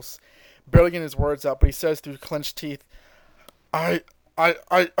convulse, barely getting his words out. But he says through clenched teeth, "I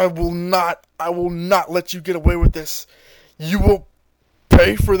will not let you get away with this. You will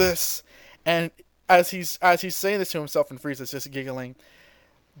pay for this." And as he's saying this to himself, and Frieza's just giggling,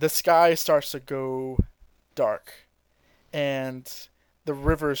 the sky starts to go dark, and the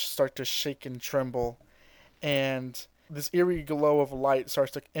rivers start to shake and tremble, and this eerie glow of light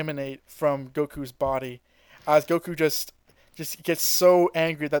starts to emanate from Goku's body, as Goku just gets so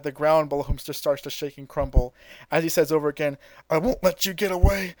angry that the ground below him just starts to shake and crumble, as he says over again, "I won't let you get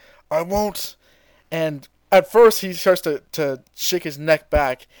away. I won't." And at first he starts to shake his neck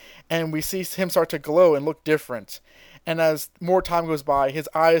back, and we see him start to glow and look different. And as more time goes by, his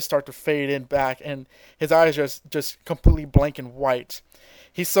eyes start to fade in back, and his eyes just completely blank and white.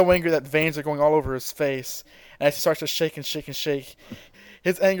 He's so angry that veins are going all over his face, and as he starts to shake and shake and shake,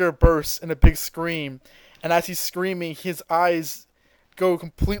 his anger bursts in a big scream, and as he's screaming, his eyes go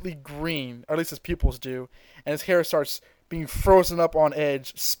completely green, or at least his pupils do, and his hair starts being frozen up on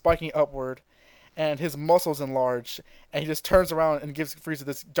edge, spiking upward, and his muscles enlarge, and he just turns around and gives Frieza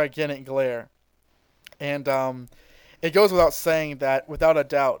this gigantic glare. And it goes without saying that, without a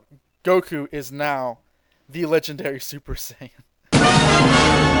doubt, Goku is now the legendary Super Saiyan.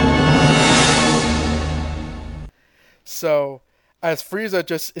 So, as Frieza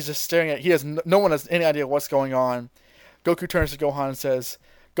is just staring at, no one has any idea what's going on. Goku turns to Gohan and says,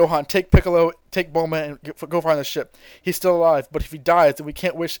 "Gohan, take Piccolo, take Bulma, and go find the ship. He's still alive, but if he dies, then we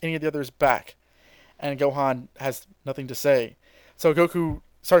can't wish any of the others back." And Gohan has nothing to say. So Goku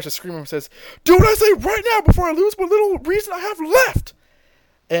starts to scream and says, "Do what I say right now before I lose what little reason I have left!"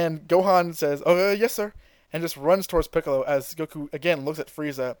 And Gohan says, "Oh, yes, sir," and just runs towards Piccolo as Goku again looks at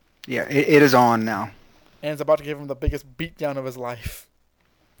Frieza. Yeah, it is on now. And is about to give him the biggest beatdown of his life.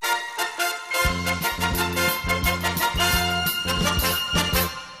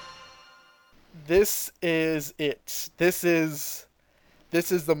 This is it. This is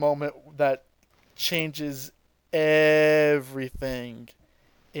the moment that changes everything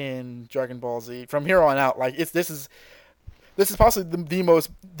in Dragon Ball Z from here on out. Like this is possibly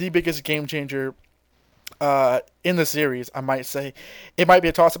the biggest game changer in the series, I might say. It might be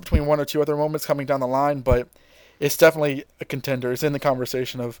a toss-up between one or two other moments coming down the line, but it's definitely a contender. It's in the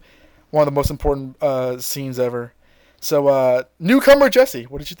conversation of one of the most important scenes ever. So, newcomer Jesse,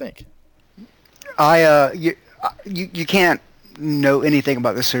 what did you think? You can't know anything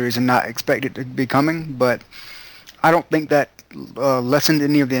about the series and not expect it to be coming, but I don't think that lessened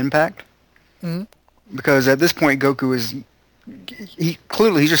any of the impact. Mm-hmm. Because at this point, Goku he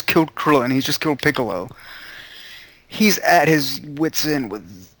just killed Krillin. He's just killed Piccolo. He's at his wit's end with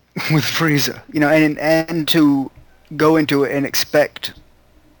Frieza, and to go into it and expect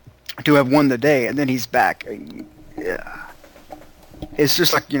to have won the day, and then he's back. Yeah, it's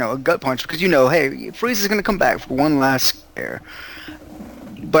just like a gut punch because hey, Frieza's gonna come back for one last scare.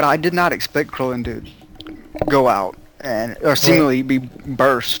 But I did not expect Krillin to go out or seemingly be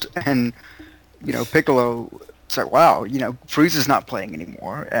burst, and Piccolo. It's like, wow, Frieza's not playing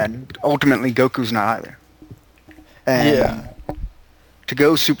anymore, and ultimately Goku's not either. And to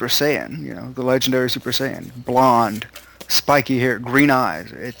go Super Saiyan, the legendary Super Saiyan, blonde, spiky hair, green eyes,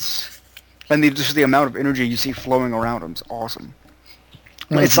 just the amount of energy you see flowing around him is awesome.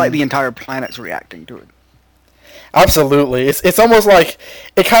 Mm-hmm. It's like the entire planet's reacting to it. Absolutely. It's almost like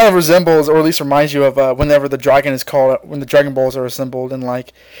it kind of resembles, or at least reminds you of whenever the dragon is called, when the Dragon Balls are assembled, and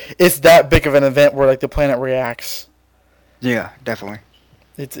like it's that big of an event where like the planet reacts. Yeah, definitely.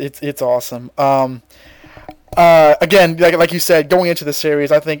 It's awesome. Again, like you said, going into the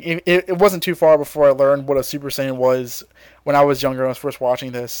series, I think it wasn't too far before I learned what a Super Saiyan was when I was younger and I was first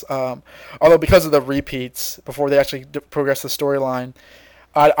watching this. Although because of the repeats before they actually progressed the storyline,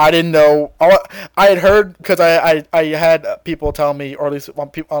 I didn't know. I had heard because I had people tell me, or at least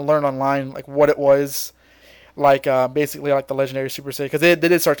I learned online, like what it was, like basically like the legendary Super Saiyan, because they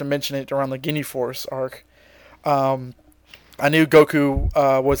did start to mention it around the Ginyu Force arc. Um, I knew Goku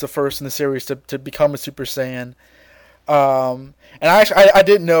was the first in the series to become a Super Saiyan. And I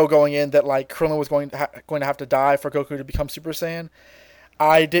didn't know going in that like Krillin was going to have to die for Goku to become Super Saiyan.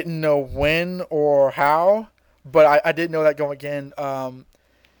 I didn't know when or how, but I did know that going in.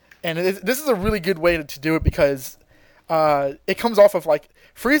 And this is a really good way to do it because it comes off of like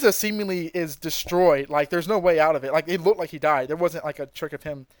Frieza seemingly is destroyed. Like there's no way out of it. Like it looked like he died. There wasn't like a trick of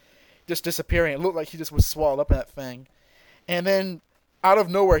him just disappearing. It looked like he just was swallowed up in that thing. And then out of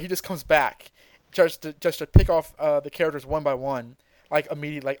nowhere he just comes back just to pick off the characters one by one. Like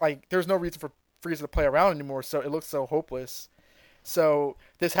immediately. Like there's no reason for Frieza to play around anymore, so it looks so hopeless. So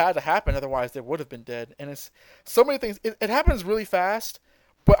this had to happen, otherwise they would have been dead. And it's so many things. It happens really fast,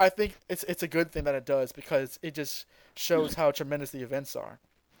 but I think it's a good thing that it does because it just shows how tremendous the events are.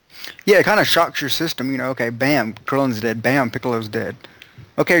 Yeah, it kind of shocks your system. Okay, bam, Krillin's dead. Bam, Piccolo's dead.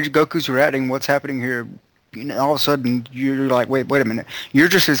 Okay, Goku's reacting. What's happening here? All of a sudden you're like, wait a minute. You're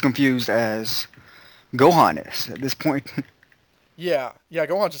just as confused as Gohan is at this point. Yeah.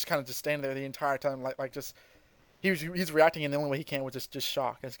 Gohan's just kind of just standing there the entire time, like just he's reacting in the only way he can with just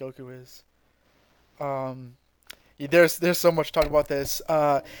shock, as Goku is. There's so much to talk about this.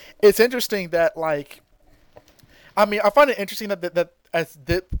 It's interesting that like, I mean, I find it interesting that at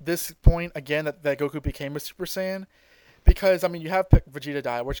this point again that Goku became a Super Saiyan, because I mean you have Vegeta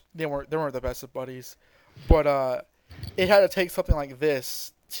die, which they weren't the best of buddies, but it had to take something like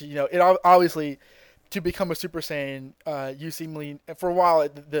this to it obviously. To become a Super Saiyan, you seemingly, for a while,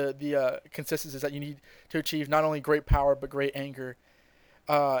 the consensus is that you need to achieve not only great power, but great anger.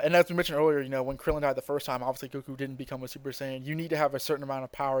 And as we mentioned earlier, when Krillin died the first time, obviously Goku didn't become a Super Saiyan. You need to have a certain amount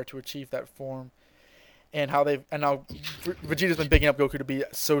of power to achieve that form. And now Vegeta's been bigging up Goku to be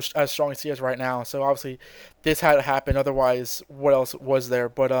as strong as he is right now. So obviously this had to happen. Otherwise, what else was there?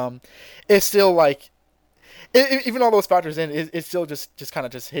 But it's still like, even all those factors in, it still just kind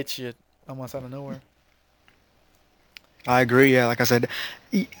of just hits you almost out of nowhere. I agree. Yeah, like I said,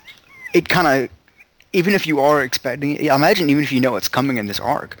 it kind of, even if you are expecting it, I imagine even if you know it's coming in this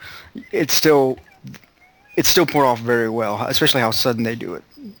arc, it's still poured off very well, especially how sudden they do it,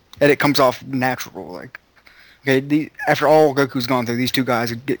 and it comes off natural. Like, okay, after all Goku's gone through, these two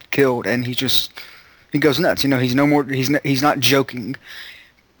guys get killed, and he goes nuts. He's no more. He's not joking.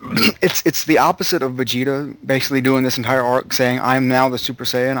 It's the opposite of Vegeta basically doing this entire arc, saying, "I'm now the Super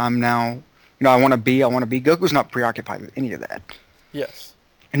Saiyan. I'm now." I want to be. Goku's not preoccupied with any of that. Yes.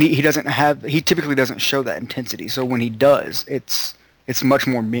 And he typically doesn't show that intensity. So when he does, it's much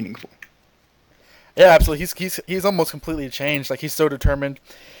more meaningful. Yeah, absolutely. He's almost completely changed. Like he's so determined.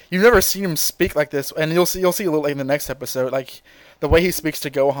 You've never seen him speak like this, and you'll see a little like in the next episode. Like the way he speaks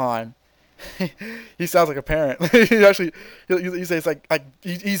to Gohan, he sounds like a parent. he says like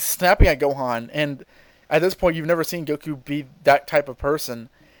he's snapping at Gohan, and at this point, you've never seen Goku be that type of person.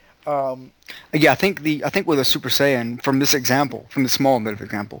 Yeah, I think with a Super Saiyan, from this example, from the small bit of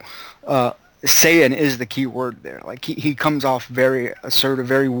example, Saiyan is the key word there. Like he comes off very assertive,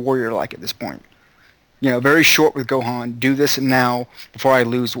 very warrior-like at this point. Very short with Gohan. Do this now before I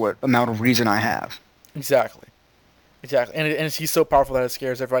lose what amount of reason I have. Exactly, and he's so powerful that it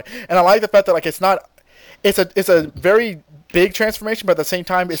scares everybody. And I like the fact that like it's a very big transformation, but at the same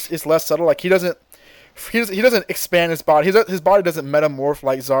time it's less subtle. Like he doesn't expand his body. His body doesn't metamorph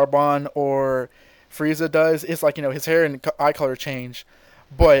like Zarbon or Frieza does. It's like his hair and eye color change,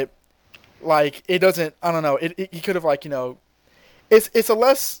 but like it doesn't. I don't know. He could have like it's a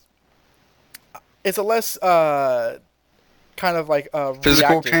less kind of like physical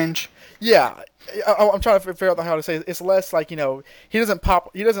reactive change. Yeah, I'm trying to figure out how to say it. It's less like he doesn't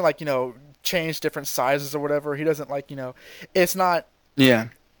pop. He doesn't like change different sizes or whatever. He doesn't like It's not. Yeah.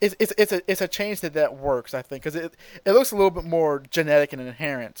 It's a change that works, I think, because it looks a little bit more genetic and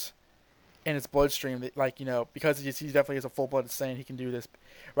inherent in his bloodstream. Like because he definitely is a full-blooded Saiyan, he can do this,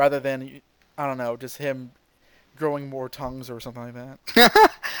 rather than I don't know, just him growing more tongues or something like that.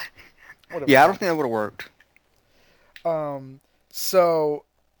 Yeah, I don't think that would have worked. So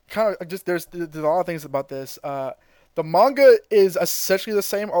kind of just there's a lot of things about this. The manga is essentially the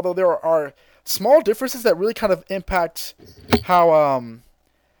same, although there are small differences that really kind of impact how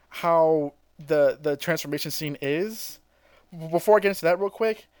the transformation scene is. Before I get into that real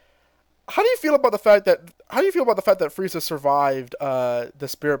quick, how do you feel about the fact that Frieza survived the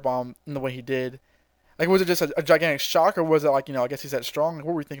spirit bomb in the way he did? Like, was it just a gigantic shock, or was it like I guess he's that strong? What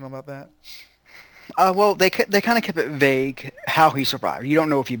were you thinking about that? Well, they kind of kept it vague how he survived. You don't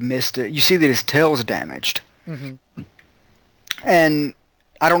know if he missed it. You see that his tail's damaged, and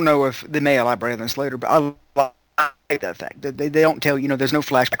I don't know if they may elaborate on this later, but I like that fact. They don't tell you. There's no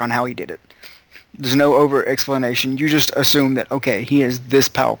flashback on how he did it. There's no over explanation. You just assume that okay, he is this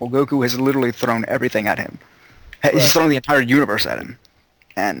powerful. Goku has literally thrown everything at him. Right. He's thrown the entire universe at him,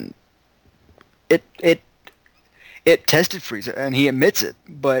 and it tested Frieza, and he admits it.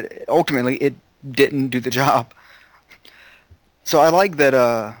 But ultimately, it didn't do the job. So I like that.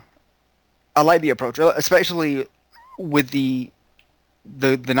 I like the approach, especially with the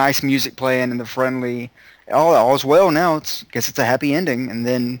nice music playing and the friendly. All's well now. Guess it's a happy ending, and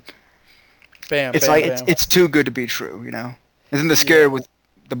then bam. It's bam, like bam. it's too good to be true, And then the scare with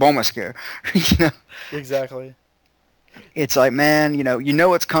the Bulma scare, Exactly. It's like, man, you know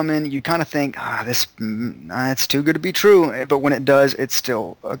what's coming. You kind of think, it's too good to be true. But when it does, it's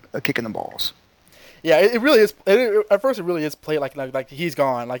still a kick in the balls. Yeah, it really is. At first, it really is played like he's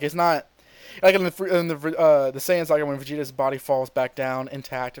gone. Like it's not like in the Saiyan saga when Vegeta's body falls back down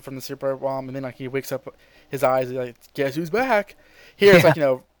intact from the super bomb, and then like he wakes up, his eyes like, guess who's back? Here it's like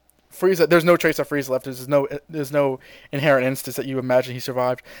Frieza. There's no trace of Frieza left. There's no inherent instance that you imagine he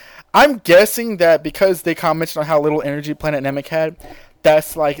survived. I'm guessing that because they commented on how little energy Planet Namek had,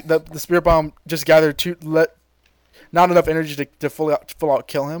 that's like the spirit bomb just gathered not enough energy to full out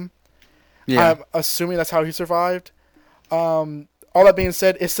kill him. Yeah. I'm assuming that's how he survived. All that being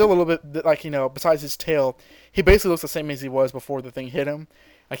said, it's still a little bit like besides his tail, he basically looks the same as he was before the thing hit him.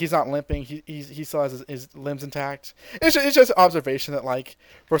 Like he's not limping. He still has his limbs intact. It's just observation that like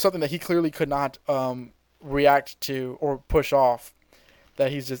for something that he clearly could not react to or push off,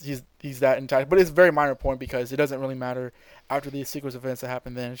 that he's that intact. But it's a very minor point because it doesn't really matter after these sequence of events that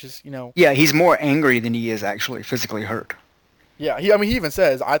happen. Then it's just Yeah, he's more angry than he is actually physically hurt. Yeah, he even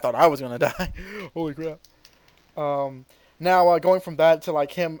says, "I thought I was gonna die." Holy crap! Now going from that to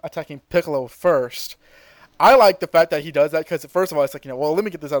like him attacking Piccolo first. I like the fact that he does that because first of all, it's like well, let me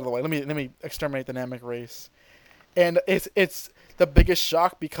get this out of the way. Let me exterminate the Namek race, and it's the biggest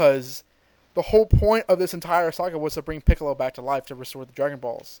shock because the whole point of this entire saga was to bring Piccolo back to life to restore the Dragon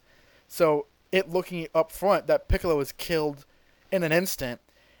Balls. So looking up front that Piccolo is killed in an instant.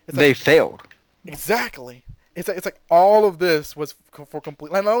 They failed. Exactly. It's like all of this was for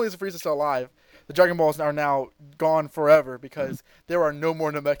complete. Not only is Frieza still alive, the Dragon Balls are now gone forever because there are no more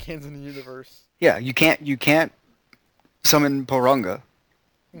Namekians in the universe. Yeah, you can't summon Porunga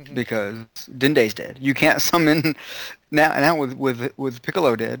because Dende's dead. You can't summon now with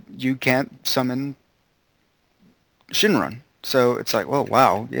Piccolo dead. You can't summon Shinron. So it's like, well,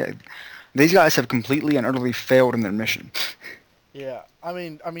 wow, yeah, these guys have completely and utterly failed in their mission. Yeah, I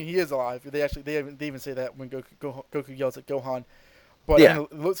mean, he is alive. They even say that when Goku yells at Gohan, but yeah,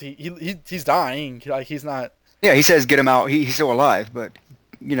 he's dying. Like he's not. Yeah, he says get him out. He's still alive, but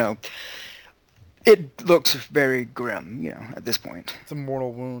it looks very grim. At this point, it's a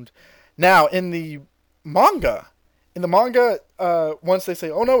mortal wound. Now in the manga, once they say,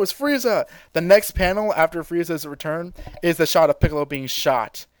 "Oh no, it's Frieza," the next panel after Frieza's return is the shot of Piccolo being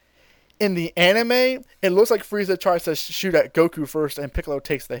shot. In the anime, it looks like Frieza tries to shoot at Goku first, and Piccolo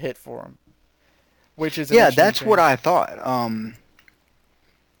takes the hit for him. Which is that's what I thought.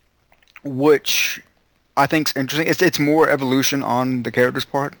 Which I think's interesting. It's more evolution on the character's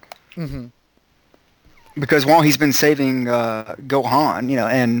part. Mm-hmm. Because while he's been saving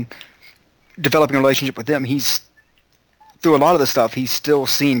Gohan, and developing a relationship with him, he's through a lot of the stuff he's still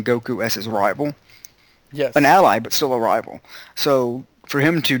seen Goku as his rival. Yes, an ally, but still a rival. So for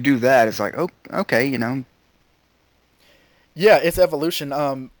him to do that, it's like, oh, okay, Yeah, it's evolution.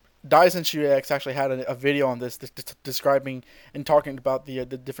 Daisen Shuex actually had a video on this describing and talking about the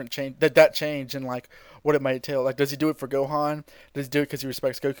different change that change and like what it might entail. Like, does he do it for Gohan? Does he do it because he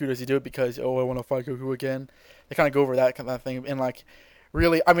respects Goku? Does he do it because I want to fight Goku again? They kind of go over that kind of thing and like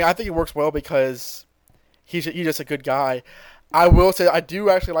really, I mean, I think it works well because he's just a good guy. I will say I do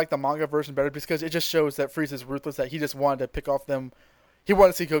actually like the manga version better because it just shows that Frieza's ruthless. That he just wanted to pick off them. He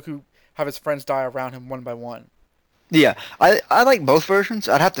wanted to see Goku have his friends die around him one by one. Yeah, I like both versions.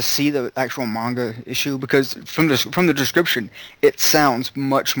 I'd have to see the actual manga issue because from the description, it sounds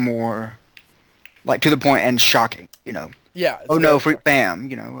much more like to the point and shocking. Yeah. Oh no! Bam!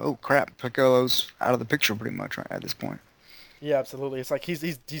 Oh crap! Piccolo's out of the picture pretty much right at this point. Yeah, absolutely. It's like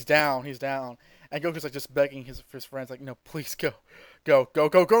he's down. He's down, and Goku's like just begging his friends like, please go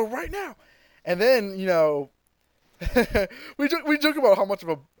right now, and then we joke about how much of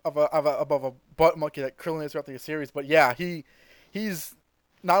a butt monkey that Krillin is throughout the series, but yeah, he's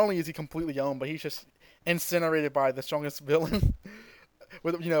not only is he completely owned, but he's just incinerated by the strongest villain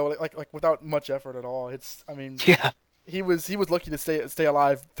with like without much effort at all. It's I mean Yeah. he was lucky to stay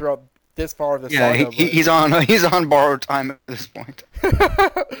alive throughout this far of the Yeah, saga. he's on borrowed time at this point.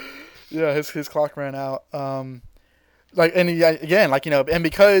 Yeah, his clock ran out. Like and again, like and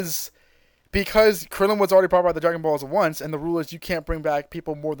because Krillin was already brought by the Dragon Balls once, and the rule is you can't bring back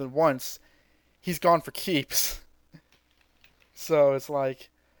people more than once. He's gone for keeps. So it's like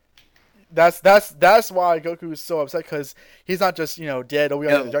that's why Goku is so upset, because he's not just dead. Oh, we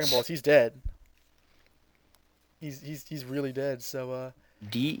got the Dragon Balls. He's dead. He's really dead. So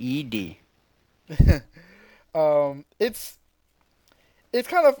DED. It's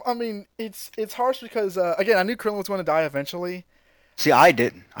kind of, I mean, it's harsh because again, I knew Krillin was going to die eventually. See, I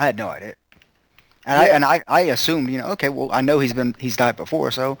didn't. I had no idea. And I assumed, okay, well, I know he's died before,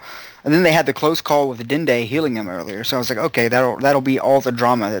 so, and then they had the close call with Dende healing him earlier, so I was like, okay, that'll be all the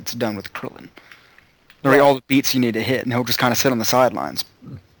drama that's done with Krillin. There'll be all the beats you need to hit, and he'll just kind of sit on the sidelines.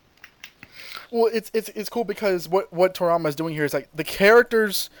 Well, it's cool because what Toriyama is doing here is like the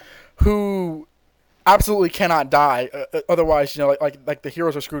characters who absolutely cannot die, otherwise, like the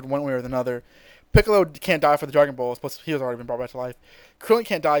heroes are screwed one way or another. Piccolo can't die for the Dragon Balls, plus he has already been brought back to life. Krillin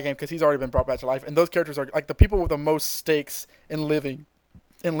can't die again because he's already been brought back to life, and those characters are like the people with the most stakes in living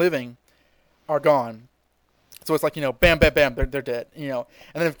are gone. So it's like bam, bam, bam, they're dead. And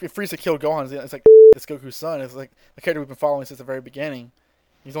then if Frieza killed Gohan, it's like it's Goku's son. It's like the character we've been following since the very beginning.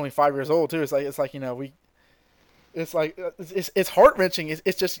 He's only 5 years old too. It's like it's heart wrenching.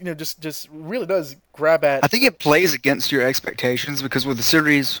 It's just just really does grab at. I think it plays against your expectations because with the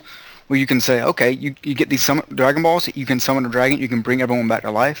series, where you can say, okay, you get these Dragon Balls, you can summon a dragon, you can bring everyone back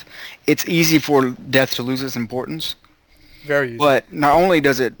to life. It's easy for death to lose its importance. Very easy. But not only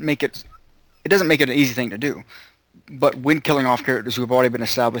does it doesn't make it an easy thing to do, but when killing off characters who have already been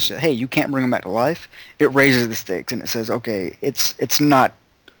established that, hey, you can't bring them back to life, it raises the stakes and it says, okay, it's not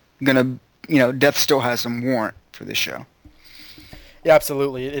gonna, death still has some warrant for this show. Yeah,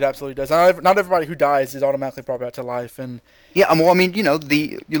 absolutely. It absolutely does. Not everybody who dies is automatically brought back to life, and yeah. Well, I mean, you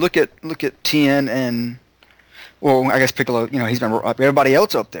look at Tien and, well, I guess Piccolo. He's been up. Everybody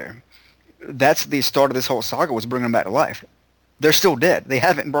else up there. That's the start of this whole saga, was bringing them back to life. They're still dead. They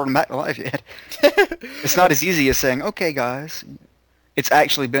haven't brought them back to life yet. It's not as easy as saying, okay, guys. It's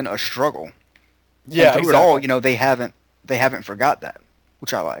actually been a struggle. Yeah, and through exactly. it all, they haven't forgot that,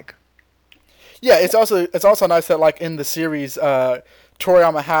 which I like. Yeah, it's also nice that like in the series,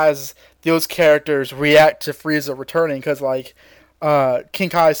 Toriyama has those characters react to Frieza returning, because like King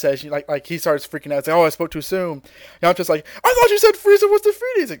Kai says, like he starts freaking out. It's like, oh, I spoke too soon. I'm just like, I thought you said Frieza was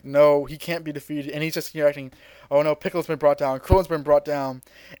defeated. He's like, no, he can't be defeated, and he's just reacting. Oh no, Piccolo's been brought down, Krillin's been brought down,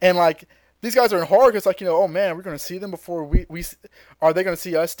 and like these guys are in horror because like oh man, we're gonna see them before we are they gonna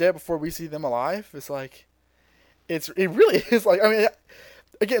see us dead before we see them alive? It's like it really is like, I mean,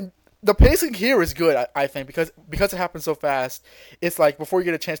 again. The pacing here is good, I think, because it happens so fast. It's like before you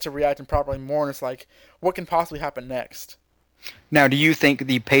get a chance to react and properly mourn, it's like, what can possibly happen next? Now, do you think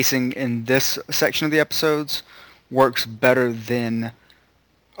the pacing in this section of the episodes works better than,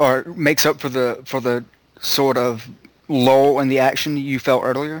 or makes up for the sort of lull in the action you felt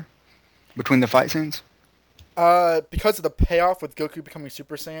earlier between the fight scenes? Because of the payoff with Goku becoming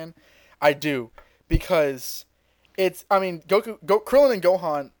Super Saiyan, I do, because Krillin and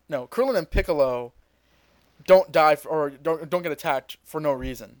Gohan. No, Krillin and Piccolo don't die or don't get attacked for no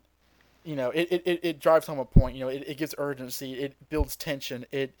reason. It drives home a point. It gives urgency. It builds tension.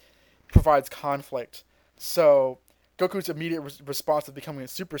 It provides conflict. So Goku's immediate response to becoming a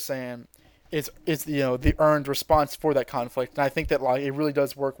Super Saiyan is the earned response for that conflict. And I think that like it really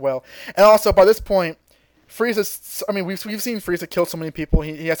does work well. And also by this point, Frieza. I mean, we've seen Frieza kill so many people.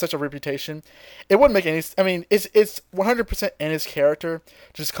 He has such a reputation. It wouldn't make any. I mean, it's 100% in his character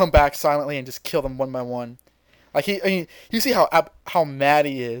to just come back silently and just kill them one by one. Like you see how mad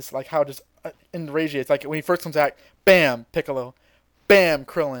he is. Like how just enraged he is. Like when he first comes back, bam, Piccolo, bam,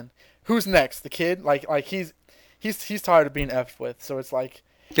 Krillin. Who's next? The kid. Like he's tired of being effed with. So it's like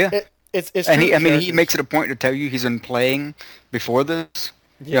yeah. It's and he makes it a point to tell you he's been playing before this.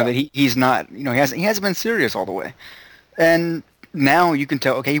 Yeah. That he's not, he hasn't been serious all the way. And now you can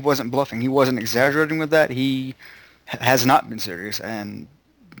tell, okay, he wasn't bluffing. He wasn't exaggerating with that. He has not been serious, and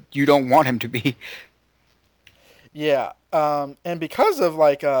you don't want him to be. Yeah. And because of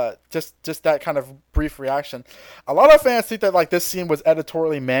like just that kind of brief reaction, a lot of fans think that like this scene was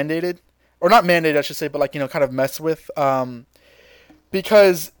editorially mandated, or not mandated, I should say, but like kind of messed with.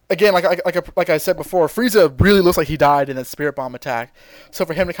 Because again, like I said before, Frieza really looks like he died in that Spirit Bomb attack. So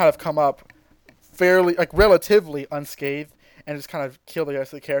for him to kind of come up fairly, like relatively unscathed and just kind of kill the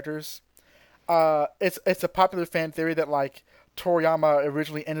rest of the characters, it's a popular fan theory that like Toriyama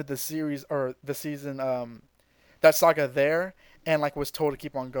originally ended the series or the season, that saga there, and like was told to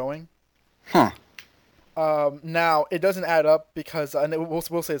keep on going. Huh. Now it doesn't add up because, and we'll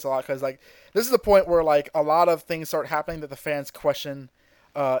say this a lot because like this is the point where like a lot of things start happening that the fans question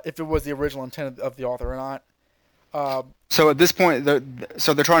if it was the original intent of the author or not. So at this point, they're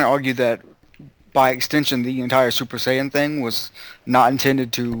trying to argue that by extension, the entire Super Saiyan thing was not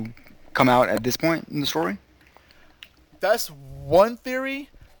intended to come out at this point in the story? That's one theory.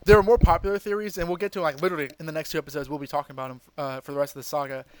 There are more popular theories, and we'll get to like literally in the next 2 episodes. We'll be talking about them for the rest of the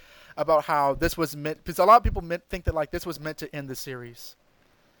saga, about how this was meant. Because a lot of people think that like this was meant to end the series.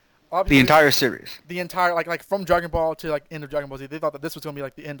 The entire series. The entire like from Dragon Ball to like end of Dragon Ball Z. They thought that this was going to be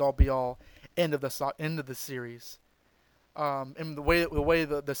like the end all be all end of the series. And the way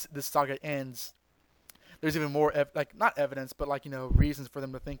this saga ends, there's even more not evidence, but like reasons for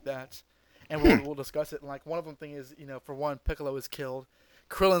them to think that, and we'll discuss it. And like one of them thing is for one, Piccolo is killed,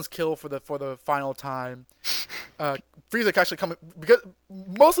 Krillin's killed for the final time. Freeza actually coming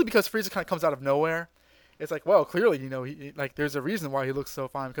mostly because Freeza kind of comes out of nowhere. It's like, well, clearly he, like there's a reason why he looks so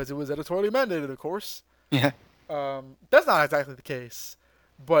fine because it was editorially mandated, of course. Yeah. That's not exactly the case,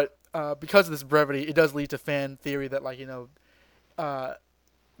 but because of this brevity, it does lead to fan theory that like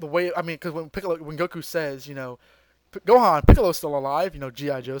the way, I mean, because when Goku says, Gohan, Piccolo's still alive,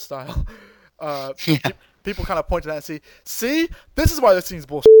 G.I. Joe style, people kind of point to that and see, this is why this scene's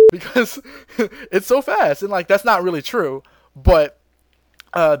bullshit, because it's so fast, and, like, that's not really true, but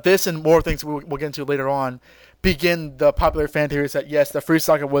this and more things we'll get into later on begin the popular fan theories that, yes, the Freeza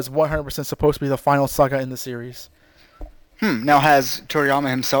saga was 100% supposed to be the final saga in the series. Now, has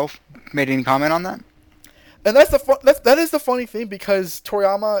Toriyama himself made any comment on that? And that is the funny thing because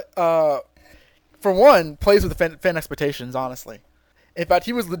Toriyama, for one, plays with the fan expectations. Honestly, in fact,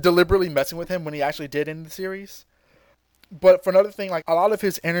 he was deliberately messing with him when he actually did end the series. But for another thing, like a lot of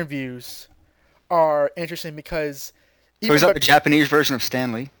his interviews are interesting because. So he's like the Japanese version of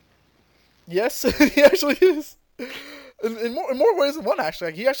Stanley. Yes, he actually is. In more ways than one, actually.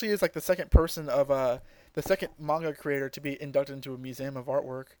 Like, he actually is like the second person of the second manga creator to be inducted into a museum of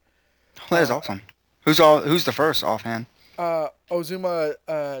artwork. Oh, that is awesome. Who's the first offhand? Ozuma.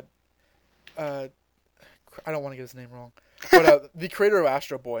 I don't want to get his name wrong, but the creator of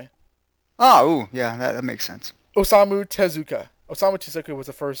Astro Boy. Oh, yeah, that makes sense. Osamu Tezuka. Osamu Tezuka was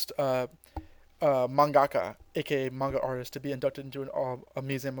the first mangaka, aka manga artist, to be inducted into a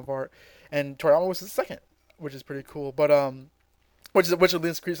museum of art, and Toriyama was the second, which is pretty cool. But which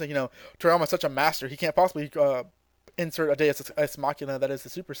leads to like Toriyama is such a master, he can't possibly insert a Deus Ex Machina that is the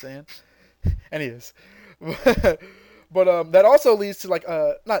Super Saiyan. And he is. But that also leads to like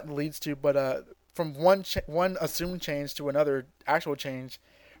not leads to, but from one assumed change to another actual change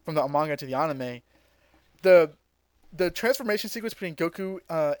from the manga to the anime. The transformation sequence between Goku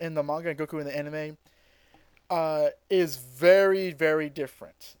in the manga and Goku in the anime is very, very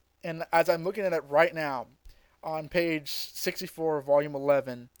different. And as I'm looking at it right now, on page 64, volume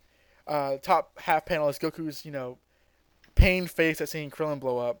 11, top half panel is Goku's pained face at seeing Krillin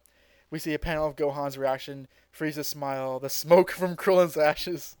blow up. We see a panel of Gohan's reaction, Frieza's smile, the smoke from Krillin's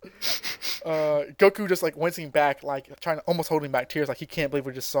ashes. Goku just like wincing back, like almost holding back tears, like he can't believe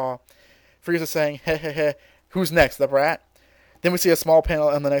what we just saw. Frieza saying, "Heh heh heh, who's next, the brat?" Then we see a small panel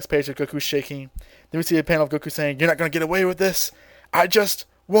on the next page of Goku shaking. Then we see a panel of Goku saying, "You're not gonna get away with this. I just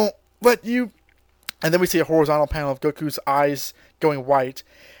won't let you." And then we see a horizontal panel of Goku's eyes going white.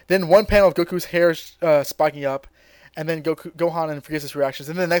 Then one panel of Goku's hair spiking up. And then Gohan and Frieza's reactions.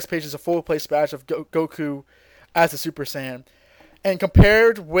 And then the next page is a full-play splash of Goku as a Super Saiyan. And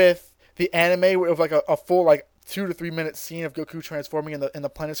compared with the anime of like a full like 2 to 3 minute scene of Goku transforming in the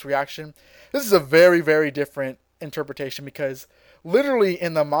planet's reaction, this is a very, very different interpretation because literally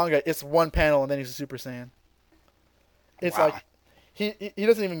in the manga it's one panel and then he's a Super Saiyan. It's wow. like he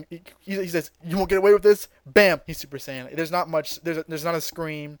doesn't even he says, "You won't get away with this." Bam, he's Super Saiyan. There's not much. There's not a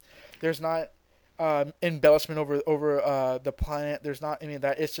scream. There's not embellishment over the planet. There's not any of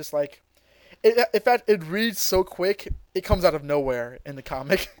that. It's just like, in fact, it reads so quick, it comes out of nowhere in the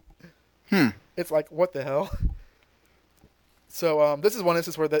comic. It's like, what the hell? So this is one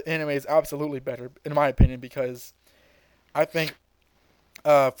instance where the anime is absolutely better, in my opinion, because I think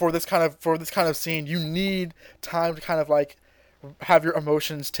for this kind of scene, you need time to kind of like have your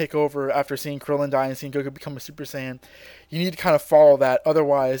emotions take over after seeing Krillin die and seeing Goku become a Super Saiyan. You need to kind of follow that.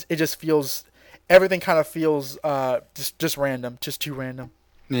 Otherwise, it just feels. Everything kind of feels just random, just too random.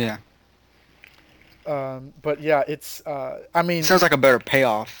 Yeah. But yeah, it's. I mean, sounds like a better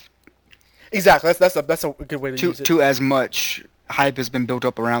payoff. Exactly. That's a good way to use it. To as much hype has been built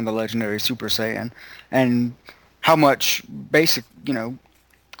up around the legendary Super Saiyan, and how much basic,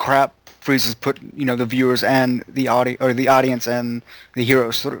 crap Frieza's put, the viewers and the audience and the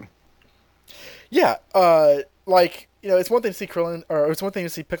heroes through. Yeah, it's one thing to see Krillin, or it's one thing to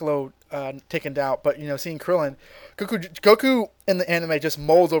see Piccolo taken down, but seeing Krillin, Goku in the anime just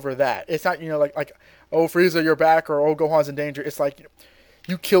molds over that. It's not like oh Frieza you're back, or oh Gohan's in danger. It's like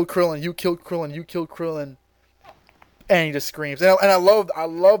you killed Krillin, you killed Krillin, you killed Krillin, and he just screams. And I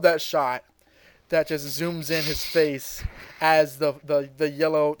love that shot that just zooms in his face as the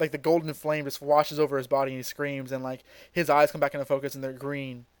yellow, like the golden flame just washes over his body and he screams, and like his eyes come back into focus and they're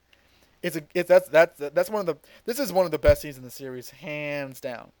green. This is one of the best scenes in the series, hands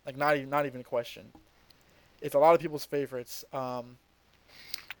down. Like not even a question. It's a lot of people's favorites.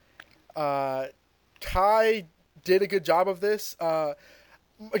 Kai did a good job of this.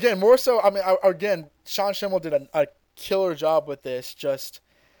 Again, more so. I mean, again, Sean Schemmel did a killer job with this. Just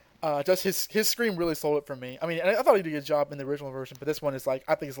his scream really sold it for me. I mean, I thought he did a good job in the original version, but this one is like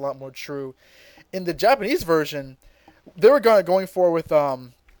I think it's a lot more true. In the Japanese version, they were going for with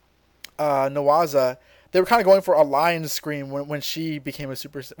Nawaza, they were kind of going for a lion scream when she became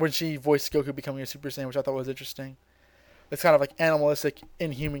when she voiced Goku becoming a Super Saiyan, which I thought was interesting. It's kind of like animalistic,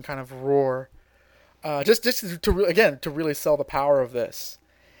 inhuman kind of roar, just to really sell the power of this,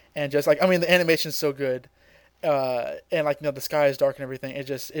 and just like I mean the animation's so good, and like the sky is dark and everything.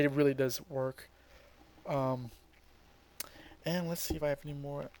 It really does work. And let's see if I have any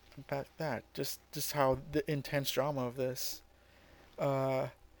more about that. Just how the intense drama of this.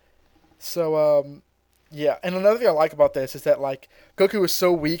 Yeah, and another thing I like about this is that like Goku was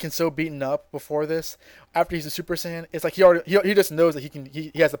so weak and so beaten up before this. After he's a Super Saiyan, it's like he just knows that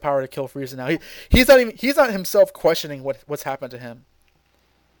he has the power to kill Frieza now. He's not himself questioning what's happened to him,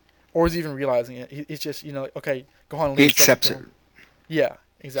 or is he even realizing it. He's just okay, Gohan. He accepts it. Yeah,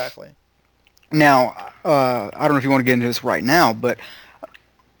 exactly. Now, I don't know if you want to get into this right now, but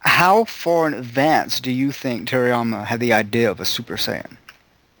how far in advance do you think Toriyama had the idea of a Super Saiyan?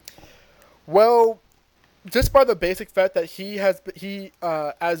 Well, just by the basic fact that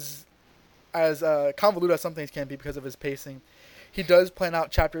as convoluted as some things can be because of his pacing, he does plan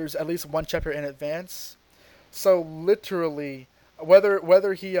out chapters, at least one chapter in advance. So literally,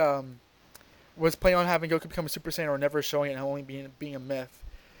 whether he was planning on having Goku become a Super Saiyan or never showing it and only being a myth,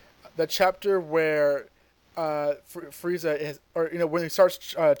 the chapter where Frieza is, or when he starts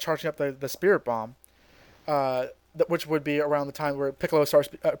charging up the Spirit Bomb, which would be around the time where Piccolo starts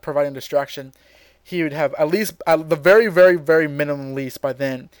providing distraction, he would have at least, at the very, very, very minimum least, by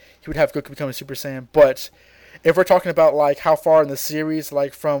then, he would have Goku become a Super Saiyan. But if we're talking about like how far in the series,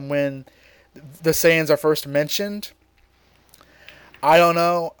 like from when the Saiyans are first mentioned, I don't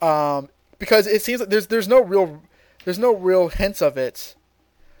know, because it seems like there's no real hints of it.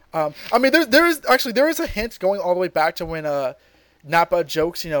 I mean, there is a hint going all the way back to when Nappa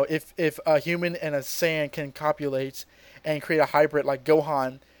jokes, if a human and a Saiyan can copulate and create a hybrid like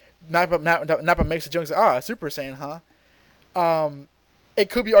Gohan, Nappa makes a joke and says, Super Saiyan, huh? It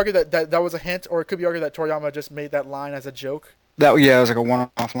could be argued that was a hint, or it could be argued that Toriyama just made that line as a joke. It was like a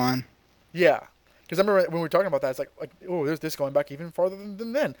one-off line. Yeah, because I remember when we were talking about that, it's like oh, there's this going back even farther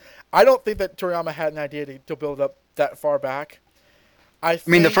than then. I don't think that Toriyama had an idea to build up that far back. I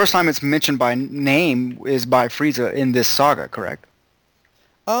mean, the first time it's mentioned by name is by Frieza in this saga, correct?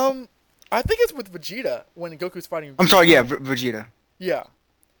 I think it's with Vegeta when Goku's fighting. I'm sorry, yeah, Vegeta. Yeah,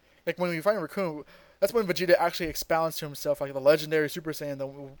 like when we fight Raccoon, that's when Vegeta actually expounds to himself like the legendary Super Saiyan,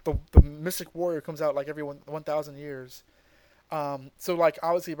 the mystic warrior comes out like every 1,000 years. So like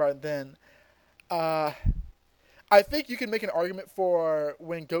obviously by then, I think you can make an argument for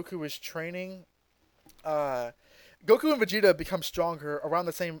when Goku was training. Goku and Vegeta become stronger around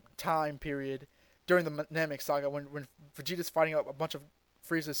the same time period during the Namek saga when Vegeta's fighting a bunch of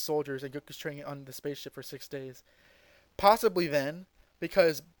Frieza's soldiers and Goku's training on the spaceship for 6 days. Possibly then,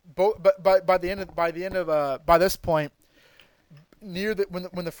 because by this point, when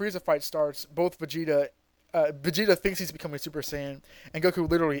the Frieza fight starts, both Vegeta thinks he's becoming a Super Saiyan, and Goku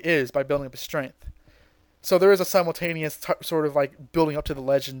literally is by building up his strength. So there is a simultaneous sort of like building up to the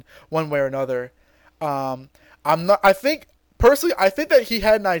legend one way or another. I think that he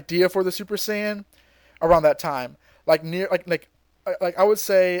had an idea for the Super Saiyan around that time, like I would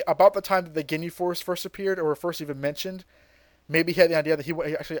say about the time that the Ginyu Force first appeared or were first even mentioned. Maybe he had the idea that he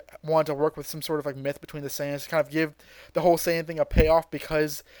actually wanted to work with some sort of like myth between the Saiyans to kind of give the whole Saiyan thing a payoff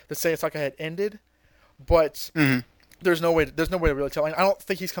because the Saiyan saga had ended. But there's no way to really tell. I don't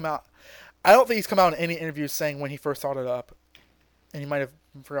think he's come out in any interviews saying when he first thought it up, and he might have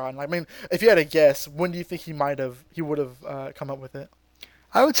forgotten. I mean, if you had a guess, when do you think he would have come up with it?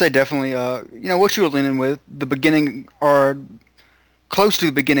 I would say definitely, what you were leaning with, the beginning or close to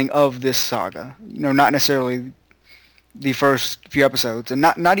the beginning of this saga. Not necessarily the first few episodes, and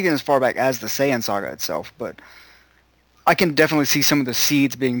not even as far back as the Saiyan saga itself, but I can definitely see some of the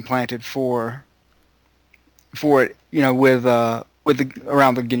seeds being planted for it, with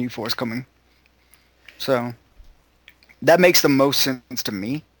around the Ginyu Force coming. So that makes the most sense to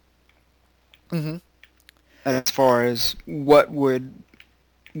me. Mm-hmm. As far as what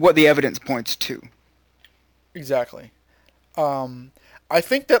the evidence points to. Exactly. I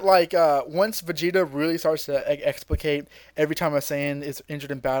think that once Vegeta really starts to explicate every time a Saiyan is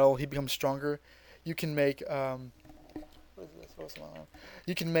injured in battle, he becomes stronger. You can make what is this? What's going on?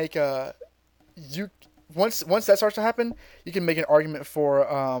 You can make once that starts to happen, you can make an argument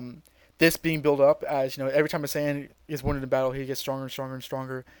for this being built up as every time a Saiyan is wounded in battle, he gets stronger and stronger and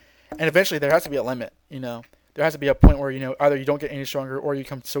stronger, and eventually there has to be a limit. There has to be a point where either you don't get any stronger or you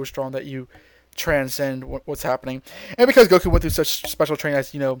become so strong that you transcend what's happening. And because Goku went through such special training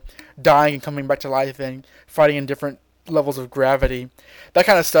as dying and coming back to life and fighting in different levels of gravity, that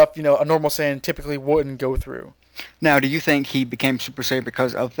kind of stuff a normal Saiyan typically wouldn't go through. Now, do you think he became Super Saiyan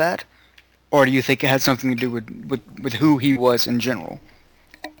because of that, or do you think it had something to do with who he was in general,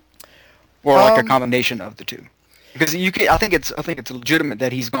 or like a combination of the two? Because I think it's legitimate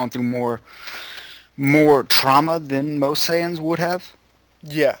that he's gone through more trauma than most Saiyans would have.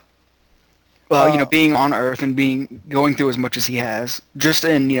 Yeah. Being on Earth and going through as much as he has, just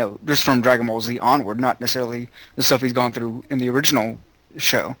from Dragon Ball Z onward, not necessarily the stuff he's gone through in the original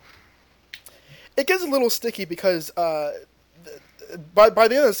show. It gets a little sticky because by the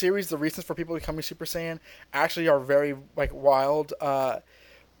end of the series, the reasons for people becoming Super Saiyan actually are very wild.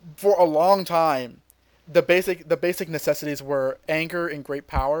 For a long time, the basic necessities were anger and great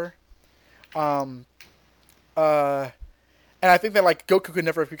power. And I think that Goku could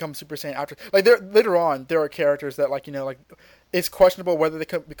never become Super Saiyan after. Later on, there are characters that it's questionable whether they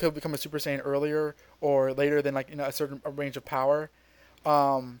could become a Super Saiyan earlier or later than a certain range of power.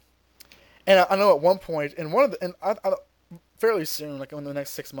 And I know at one point in fairly soon, in the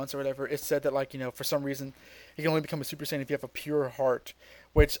next 6 months or whatever, it said that for some reason you can only become a Super Saiyan if you have a pure heart,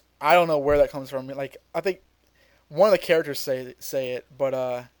 which I don't know where that comes from. I think one of the characters say it, but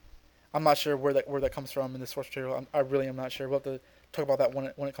I'm not sure where that comes from in the source material. I really am not sure. We'll have to talk about that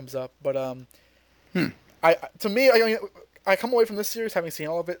when it comes up. But I come away from this series having seen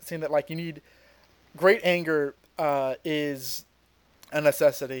all of it, seeing that you need great anger is a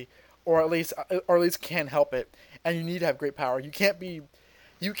necessity, or at least can help it, and you need to have great power. You can't be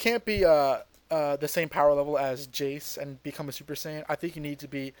the same power level as Jace and become a Super Saiyan. I think you need to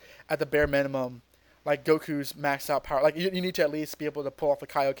be at the bare minimum. Goku's maxed out power. You need to at least be able to pull off a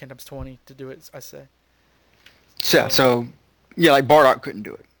Kaioken times 20 to do it, I say. So Bardock couldn't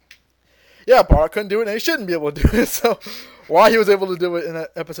do it. Yeah, Bardock couldn't do it, and he shouldn't be able to do it. So why he was able to do it in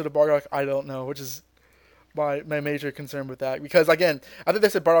that episode of Bardock, I don't know, which is my major concern with that. Because, again, I think they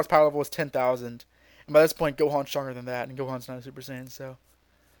said Bardock's power level was 10,000. And by this point, Gohan's stronger than that, and Gohan's not a Super Saiyan, so...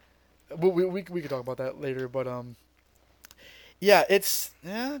 We could talk about that later, but, this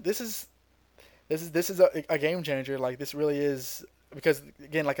is a game changer. This really is, because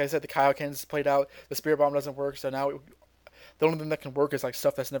again, like I said, the Kaioken's played out. The Spirit Bomb doesn't work, so now the only thing that can work is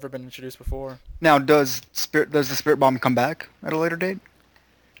stuff that's never been introduced before. Now, does the Spirit Bomb come back at a later date?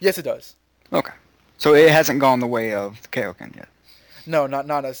 Yes, it does. Okay, so it hasn't gone the way of the Kaioken yet. No,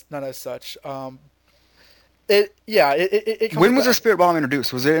 not as such. It when was the Spirit Bomb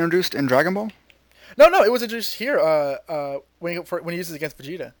introduced? Was it introduced in Dragon Ball? No, it was introduced here. When he uses it against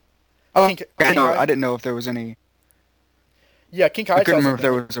Vegeta. Oh, I didn't know if there was any. Yeah, King Kai. I couldn't remember if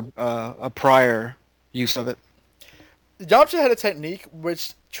there was a prior use of it. Yamcha had a technique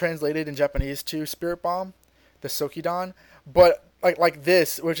which translated in Japanese to Spirit Bomb, the Sokidan, but like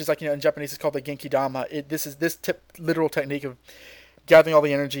this, which is in Japanese, it's called the Genki Dama. This literal technique of gathering all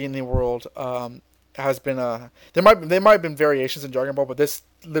the energy in the world has been there might have been variations in Dragon Ball, but this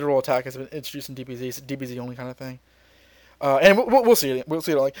literal attack has been introduced in DBZ. It's a DBZ only kind of thing. And we'll see it. We'll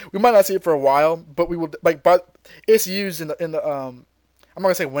see it. We might not see it for a while, but we will. But it's used in the. I'm not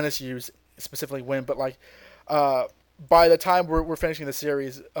gonna say when it's used specifically when, but by the time we're finishing the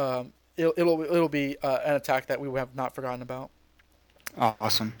series, it'll be an attack that we have not forgotten about.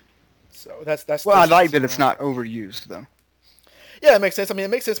 Awesome. So that's. Well, I like that it's not overused though. Yeah, it makes sense. I mean,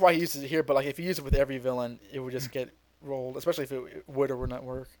 it makes sense why he uses it here, but if you use it with every villain, it would just get rolled, especially if it would or would not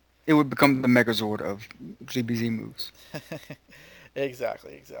work. It would become the Megazord of DBZ moves.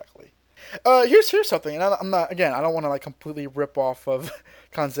 Exactly. Here's something, and I'm not, again, I don't want to completely rip off of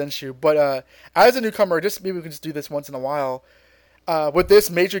Kanzenshu, but as a newcomer, maybe we can just do this once in a while. with this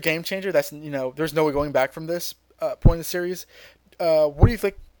major game changer, that's there's no way going back from this point in the series. What do you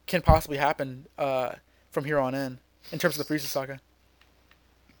think can possibly happen from here on in terms of the Frieza saga?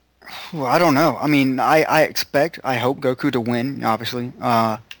 Well, I don't know. I mean, I hope Goku to win, obviously.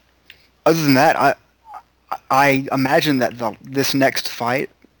 Other than that, I imagine that this next fight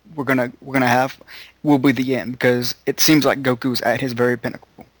we're gonna have will be the end, because it seems like Goku's at his very pinnacle.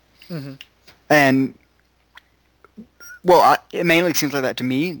 Mm-hmm. And well, it mainly seems like that to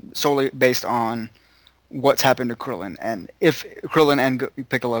me, solely based on what's happened to Krillin. And if Krillin and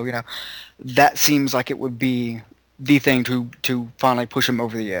Piccolo, that seems like it would be the thing to finally push him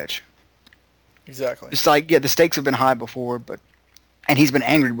over the edge. Exactly. It's like, the stakes have been high before, and he's been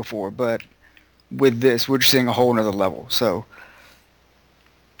angry before, but with this, we're just seeing a whole nother level. So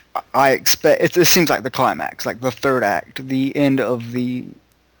I expect it seems like the climax, like the third act, the end of the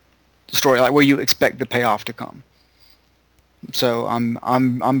story, like where you expect the payoff to come. So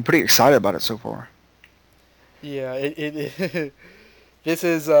I'm pretty excited about it so far. Yeah, this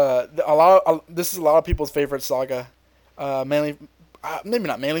is a lot of people's favorite saga. Mainly, maybe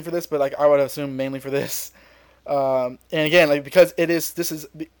not mainly for this, but like I would assume mainly for this. And again, like because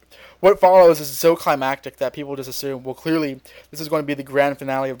what follows is so climactic that people just assume, well, clearly this is going to be the grand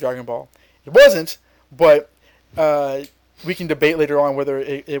finale of Dragon Ball. It wasn't, but we can debate later on whether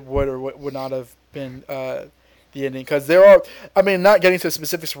it would or would not have been the ending. Because there are, I mean, not getting to the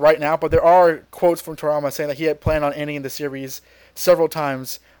specifics right now, but there are quotes from Toriyama saying that he had planned on ending the series several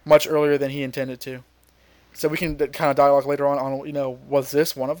times much earlier than he intended to. So we can kind of dialogue later on, was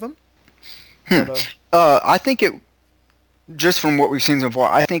this one of them? But, I think just from what we've seen so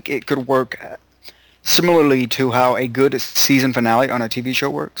far, I think it could work similarly to how a good season finale on a TV show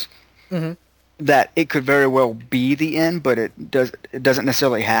works. Mm-hmm. That it could very well be the end, but it doesn't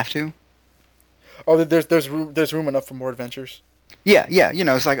necessarily have to. Oh, there's room enough for more adventures. Yeah.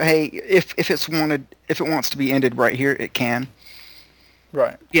 It's like, hey, if it wants to be ended right here, it can.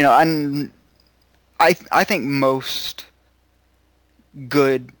 Right. And I think most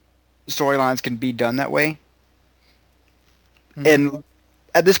good storylines can be done that way. Mm-hmm. And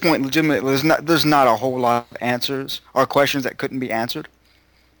at this point, legitimately, there's not a whole lot of answers or questions that couldn't be answered.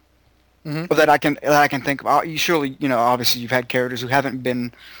 Mm-hmm. But that I can think about. You surely, obviously you've had characters who haven't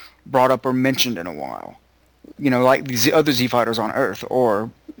been brought up or mentioned in a while. Like these other Z fighters on Earth,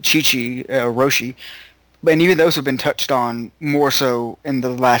 or Chi-Chi, Roshi. And even those have been touched on more so in the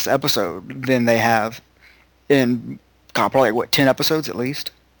last episode than they have in probably 10 episodes at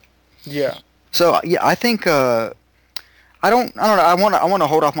least. Yeah. So yeah, I think I don't know. I want to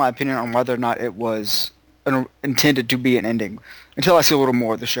hold off my opinion on whether or not it was intended to be an ending until I see a little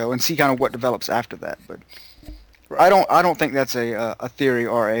more of the show and see kind of what develops after that. But right. I don't think that's a theory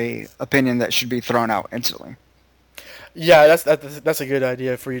or a opinion that should be thrown out instantly. Yeah, that's a good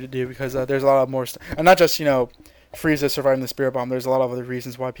idea for you to do, because there's a lot of more and not just Frieza surviving the spirit bomb. There's a lot of other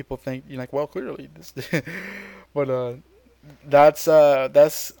reasons why people think well, clearly this, but that's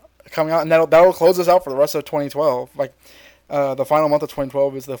coming out, and that'll close us out for the rest of 2012. Like the final month of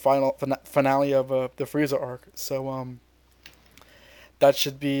 2012 is the final finale of the Frieza arc. So that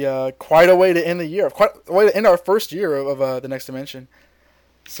should be quite a way to end the year, quite a way to end our first year of the Next Dimension.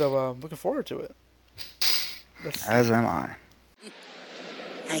 So looking forward to it. As am I.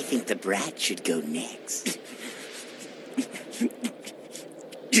 I think the brat should go next.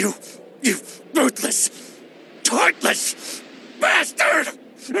 You ruthless, heartless bastard!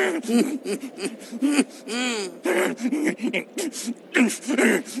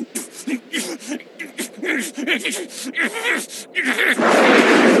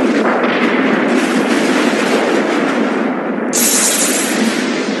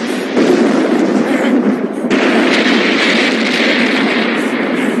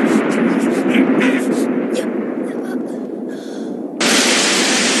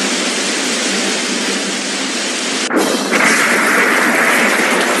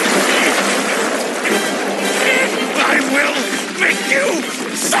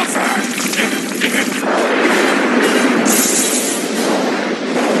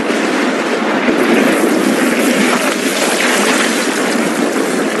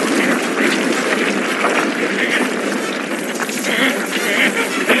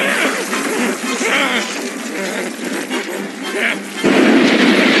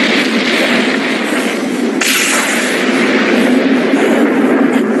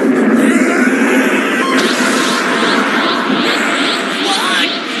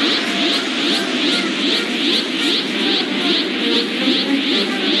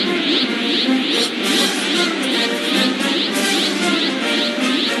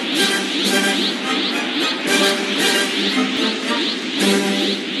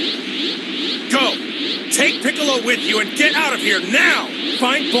 Piccolo with you and get out of here now!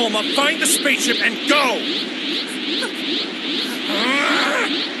 Find Bulma, find the spaceship, and go!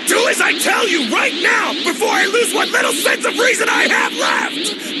 Do as I tell you right now, before I lose what little sense of reason I have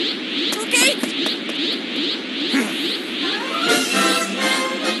left! Okay?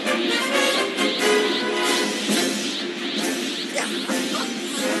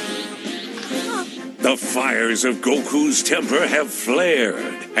 The fires of Goku's temper have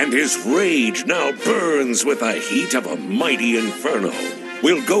flared, and his rage now burns with the heat of a mighty inferno.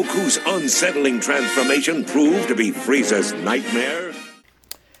 Will Goku's unsettling transformation prove to be Frieza's nightmare?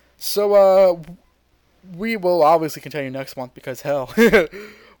 So, we will obviously continue next month because hell,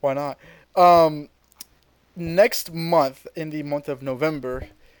 why not? Next month, in the month of November,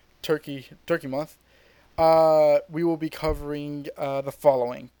 Turkey month, we will be covering the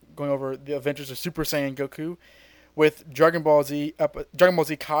following. Going over the Adventures of Super Saiyan Goku with Dragon Ball Z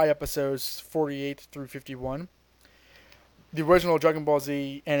Kai episodes 48 through 51. The original Dragon Ball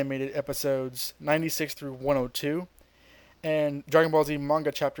Z animated episodes 96 through 102. And Dragon Ball Z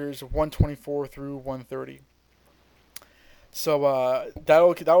manga chapters 124 through 130. So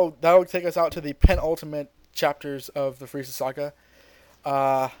that'll take us out to the penultimate chapters of the Freeza saga.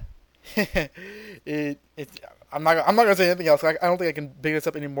 I'm not gonna say anything else. I don't think I can big this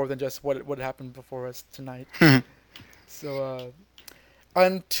up any more than just what happened before us tonight. So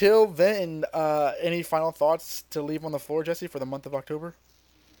until then, any final thoughts to leave on the floor, Jesse, for the month of October?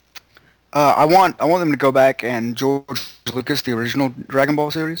 I want them to go back and George Lucas, the original Dragon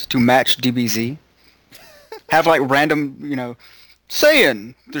Ball series, to match DBZ. Have like random,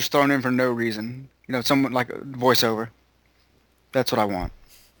 Saiyan just thrown in for no reason. Someone like a voiceover. That's what I want.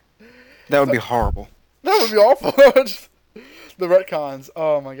 That would be horrible. That would be awful. The retcons.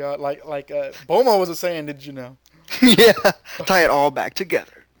 Oh my god. Like Bulma was a Saiyan, did you know? Yeah. Tie it all back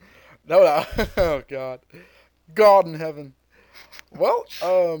together. That would, oh god. God in heaven. Well,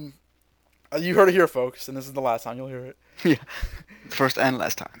 you heard it here, folks, and this is the last time you'll hear it. Yeah. First and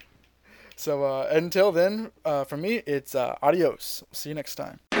last time. So until then, for me, it's adios. See you next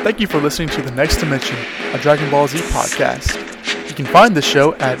time. Thank you for listening to The Next Dimension, a Dragon Ball Z podcast. You can find the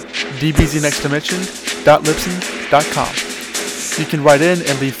show at dbznextdimension.libsyn.com. You can write in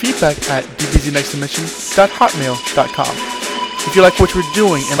and leave feedback at dbznextdimension.hotmail.com. If you like what we're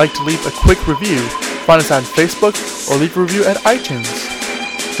doing and like to leave a quick review, find us on Facebook or leave a review at iTunes.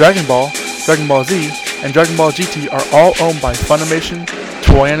 Dragon Ball, Dragon Ball Z, and Dragon Ball GT are all owned by Funimation,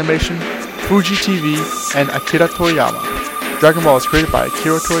 Toei Animation, Fuji TV, and Akira Toriyama. Dragon Ball is created by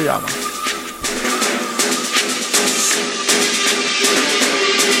Akira Toriyama.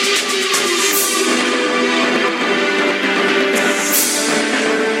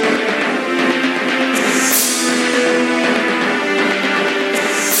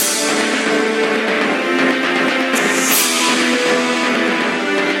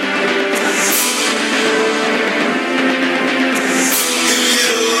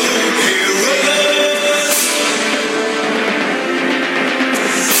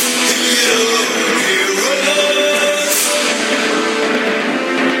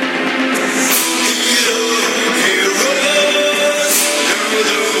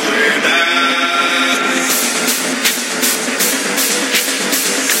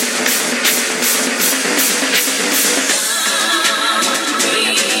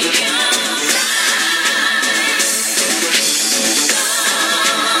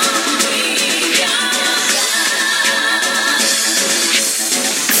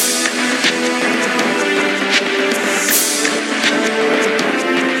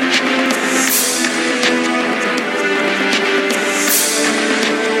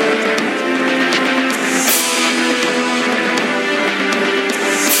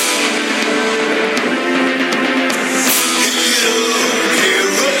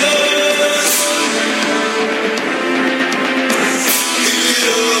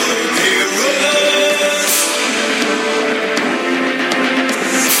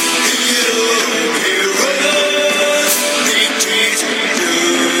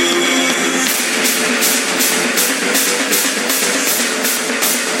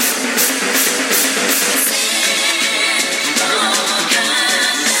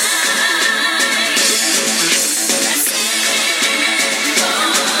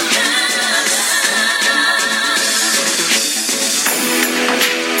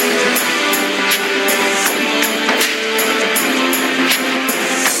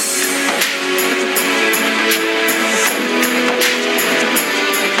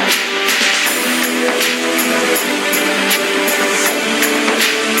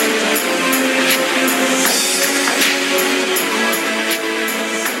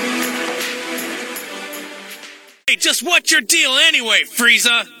 Just what's your deal anyway,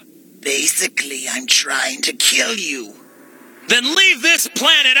 Freeza? Basically, I'm trying to kill you. Then leave this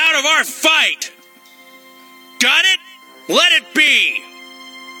planet out of our fight! Got it? Let it be!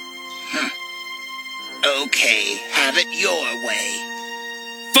 Okay, have it your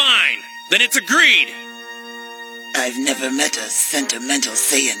way. Fine, then it's agreed. I've never met a sentimental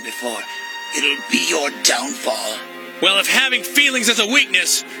Saiyan before. It'll be your downfall. Well, if having feelings is a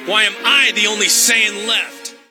weakness, why am I the only Saiyan left?